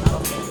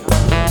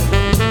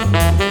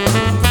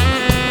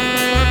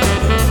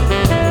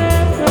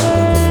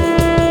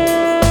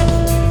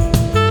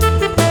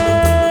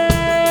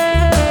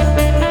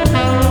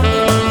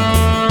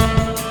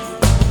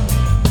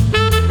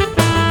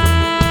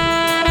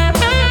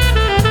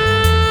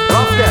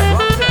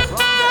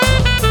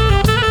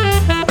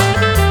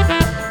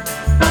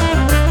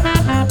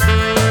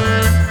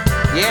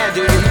 Yeah,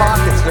 dude, your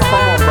pockets, they're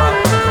falling, bro.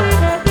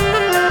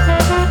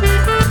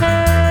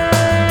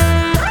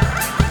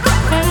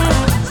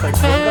 It's like,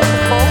 what about the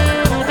call?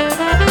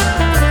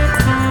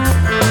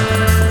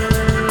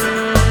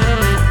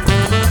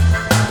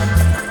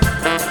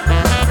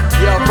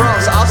 Yo,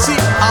 bros, I'll see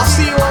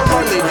you on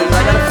Monday, dude.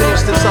 I gotta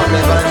finish this up,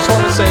 man, but I just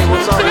want to say,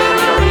 what's up, man? You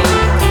know what I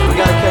mean? We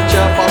gotta catch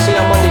up. I'll see you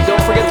on Monday.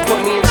 Don't forget to put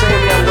me and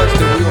Sammy on the list,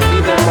 dude. We will be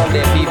there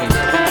Monday at BB's.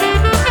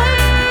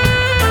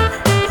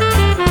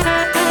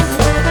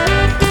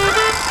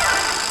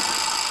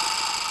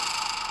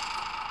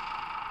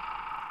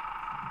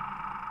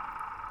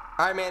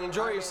 Alright, man,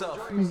 enjoy yourself.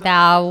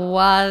 That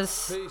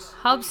was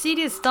Hub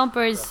City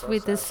Stompers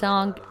with the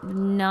song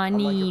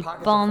Nani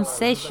Bomb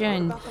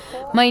Session.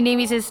 My name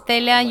is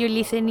Stella and you're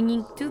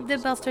listening to the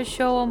Bastart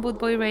Show on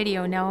Bootboy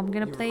Radio. Now I'm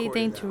gonna play the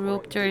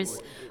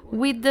interrupters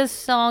with the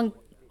song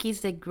Kiss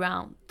the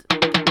Ground.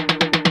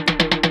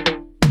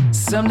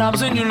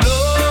 Sometimes when you're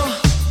low,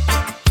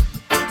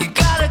 you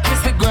gotta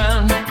kiss the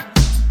ground.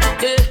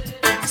 Yeah.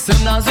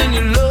 Sometimes when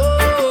you're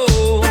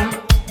low,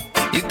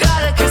 you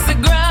gotta kiss the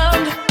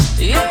ground.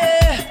 Yeah.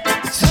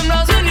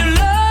 Sometimes when you're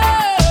low,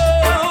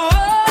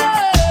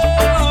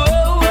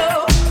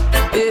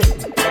 yeah.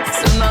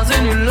 Sometimes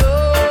when you're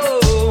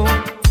low,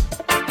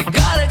 you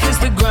gotta kiss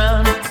the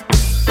ground.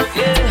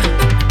 Yeah.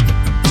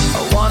 I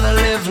wanna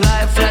live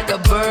life like a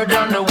bird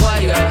on the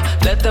wire.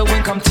 Let the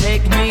wind come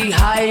take me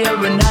higher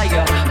and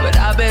higher. But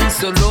I've been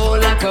so low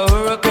like a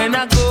hurricane.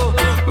 I go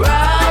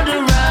round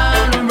and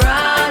round and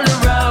round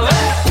and round.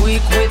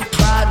 Weak with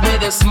pride, where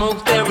there's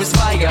smoke there is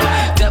fire.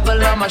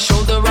 Devil on my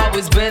shoulder,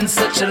 always been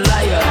such a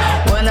liar.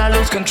 When I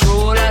lose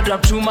control, I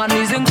drop to my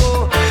knees and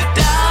go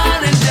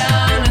down and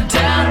down and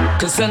down.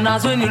 Cause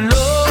sometimes when you're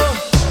low,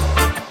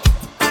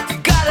 you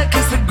gotta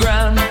kiss the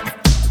ground.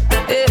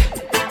 Yeah.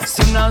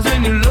 Sometimes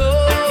when you're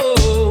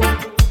low,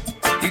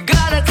 you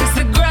gotta kiss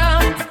the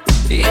ground.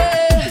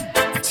 Yeah.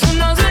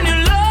 Sometimes when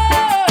you're low,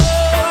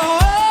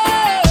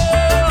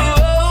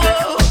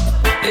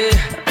 yeah.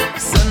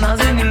 Sometimes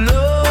when you're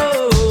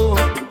low,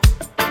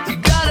 you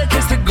gotta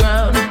kiss the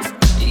ground.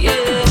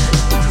 Yeah.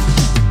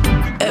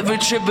 Every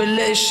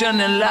tribulation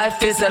in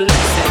life is a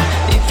lesson.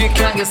 If you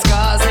can't get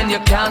scars, then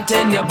you're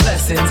counting your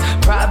blessings.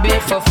 Pride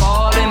before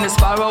falling, this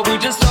spiral we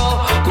just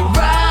all go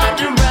round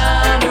and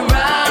round and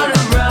round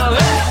and round.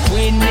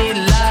 We need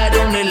light,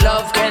 only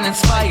love can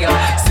inspire.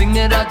 Sing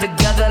it out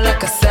together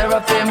like a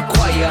seraphim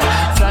choir.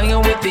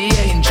 Flying with the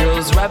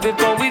angels right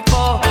before we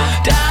fall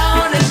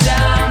down and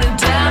down and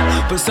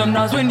down. But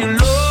sometimes when you're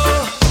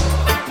low,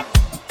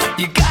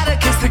 you gotta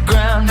kiss the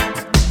ground.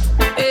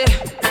 Yeah.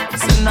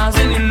 Sometimes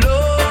when you're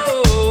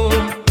low,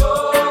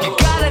 you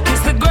gotta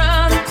kiss the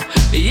ground.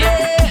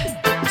 Yeah.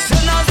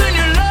 Sometimes when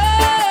you're low,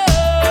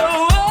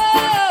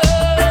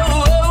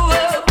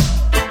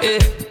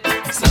 yeah.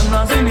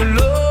 Sometimes when you're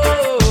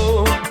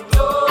low,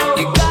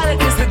 you gotta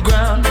kiss the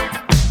ground.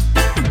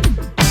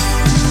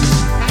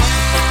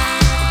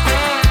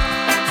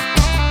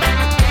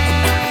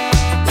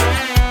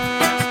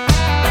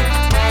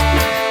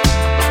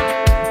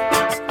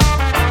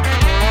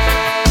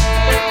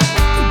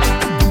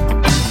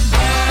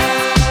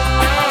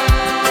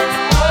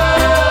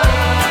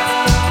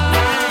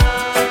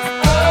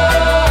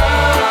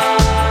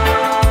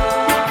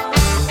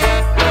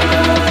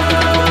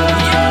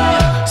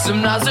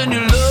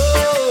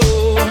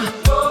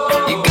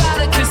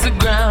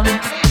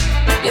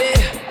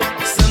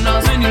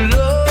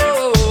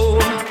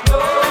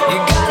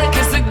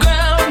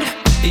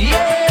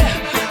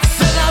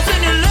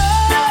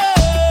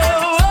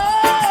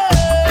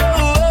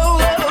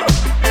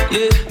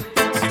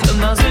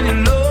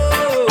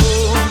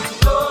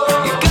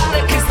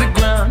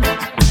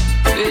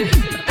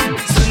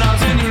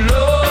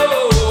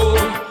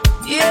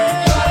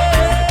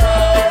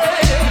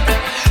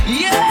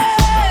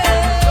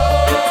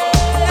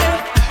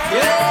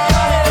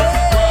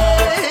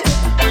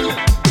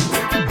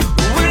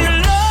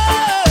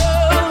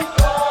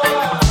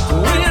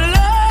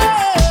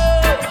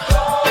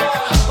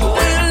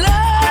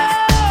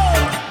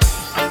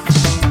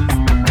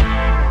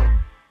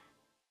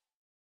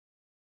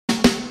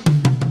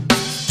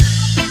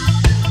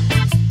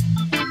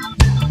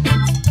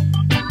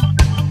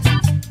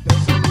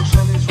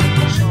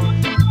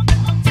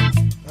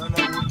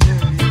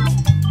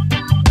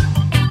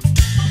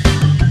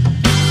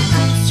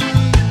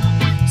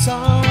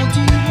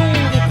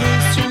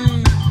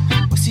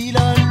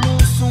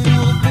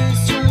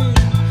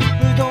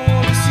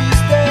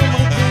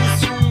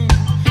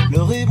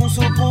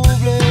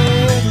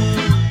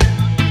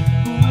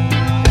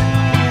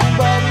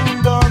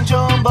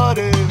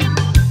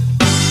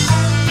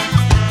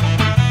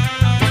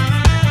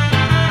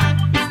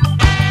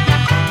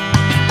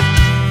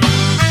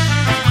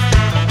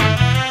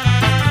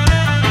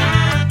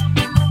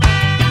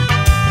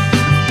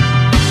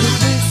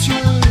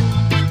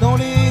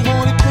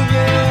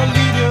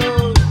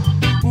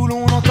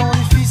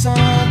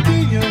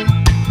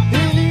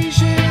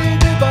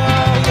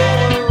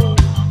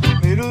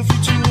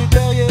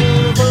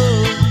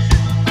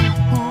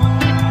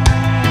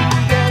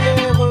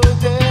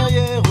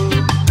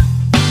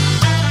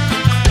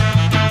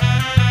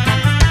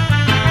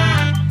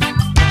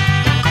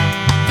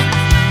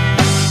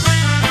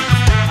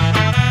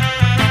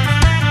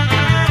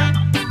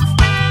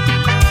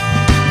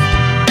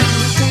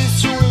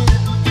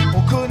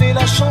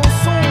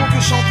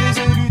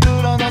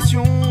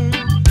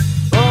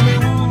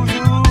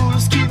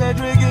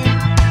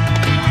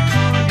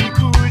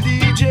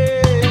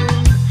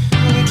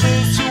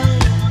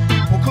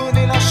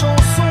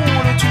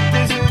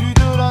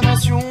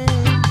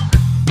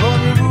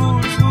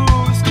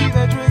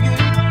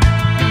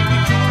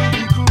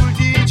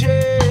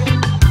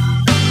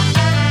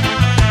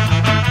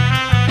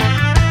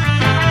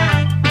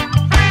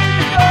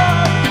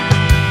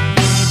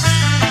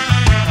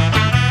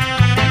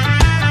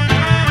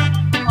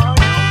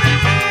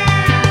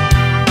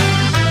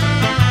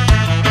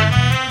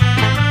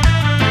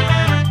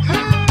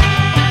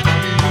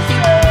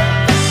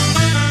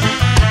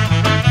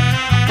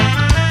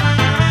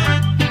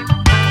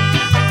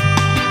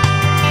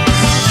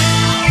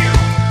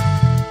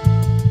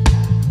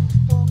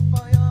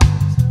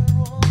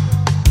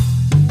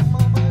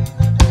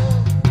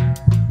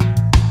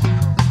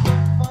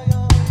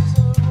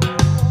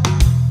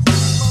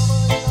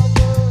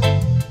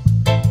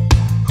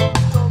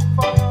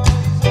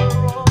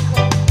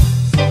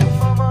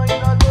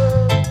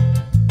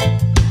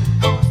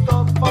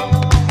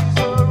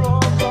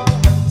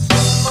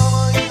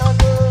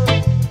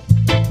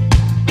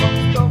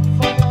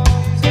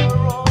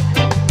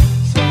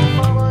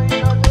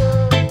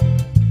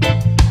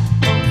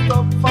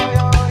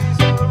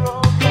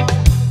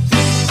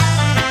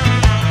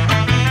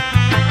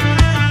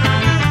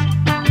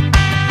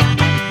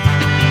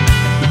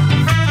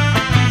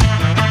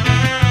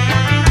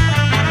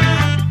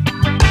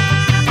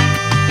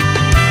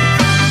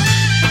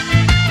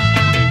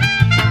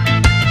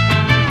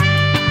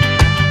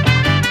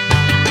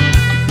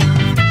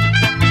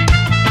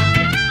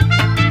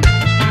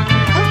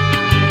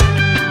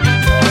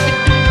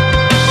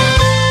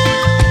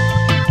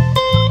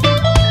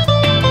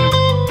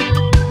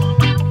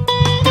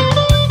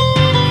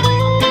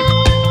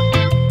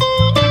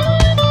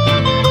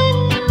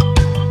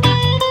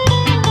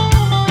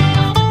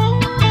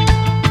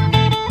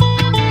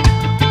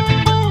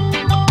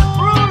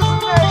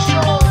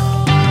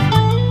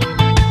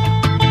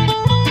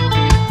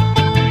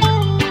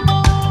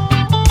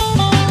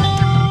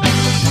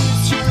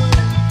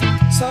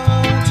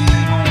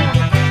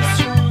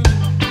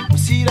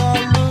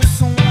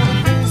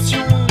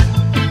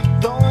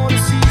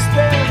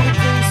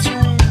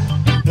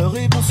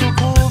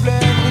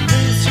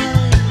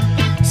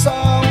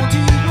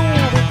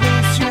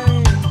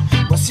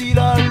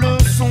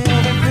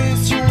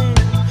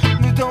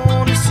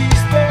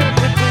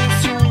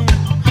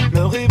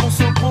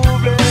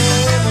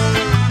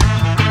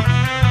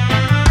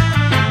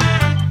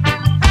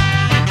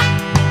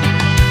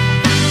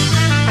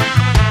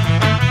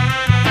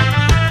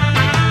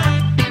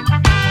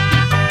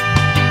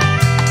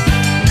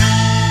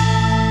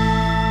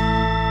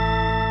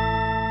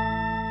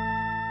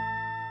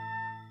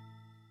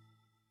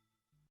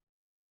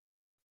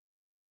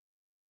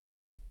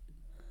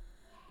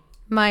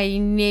 My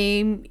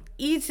name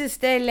is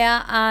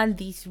Stella, and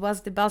this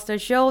was the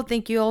Bastard Show.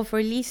 Thank you all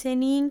for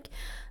listening.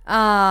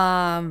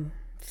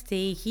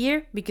 Stay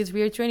here because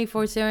we are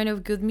 24/7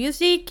 of good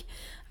music,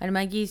 and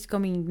Maggie is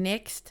coming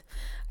next.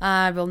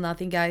 Well,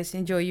 nothing, guys.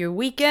 Enjoy your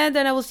weekend,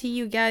 and I will see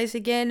you guys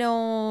again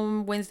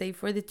on Wednesday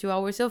for the 2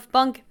 hours of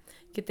punk.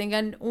 Que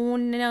tengan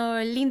un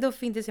lindo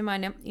fin de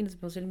semana y nos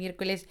vemos el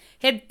miércoles.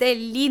 Gente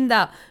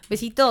linda.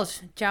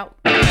 Besitos. Chao.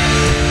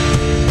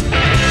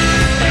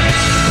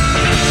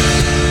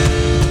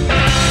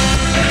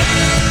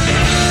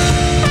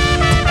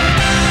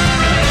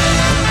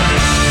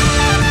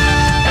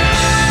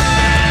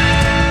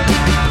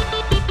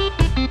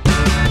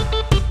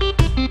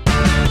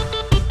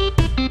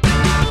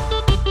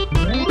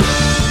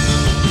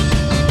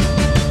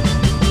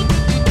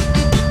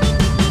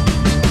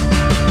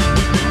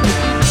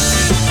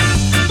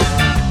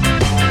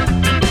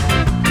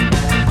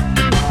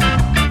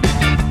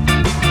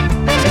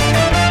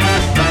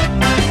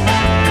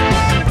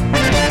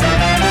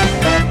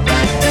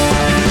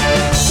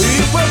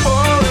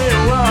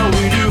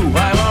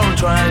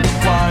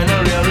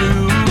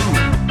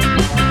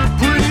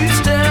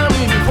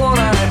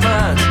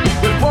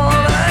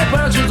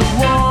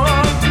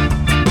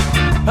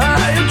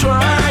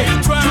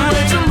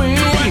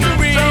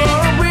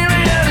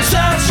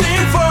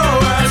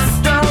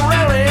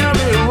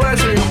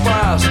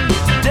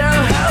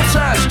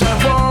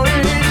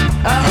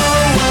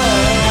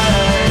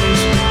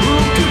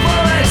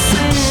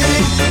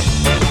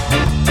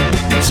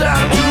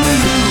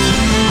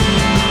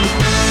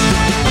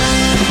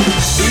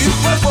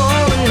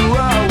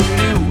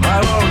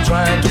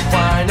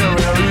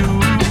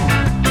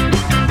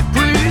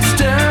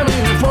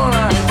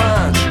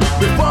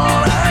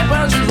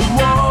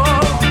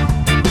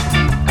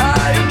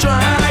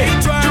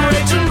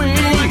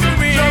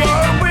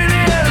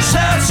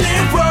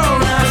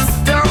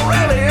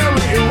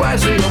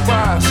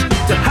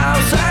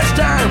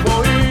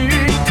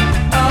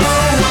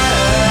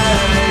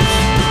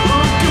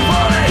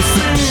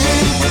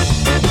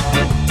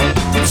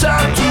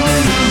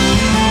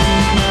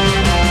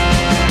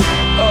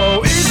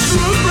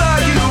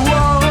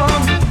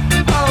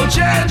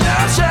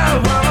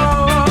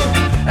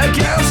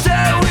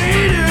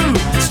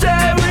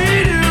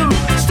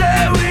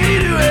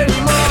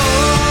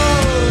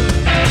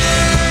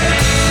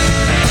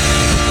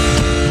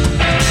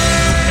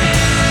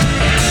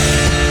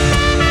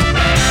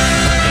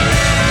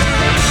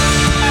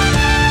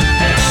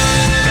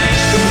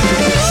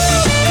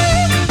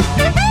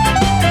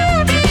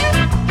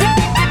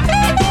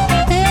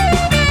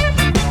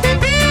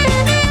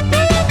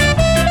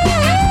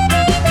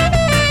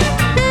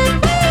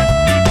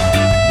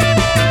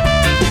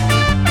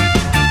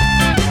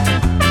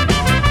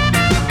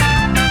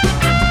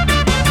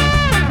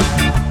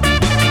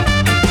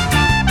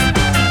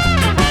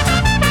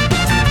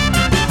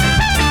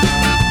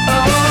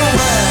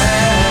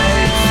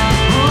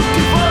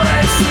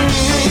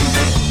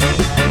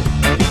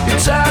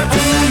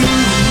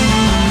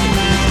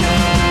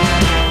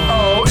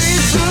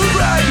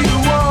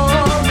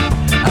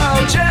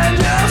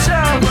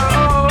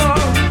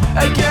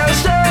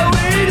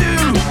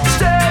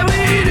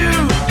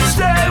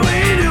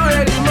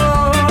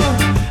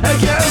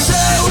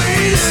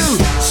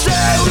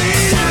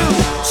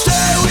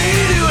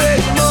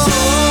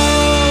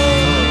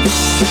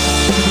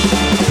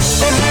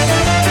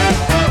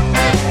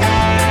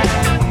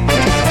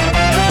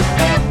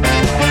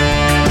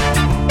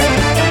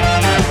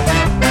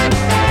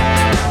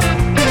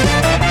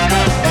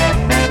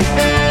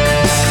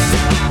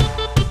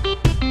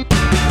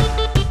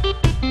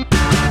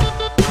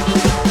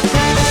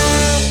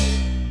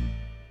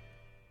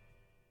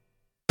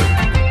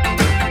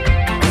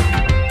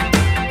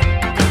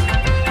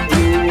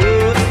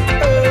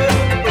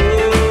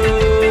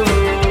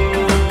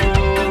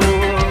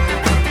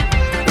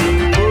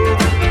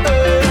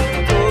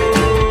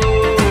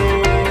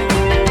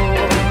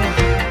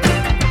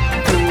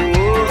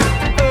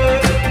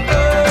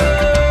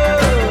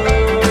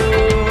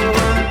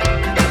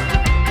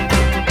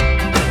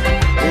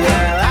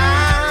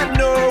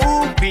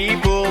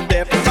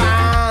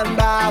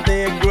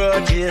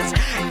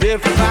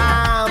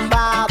 defined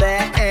by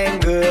their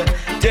anger,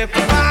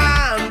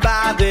 defined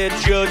by their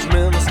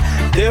judgments,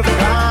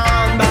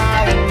 defined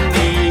by a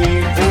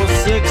need for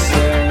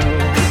success.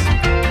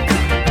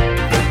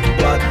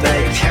 But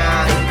they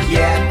can't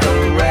get the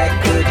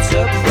record to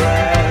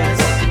press.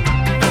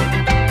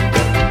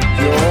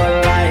 Your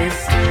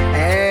life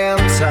and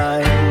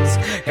times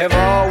have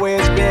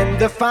always been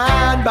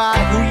defined by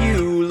who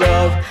you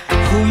love,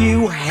 who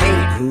you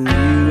hate, who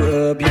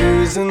you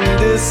abuse and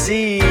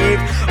deceive.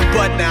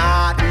 But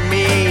not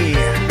me,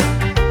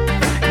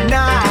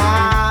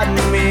 not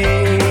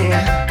me,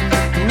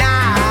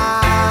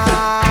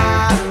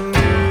 not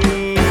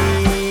me.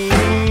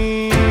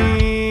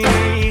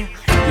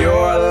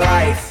 Your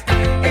life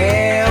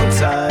and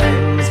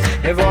times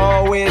have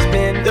always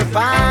been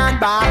defined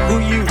by who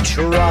you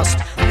trust,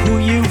 who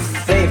you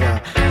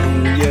favor,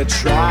 who you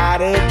try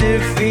to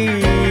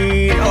defeat.